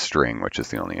a string, which is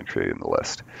the only entry in the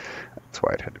list. That's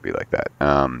why it had to be like that.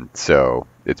 So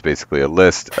it's basically a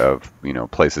list of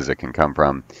places it can come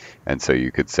from, and so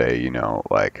you could say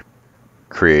like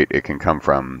create it can come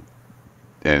from,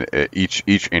 and each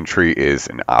entry is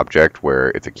an object where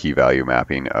it's a key value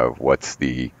mapping of what's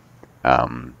the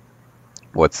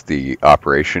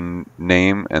operation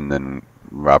name, and then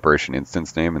operation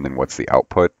instance name, and then what's the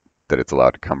output that it's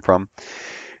allowed to come from.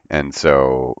 And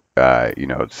so,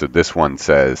 so this one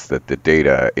says that the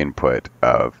data input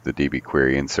of the DB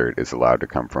query insert is allowed to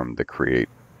come from the create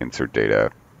insert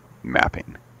data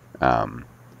mapping.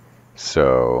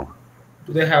 So,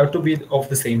 do they have to be of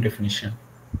the same definition?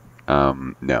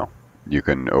 No, you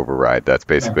can override. That's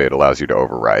basically it allows you to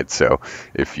override. So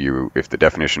if the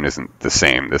definition isn't the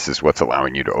same, this is what's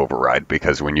allowing you to override,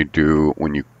 because when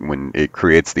it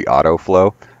creates the auto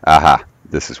flow,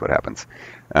 this is what happens.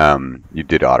 You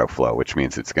did auto flow, which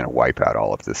means it's going to wipe out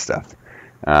all of this stuff.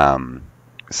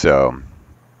 So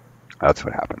that's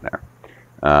what happened there.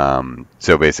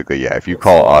 So basically, yeah, if you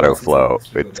call auto flow,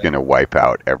 it's going to wipe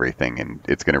out everything, and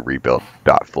it's going to rebuild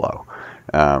 .flow.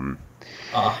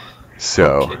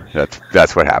 So okay.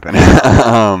 That's what happened.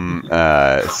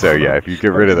 So yeah, if you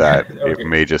get rid of that, it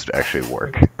may just actually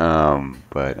work.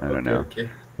 But I don't know. Okay.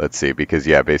 Let's see, because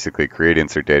yeah, basically create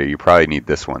insert data. You probably need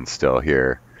this one still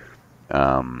here.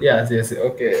 Yes.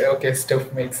 Okay.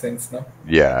 Stuff makes sense now.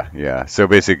 Yeah. So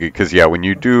basically, because yeah, when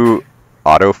you do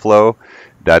auto flow,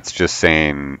 that's just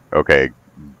saying, okay,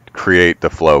 create the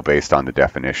flow based on the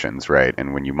definitions, right?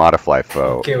 And when you modify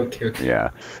flow, Okay.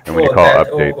 yeah, and when you call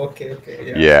update,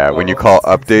 Okay. yeah, when you Wow, call this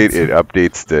makes update, sense. it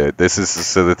updates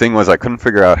so the thing was I couldn't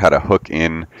figure out how to hook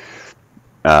in,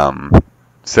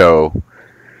 so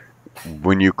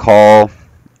when you call,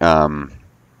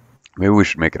 maybe we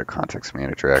should make it a context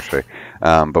manager actually,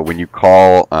 but when you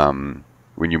call,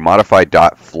 when you modify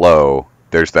 .flow,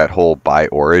 there's that whole by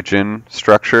origin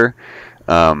structure.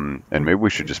 And maybe we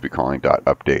should just be calling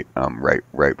 .update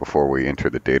right before we enter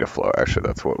the data flow. Actually,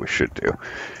 that's what we should do.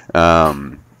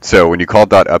 So when you call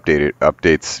 .update, it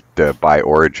updates the by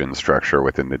origin structure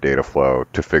within the data flow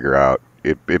to figure out.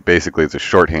 It basically is a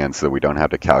shorthand so that we don't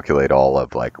have to calculate all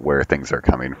of like where things are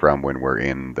coming from when we're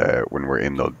in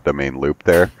the main loop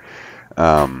there.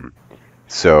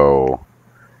 So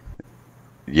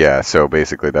yeah, so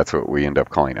basically that's what we end up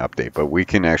calling update. But we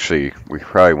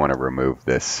probably want to remove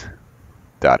this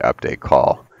 .update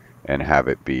call and have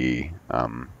it be,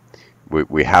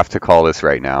 we have to call this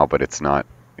right now, but it's not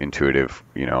intuitive,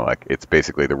 like it's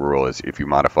basically the rule is if you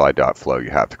modify .flow,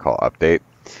 you have to call update.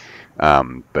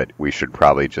 But we should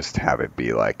probably just have it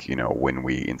be like, when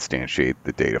we instantiate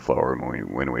the data flow or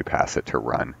when we pass it to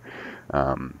run.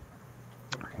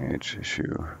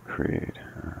 Issue create,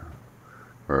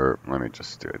 or let me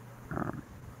just do it.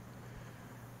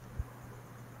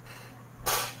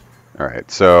 All right,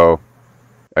 so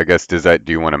I guess do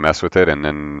you want to mess with it and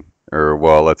then,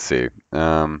 well, let's see,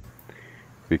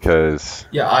 because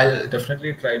Yeah, I'll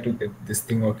definitely try to get this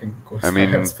thing working because I mean,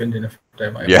 I have spent enough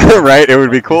time. yeah, right. It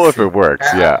would be cool if it works.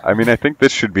 Yeah, I mean, I think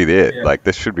this should be it. Yeah. Like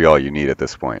this should be all you need at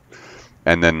this point.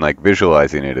 And then like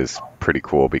visualizing it is pretty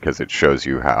cool because it shows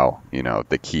you how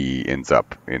the key ends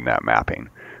up in that mapping,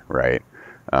 right?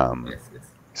 Yes.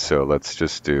 So let's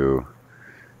just do.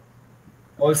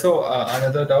 Also,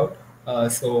 another doubt.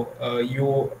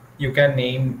 You can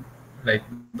name like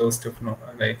those different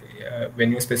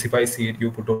when you specify seed,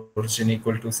 you put origin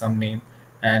equal to some name,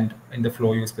 and in the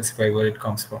flow you specify where it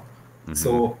comes from. Mm-hmm.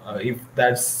 So if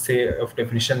that's say of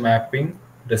definition mapping,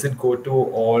 does it go to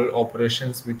all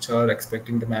operations which are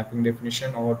expecting the mapping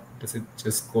definition, or does it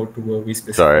just go to where we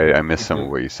specify? Sorry, I missed some of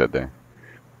what you said there.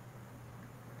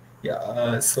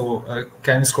 Yeah.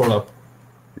 Can you scroll up?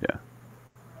 Yeah.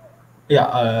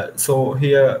 Yeah. So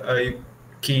here,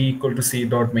 key equal to c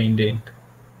dot maintained.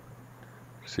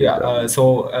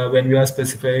 When we are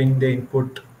specifying the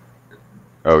input.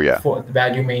 Oh yeah. For the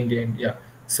value maintained. Yeah.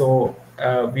 So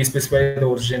we specify the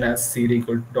origin as seed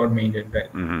equal to dot maintained,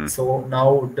 right? Mm-hmm. So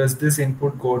now does this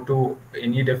input go to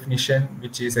any definition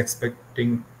which is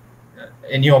expecting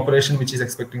any operation which is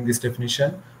expecting this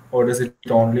definition, or does it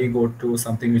only go to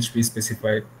something which we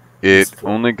specified? It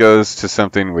only goes to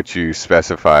something which you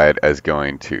specified as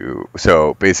going to.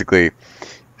 So basically,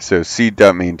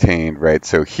 seed.maintained, right?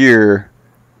 So here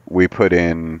we put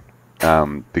in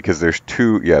because there's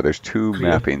two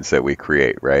mappings that we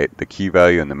create, right? The key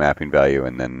value and the mapping value,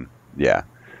 and then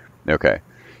okay,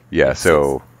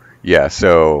 so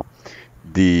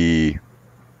the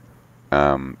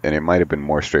and it might have been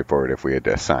more straightforward if we had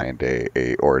assigned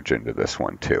a origin to this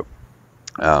one too.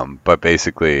 But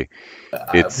basically,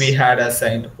 we had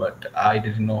assigned, but I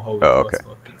didn't know how it was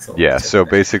working. So so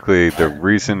basically, the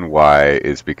reason why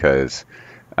is because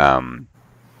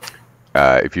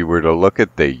if you were to look at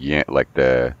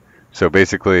so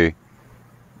basically,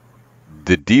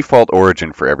 the default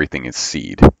origin for everything is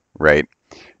seed, right?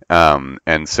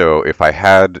 And so if I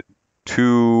had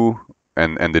two,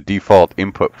 and the default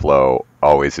input flow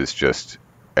always is just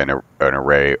an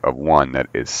array of one that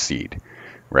is seed,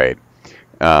 right?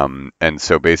 And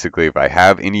so basically, if I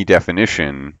have any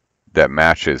definition that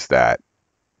matches that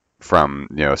from,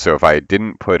 so if I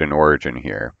didn't put an origin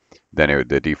here, then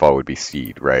the default would be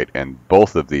seed, right? And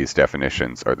both of these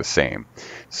definitions are the same.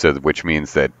 So which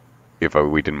means that if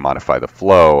we didn't modify the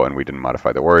flow and we didn't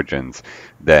modify the origins,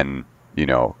 then,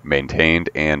 maintained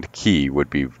and key would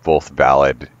be both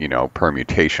valid,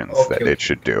 permutations that it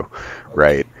should do,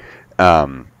 right?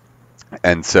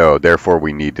 And so therefore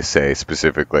we need to say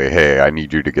specifically, hey, I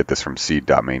need you to get this from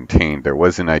seed.maintained. There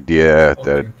was an idea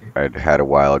that I'd had a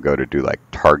while ago to do like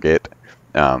target,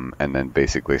 and then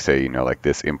basically say, like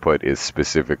this input is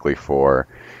specifically for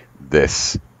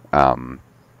this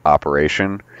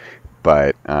operation,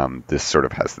 but this sort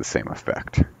of has the same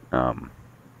effect.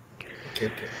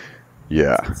 It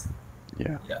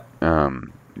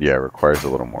requires a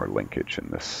little more linkage in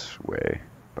this way,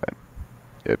 but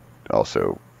it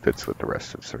also fits with the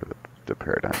rest of sort of the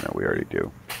paradigm that we already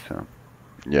do. So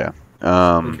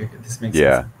this makes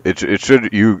sense. It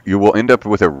should, you will end up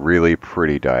with a really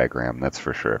pretty diagram, that's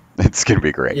for sure. It's gonna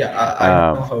be great.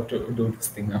 I know how to do this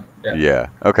thing now.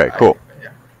 Okay, cool.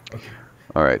 Okay.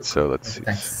 All right, so let's Okay, see.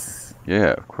 thanks.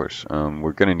 Yeah, of course.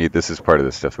 We're going to need, this is part of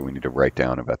the stuff that we need to write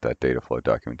down about that data flow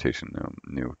documentation,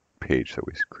 new page that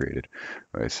we created.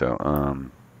 All right, so,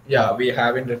 Yeah, we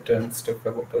haven't written stuff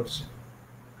about Origin.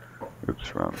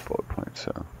 oops, wrong bullet point.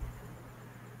 So,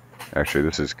 actually,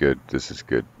 this is good. This is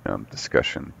good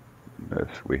discussion.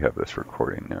 We have this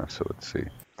recording now, so let's see.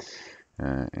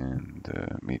 And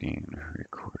meeting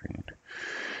recording.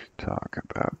 Talk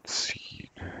about seed.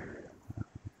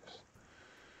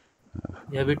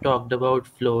 Yeah, we talked about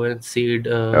flow and seed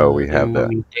Oh, we have in the that.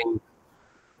 meeting.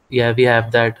 Yeah, we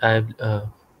have that.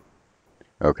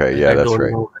 Okay, yeah, I that's don't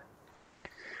right. know.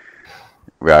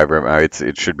 Yeah,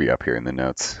 it should be up here in the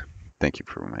notes. Thank you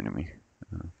for reminding me.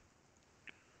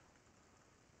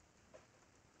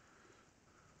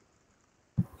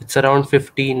 It's around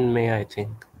 15 May, I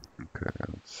think, Okay,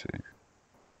 let's see.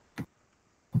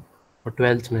 or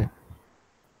 12th May.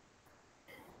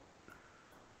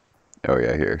 Oh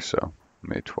yeah, here. So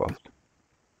May 12th.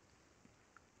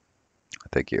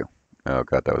 Thank you. Oh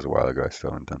God, that was a while ago. I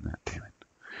still haven't done that. Damn it.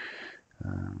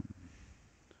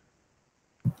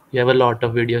 You have a lot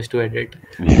of videos to edit.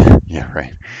 Yeah,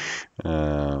 right.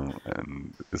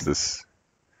 And is this?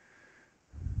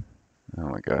 Oh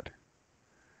my God.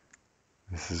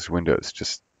 This is Windows.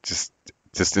 Just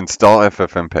install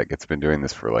FFmpeg. It's been doing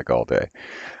this for like all day.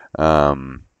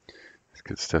 It's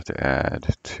good stuff to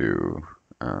add to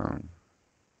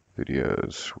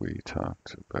videos we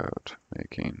talked about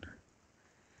making.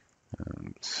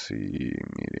 C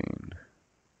meeting.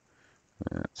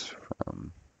 That's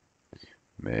from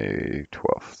May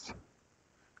 12th,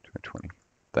 2020.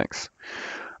 Thanks.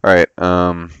 All right.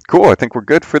 Cool. I think we're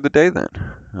good for the day then.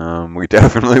 We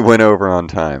definitely went over on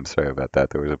time. Sorry about that.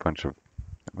 There was a bunch of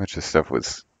stuff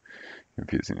was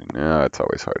confusing. No, it's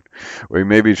always hard. We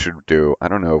maybe should do, I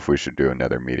don't know if we should do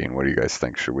another meeting. What do you guys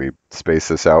think? Should we space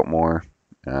this out more?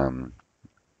 I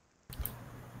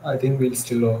think we'll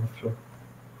still overflow.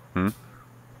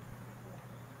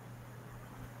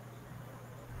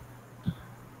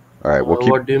 All right, we'll keep.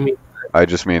 What do you mean? I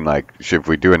just mean like, if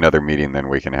we do another meeting, then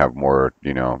we can have more.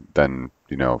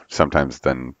 Sometimes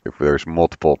then if there's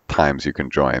multiple times you can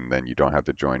join, then you don't have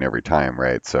to join every time,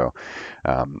 right? So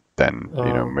then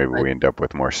maybe we end up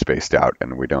with more spaced out,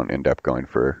 and we don't end up going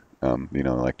for like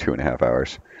 2.5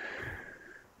 hours.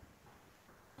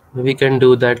 We can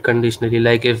do that conditionally.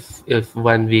 Like if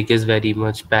 1 week is very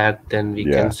much packed, then we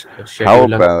can schedule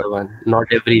another one. Not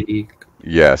every week.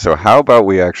 Yeah. So how about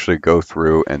we actually go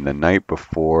through, and the night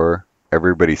before,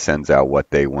 everybody sends out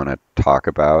what they want to talk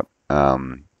about,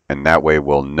 and that way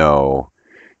we'll know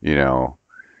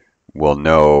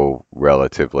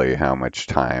relatively how much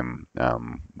time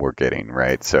we're getting,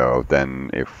 right? So then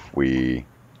if we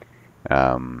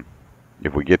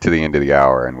get to the end of the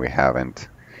hour and we haven't,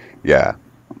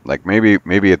 like maybe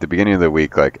at the beginning of the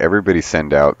week, like everybody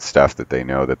send out stuff that they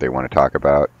know that they want to talk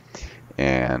about,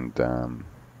 and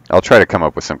I'll try to come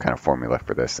up with some kind of formula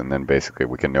for this, and then basically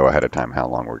we can know ahead of time how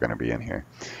long we're going to be in here.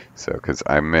 So, because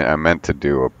I meant to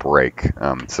do a break,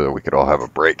 so that we could all have a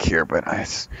break here, but I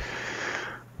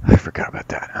forgot about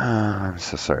that. I'm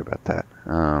so sorry about that.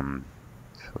 So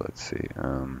let's see.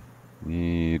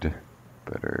 Need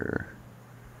better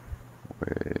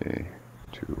way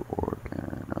to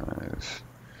organize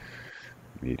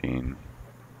meeting.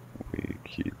 We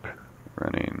keep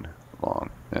running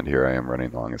long, and here I am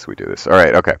running long as we do this. All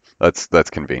right, okay, let's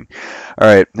convene. All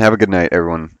right, have a good night,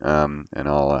 everyone, and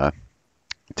I'll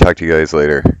talk to you guys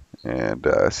later, and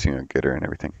see you on Gitter and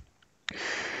everything.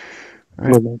 All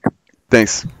right.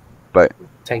 Thanks. Bye.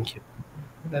 Thank you.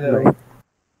 Bye.